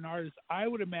hard for an artist, I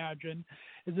would imagine.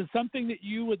 Is it something that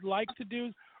you would like to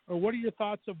do, or what are your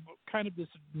thoughts of kind of this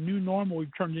new normal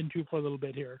we've turned into for a little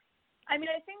bit here? I mean,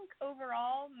 I think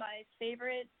overall my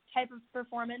favorite type of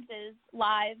performance is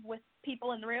live with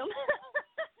people in the room.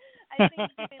 I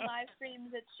think doing live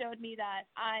streams, it showed me that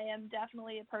I am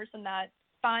definitely a person that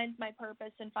finds my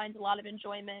purpose and finds a lot of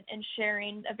enjoyment in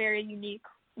sharing a very unique,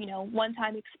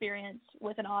 one-time experience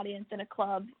with an audience in a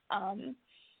club.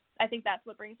 I think that's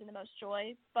what brings me the most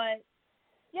joy. But,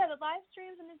 yeah, the live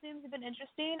streams and the Zooms have been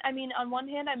interesting. I mean, on one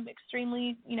hand, I'm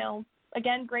extremely,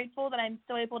 again, grateful that I'm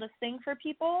still able to sing for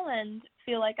people and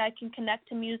feel like I can connect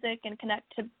to music and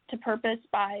connect to purpose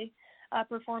by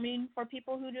performing for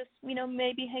people who just,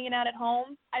 may be hanging out at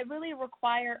home. I really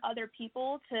require other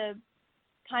people to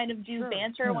kind of do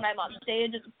banter when I'm on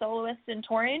stage as a soloist and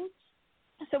touring.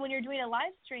 So when you're doing a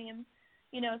live stream,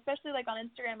 especially like on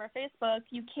Instagram or Facebook,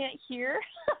 you can't hear,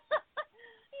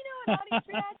 an audience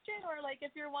reaction, or like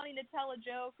if you're wanting to tell a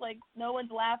joke, like no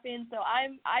one's laughing. So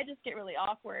I just get really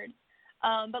awkward.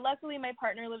 But luckily my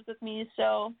partner lives with me,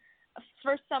 so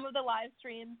for some of the live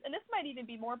streams, and this might even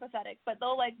be more pathetic, but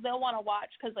they'll want to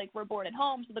watch because like we're bored at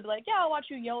home, so they'll be like, yeah, I'll watch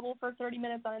you yodel for 30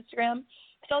 minutes on Instagram.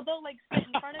 So they'll like sit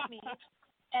in front of me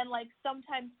and like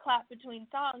sometimes clap between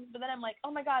songs, but then I'm like,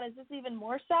 oh my God, is this even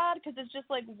more sad? Because it's just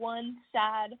like one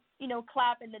sad,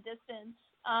 clap in the distance.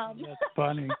 That's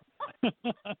funny.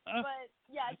 But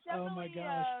yeah, definitely. Oh my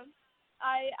gosh.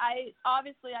 I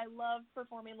obviously I love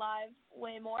performing live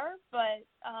way more, but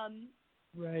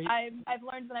right. I've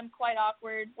learned that I'm quite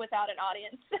awkward without an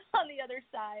audience on the other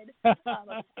side of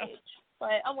the stage.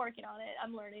 But I'm working on it.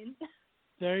 I'm learning.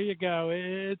 There you go.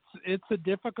 It's a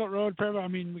difficult road for everyone. I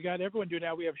mean, we got everyone doing it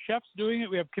now. We have chefs doing it.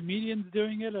 We have comedians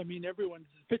doing it. I mean, everyone's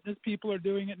fitness people are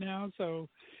doing it now. So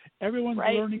everyone's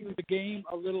learning the game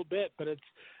a little bit. But it's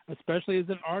especially as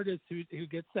an artist who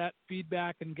gets that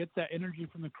feedback and gets that energy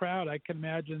from the crowd, I can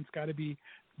imagine it's got to be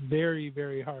very,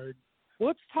 very hard. Well,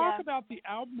 let's talk about the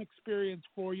album experience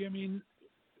for you. I mean,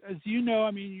 as you know,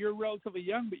 you're relatively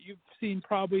young, but you've seen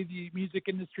probably the music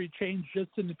industry change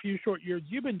just in the few short years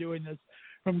you've been doing this,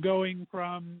 from going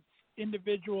from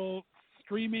individual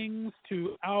streamings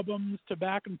to albums to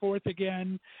back and forth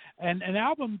again. And an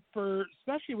album,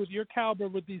 especially with your caliber,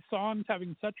 with these songs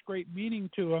having such great meaning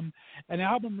to them, an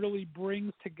album really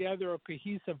brings together a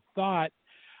cohesive thought.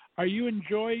 Are you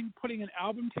enjoying putting an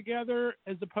album together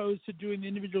as opposed to doing the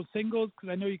individual singles?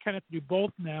 Because I know you kind of have to do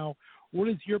both now. What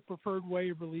is your preferred way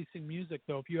of releasing music,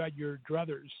 though, if you had your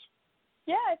druthers?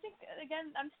 Yeah, I think,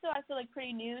 again, I feel like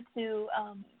pretty new to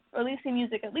releasing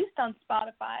music, at least on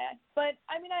Spotify. But,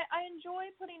 I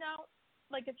enjoy putting out,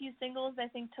 like, a few singles, I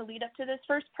think, to lead up to this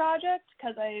first project,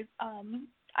 because I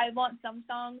want some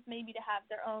songs maybe to have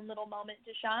their own little moment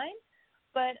to shine.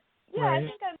 But, yeah, I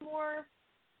think I'm more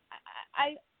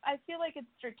I feel like it's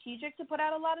strategic to put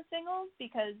out a lot of singles,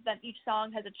 because then each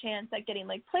song has a chance at getting,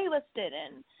 like, playlisted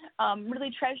and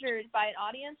really treasured by an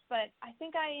audience. But I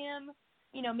think I am,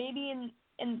 maybe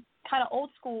in kind of old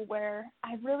school, where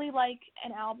I really like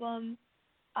an album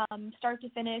start to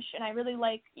finish, and I really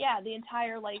like, the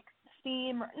entire, like,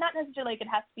 theme. Not necessarily like it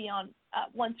has to be on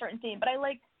one certain theme, but I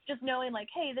like just knowing, like,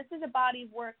 hey, this is a body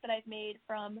of work that I've made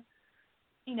from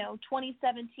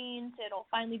 2017 to it'll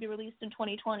finally be released in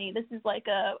 2020. This is like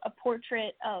a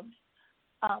portrait of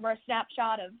or a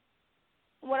snapshot of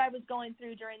what I was going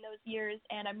through during those years,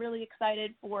 and I'm really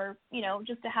excited for,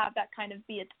 just to have that kind of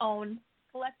be its own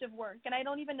collective work. And I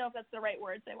don't even know if that's the right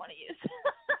words I want to use.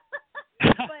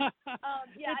 But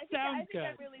I think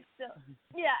I'm really still.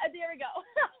 Yeah, there we go.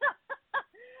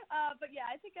 But yeah,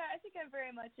 I think I'm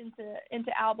very much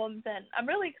into albums, and I'm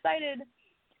really excited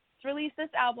to release this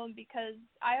album because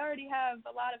I already have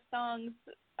a lot of songs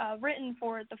written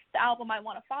for the album I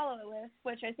want to follow it with,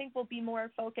 which I think will be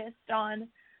more focused on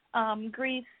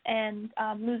grief and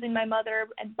losing my mother,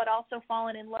 but also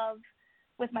falling in love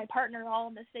with my partner all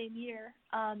in the same year.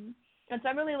 And so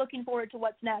I'm really looking forward to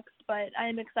what's next, but I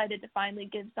am excited to finally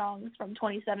give songs from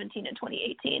 2017 and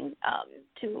 2018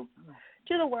 to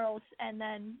the world, and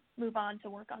then move on to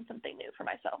work on something new for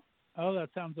myself. Oh, that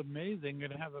sounds amazing.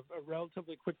 Going to have a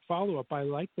relatively quick follow-up. I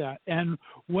like that. And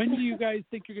when do you guys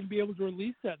think you're going to be able to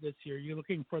release that this year? Are you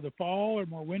looking for the fall or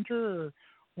more winter, or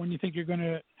when do you think you're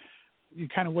kind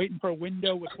of waiting for a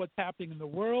window with what's happening in the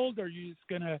world, or are you just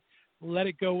going to let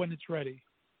it go when it's ready?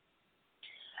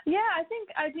 Yeah, I think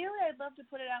ideally I'd love to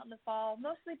put it out in the fall,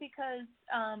 mostly because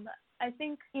I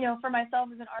think, for myself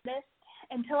as an artist,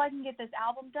 until I can get this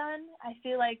album done, I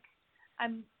feel like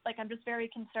I'm just very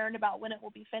concerned about when it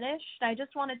will be finished. I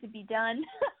just want it to be done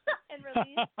and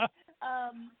released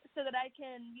so that I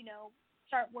can,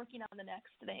 start working on the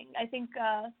next thing. I think,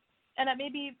 and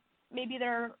maybe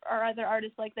there are other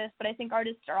artists like this, but I think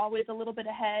artists are always a little bit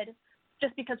ahead,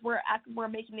 just because we're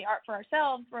making the art for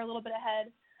ourselves. We're a little bit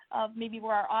ahead of maybe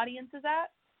where our audience is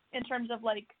at, in terms of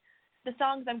like the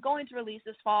songs I'm going to release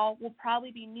this fall will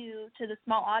probably be new to the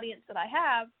small audience that I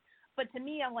have. But to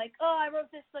me, I'm like, I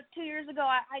wrote this like 2 years ago.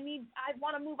 I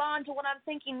want to move on to what I'm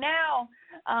thinking now.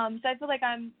 So I feel like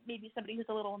I'm maybe somebody who's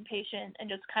a little impatient and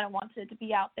just kind of wants it to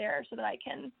be out there so that I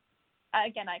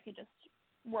could just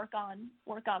work on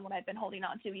what I've been holding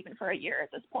on to even for a year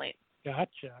at this point.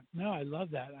 Gotcha. No, I love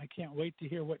that. I can't wait to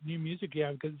hear what new music you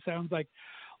have, because it sounds like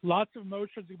lots of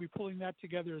emotions. You'll be pulling that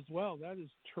together as well. That is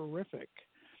terrific.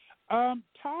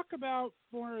 Talk about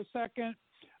for a second,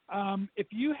 if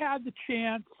you had the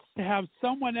chance to have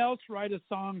someone else write a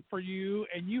song for you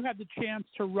and you had the chance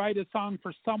to write a song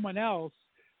for someone else,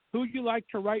 who would you like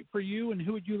to write for you and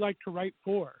who would you like to write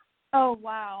for? Oh,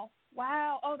 wow.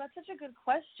 Oh, that's such a good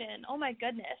question. Oh, my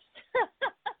goodness.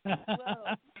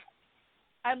 Whoa.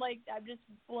 I'm just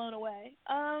blown away.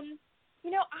 I'm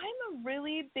a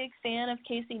really big fan of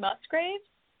Kacey Musgraves.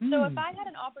 So if I had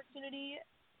an opportunity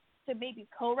to maybe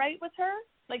co-write with her,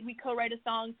 like we co-write a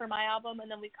song for my album and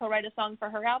then we co-write a song for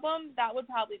her album, that would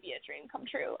probably be a dream come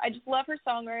true. I just love her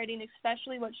songwriting,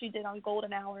 especially what she did on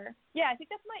Golden Hour. Yeah, I think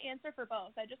that's my answer for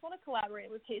both. I just want to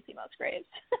collaborate with Kacey Musgraves.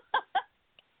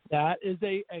 That is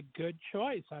a good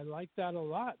choice. I like that a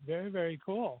lot. Very, very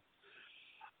cool.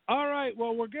 All right,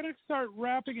 well, we're going to start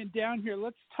wrapping it down here.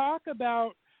 Let's talk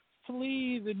about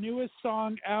Flee, the newest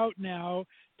song out now.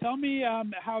 Tell me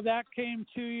how that came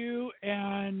to you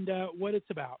and what it's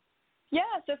about.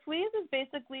 Yeah, so Fleas is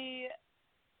basically,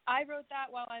 I wrote that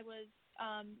while I was,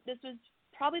 this was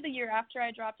probably the year after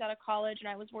I dropped out of college, and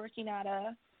I was working at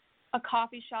a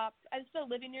coffee shop. I was still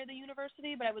living near the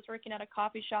university, but I was working at a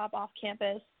coffee shop off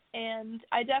campus, and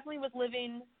I definitely was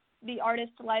living the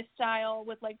artist lifestyle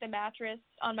with like the mattress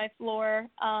on my floor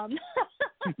and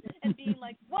being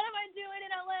like, what am I doing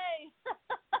in LA?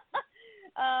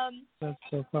 That's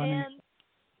so funny. And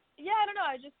yeah, I don't know.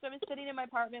 I was sitting in my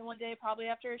apartment one day, probably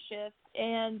after a shift,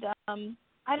 and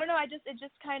I don't know.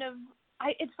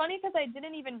 It's funny because I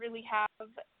didn't even really have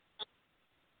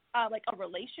like a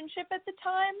relationship at the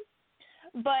time,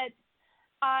 but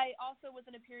I also was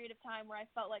in a period of time where I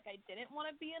felt like I didn't want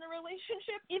to be in a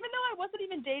relationship, even though I wasn't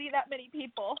even dating that many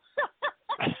people.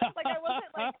 Like I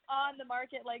wasn't like on the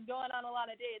market, like going on a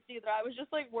lot of dates either. I was just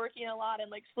like working a lot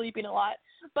and like sleeping a lot.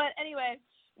 But anyway,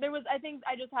 I think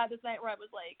I just had this night where I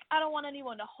was like, I don't want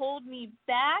anyone to hold me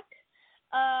back.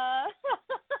 I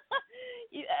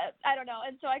don't know.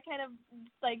 And so I kind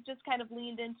of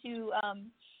leaned into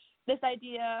this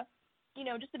idea,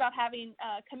 just about having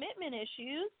commitment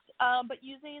issues, but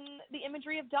using the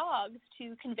imagery of dogs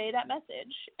to convey that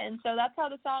message. And so that's how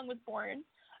the song was born.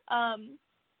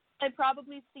 It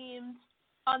probably seemed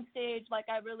on stage like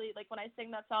I really, like when I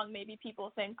sing that song, maybe people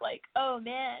think like, oh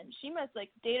man, she must like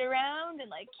date around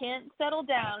and like can't settle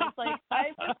down. It's like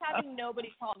I was having nobody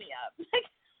call me up.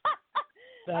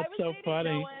 That's I was so dating funny.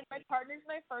 no one. My partner's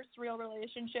my first real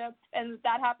relationship, and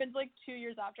that happened like 2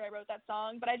 years after I wrote that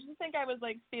song. But I just think I was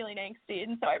like feeling angsty,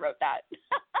 and so I wrote that.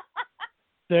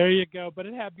 There you go. But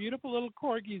it had beautiful little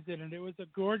corgis in it. It was a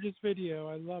gorgeous video.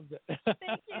 I loved it.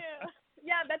 Thank you.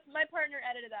 Yeah, that's my partner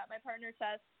edited that. My partner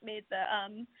Tess made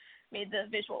the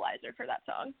visualizer for that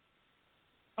song.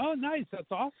 Oh, nice.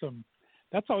 That's awesome.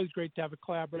 That's always great to have a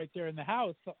collab right there in the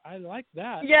house. I like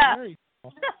that. Yeah. Very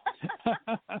cool.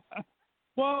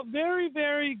 Well, very,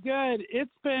 very good.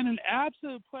 It's been an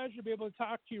absolute pleasure to be able to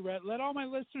talk to you, Rhett. Let all my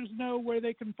listeners know where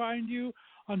they can find you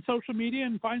on social media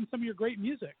and find some of your great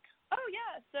music. Oh,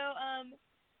 yeah. So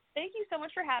thank you so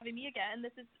much for having me again.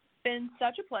 This has been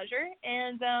such a pleasure.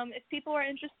 And if people are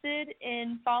interested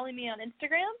in following me on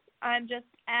Instagram, I'm just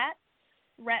at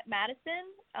Rhett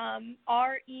Madison, RettMadison.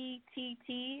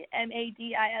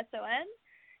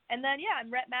 And then, yeah,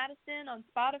 I'm Rhett Madison on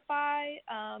Spotify.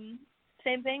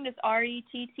 Same thing, just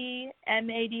RettMadison.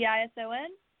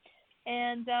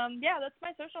 And, yeah, that's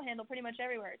my social handle pretty much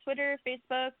everywhere. Twitter,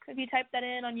 Facebook. If you type that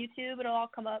in on YouTube, it'll all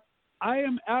come up. I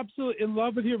am absolutely in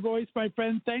love with your voice, my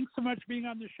friend. Thanks so much for being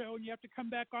on the show, and you have to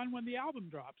come back on when the album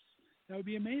drops. That would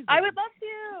be amazing. I would love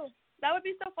to. That would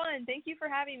be so fun. Thank you for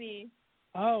having me.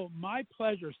 Oh, my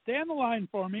pleasure. Stay on the line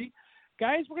for me.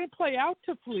 Guys, we're going to play Out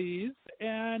to Fleas,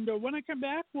 and when I come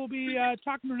back, we'll be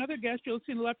talking to another guest. You'll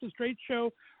see the Left of Straight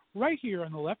show right here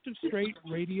on the Left of Straight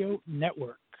Radio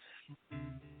Network.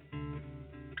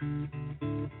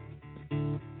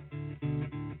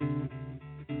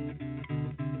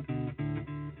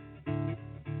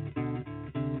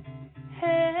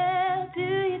 How do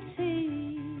you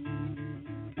teach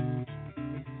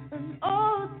an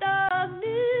old dog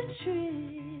new tricks?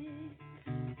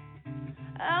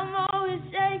 I'm always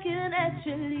shaking at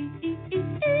your lead,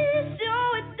 so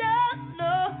I don't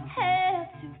know how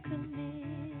to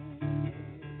commit.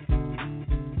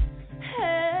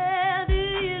 How do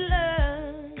you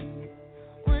learn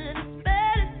when it's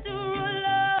better to roll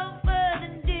over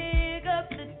than dig up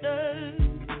the dirt?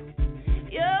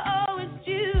 You're always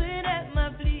chewing at my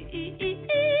bleed,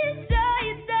 so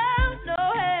you don't know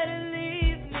how to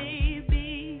leave me be.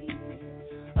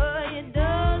 Oh, you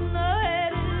don't know how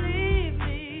to leave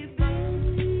me be.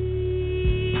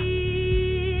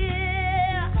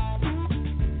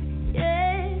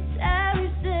 Yes, I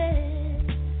resent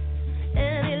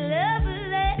any lover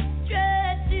that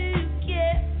tried to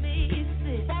get me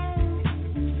sick.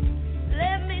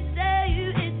 Let me tell you,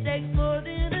 it takes more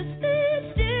than a stitch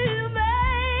to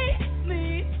make me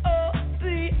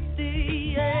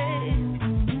obedient.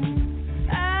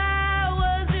 I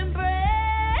wasn't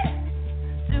bred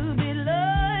to be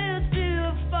loyal to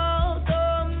a false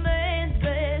old man's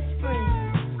best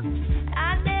friend. I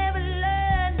never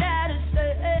learned how to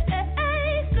say,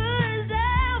 'cause I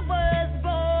was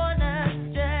born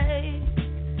astray.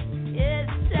 Yes,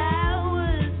 I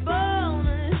was born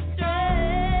astray.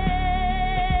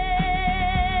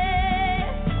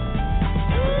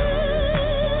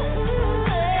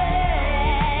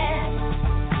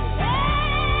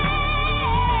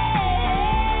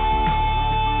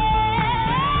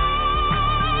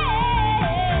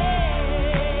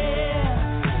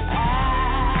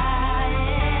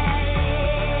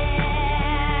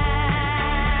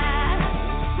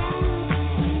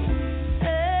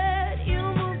 Heard you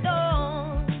moved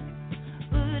on,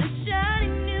 put a shiny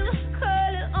new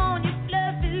color on your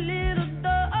fluffy little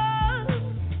dog.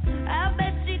 I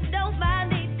bet she don't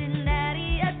mind eating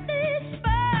natty at this, but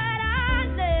I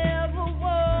never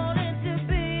wanted to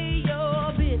be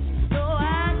your bitch. No,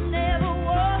 I never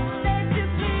wanted to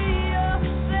be your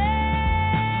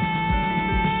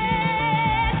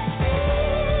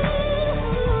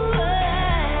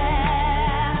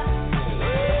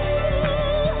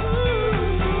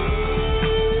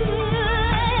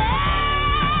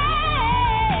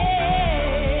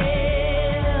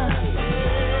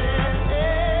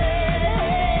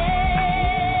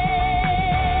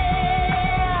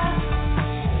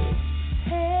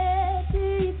How do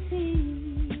you teach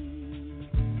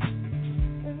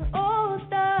an old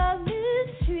dog new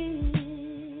tricks?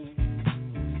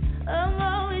 I'm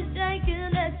always thinking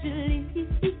that you leave,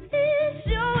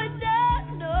 so I don't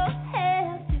know how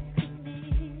to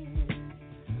commit.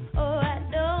 Oh, I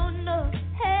don't know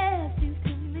how to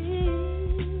commit.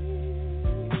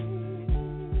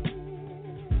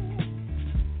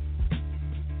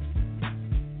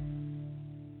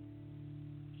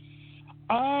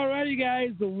 Alrighty,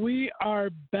 guys, we are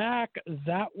back.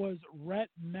 That was Rhett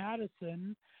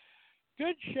Madison.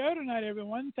 Good show tonight,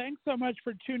 everyone. Thanks so much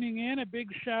for tuning in. A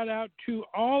big shout out to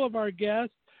all of our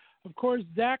guests. Of course,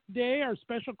 Zach Day, our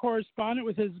special correspondent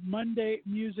with his Monday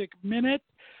Music Minute.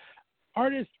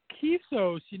 Artist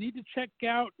Kisos, you need to check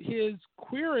out his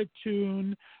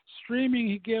Queeratune streaming.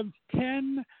 He gives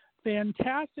 10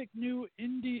 fantastic new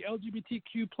indie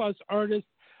LGBTQ plus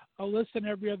artists a listen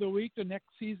every other week. The next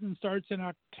season starts in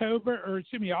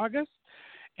August.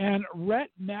 And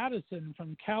Rhett Madison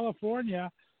from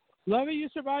California. Lovey, you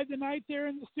survived the night there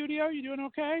in the studio? You doing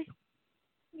okay?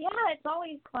 Yeah, it's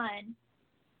always fun.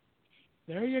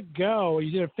 There you go.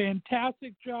 You did a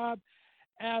fantastic job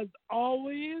as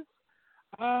always.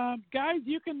 Guys,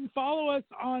 you can follow us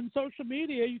on social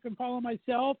media. You can follow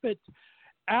myself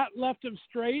at Left of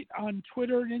Straight on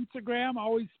Twitter and Instagram,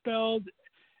 always spelled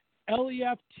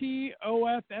LEFTOFSTR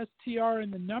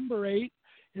and the number 8.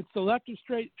 It's the Left of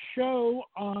Straight show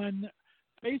on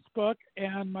Facebook,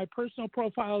 and my personal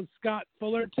profile is Scott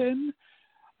Fullerton.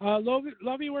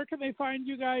 Lovey, where can they find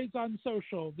you guys on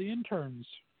social, the interns?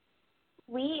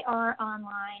 We are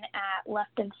online at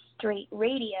Left of Straight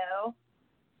Radio,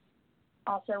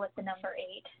 also with the number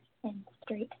 8 in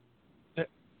straight.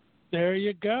 There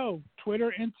you go.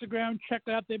 Twitter, Instagram, check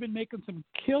that out. They've been making some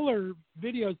killer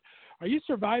videos. Are you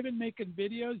surviving making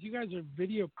videos? You guys are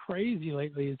video crazy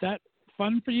lately. Is that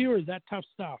fun for you, or is that tough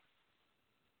stuff?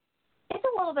 It's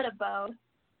a little bit of both,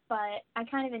 but I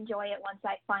kind of enjoy it once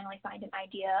I finally find an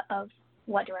idea of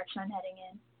what direction I'm heading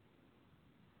in.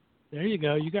 There you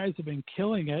go. You guys have been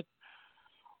killing it.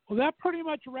 Well, that pretty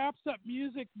much wraps up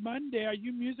Music Monday. Are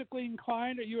you musically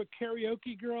inclined? Are you a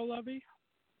karaoke girl, Lovey?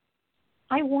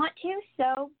 I want to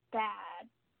so bad.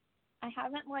 I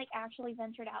haven't actually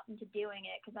ventured out into doing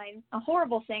it because I'm a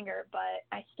horrible singer, but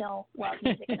I still love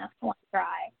music enough to want to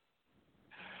try.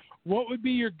 What would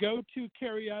be your go-to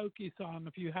karaoke song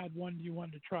if you had one you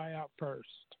wanted to try out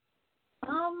first?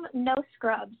 No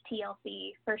Scrubs,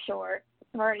 TLC, for sure.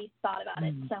 I've already thought about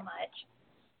it so much.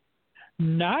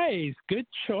 Nice. Good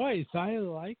choice. I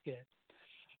like it.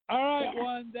 All right, well,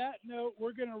 on that note,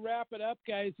 we're going to wrap it up,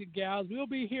 guys and gals. We'll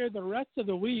be here the rest of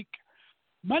the week.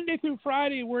 Monday through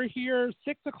Friday, we're here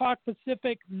 6 o'clock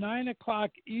Pacific, 9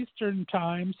 o'clock Eastern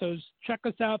time. So check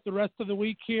us out the rest of the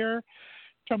week here.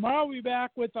 Tomorrow we'll be back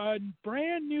with a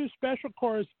brand new special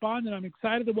correspondent. I'm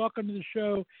excited to welcome to the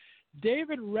show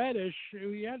David Reddish.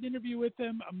 We had an interview with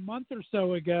him a month or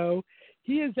so ago.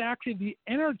 He is actually the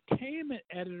entertainment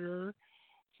editor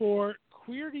for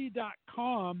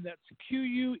Queerty.com. That's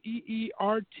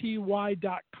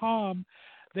QUEERTY.com.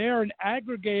 They are an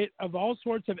aggregate of all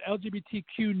sorts of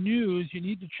LGBTQ news. You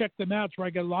need to check them out. It's where I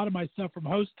get a lot of my stuff from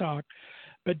Host Talk.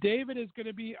 But David is going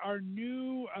to be our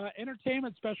new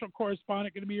entertainment special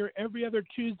correspondent, going to be here every other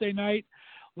Tuesday night,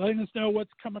 letting us know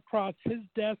what's come across his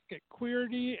desk at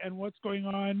Queerty and what's going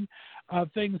on,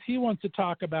 things he wants to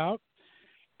talk about.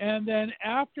 And then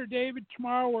after David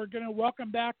tomorrow, we're going to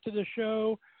welcome back to the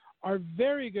show our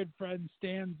very good friend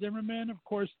Stan Zimmerman. Of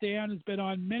course, Stan has been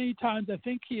on many times. I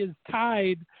think he is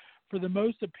tied for the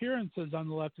most appearances on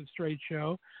the Left of Straight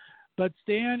show. But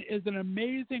Stan is an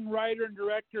amazing writer and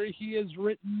director. He has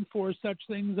written for such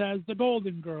things as The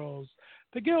Golden Girls,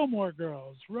 The Gilmore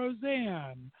Girls,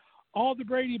 Roseanne, all the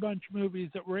Brady Bunch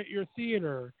movies that were at your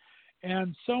theater,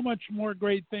 and so much more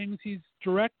great things. He's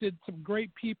directed some great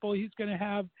people. He's going to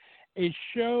have a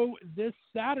show this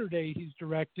Saturday he's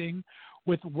directing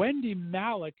with Wendy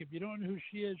Malick. If you don't know who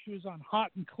she is, she was on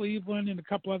Hot in Cleveland and a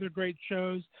couple other great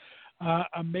shows.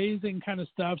 Amazing kind of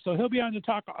stuff. So he'll be on to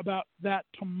talk about that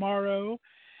tomorrow.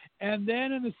 And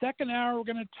then in the second hour, we're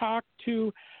going to talk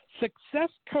to success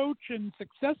coach and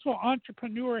successful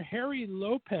entrepreneur Harry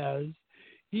Lopez.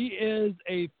 He is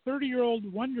a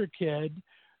 30-year-old wonder kid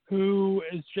who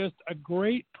is just a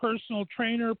great personal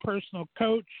trainer, personal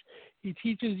coach. He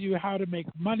teaches you how to make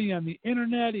money on the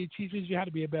internet. He teaches you how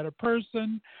to be a better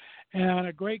person, and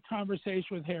a great conversation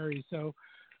with Harry. So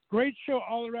great show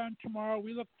all around tomorrow.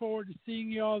 We look forward to seeing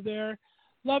you all there.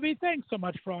 Lovey, thanks so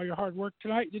much for all your hard work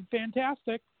tonight. You did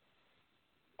fantastic.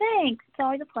 Thanks. It's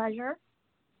always a pleasure.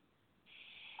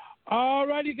 All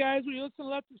righty, guys. We listen to the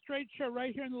Left of Straight show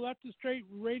right here on the Left of Straight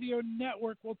Radio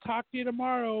Network. We'll talk to you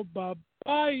tomorrow. Bye-bye.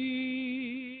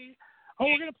 Oh,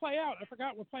 we're going to play out. I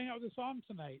forgot. We're playing out with a song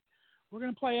tonight. We're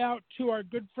going to play out to our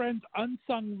good friends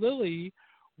Unsung Lily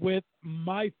with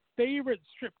my favorite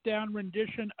stripped-down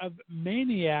rendition of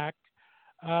Maniac.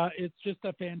 It's just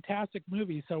a fantastic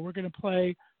movie. So we're going to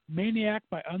play Maniac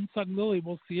by Unsung Lily.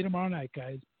 We'll see you tomorrow night,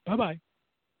 guys. Bye-bye.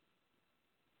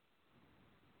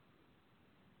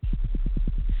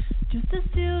 Just a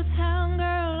steel town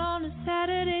girl on a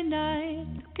Saturday night,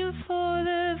 looking for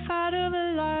the fight of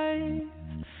her life.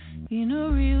 In a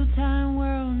real-time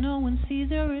world, no one sees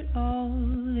her at all.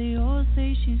 They all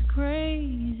say she's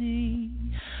crazy.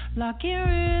 Locking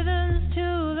rhythms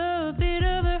to the beat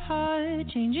of her heart,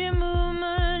 changing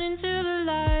movement into the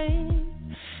light.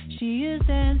 She is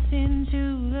dancing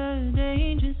to the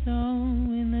danger zone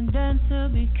when the dancer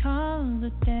becomes a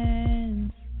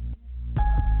dance.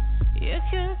 It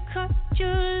can cut you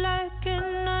like a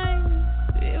knife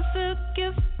if the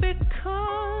gift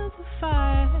becomes a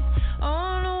fight.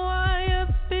 On a wire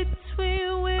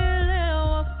between will and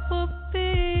what will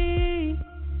be.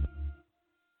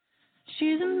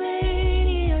 She's a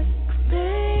maniac,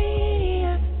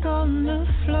 maniac on the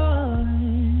floor.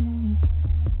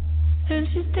 And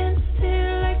she's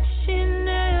dancing like she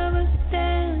never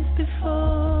danced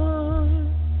before.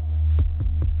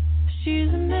 She's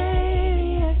a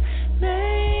maniac,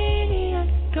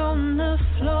 maniac on the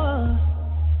floor.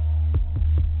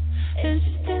 And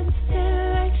she's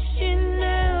dancing like she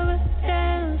never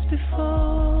danced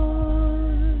before.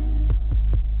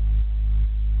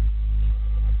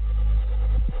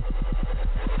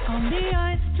 On the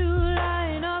ice through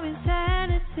line of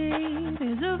insanity,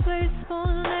 there's a place we'll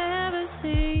never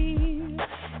see.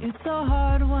 It's a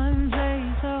hard one,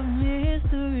 place of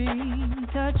mystery.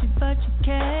 Touch it but you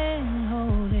can't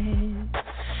hold it.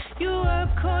 You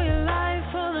work all your life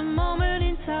for the moment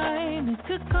in time. It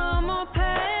could come or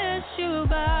pass you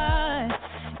by.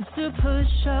 It's to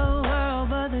push a world,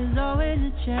 but there's always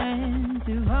a chance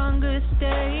if hunger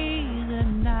stays at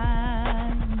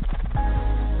night.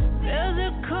 There's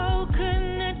a cold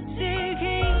kinetic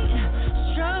heat,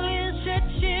 struggling,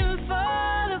 stretching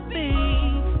for the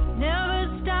beat. Never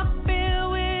stop it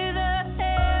with a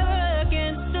hammer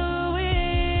against the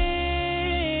wind.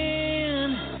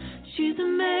 She's a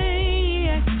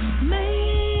maniac,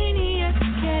 maniac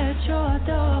at your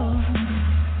door.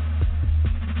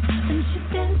 And she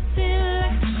dancing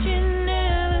like she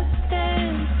never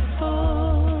danced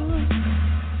before.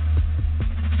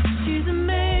 She's a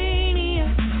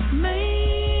maniac,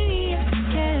 maniac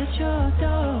at your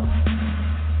door.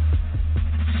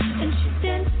 And she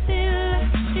dancing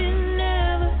like she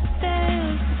never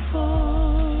danced before.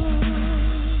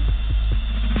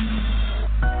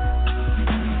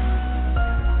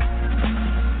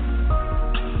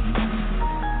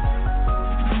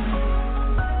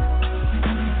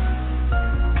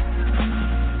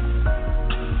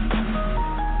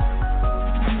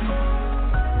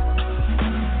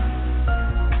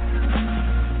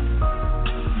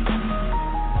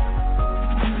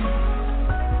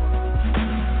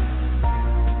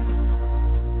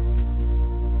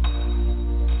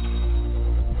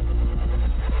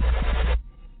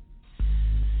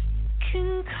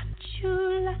 Can cut you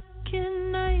like a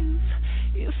knife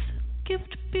if the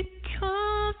gift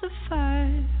becomes a fight.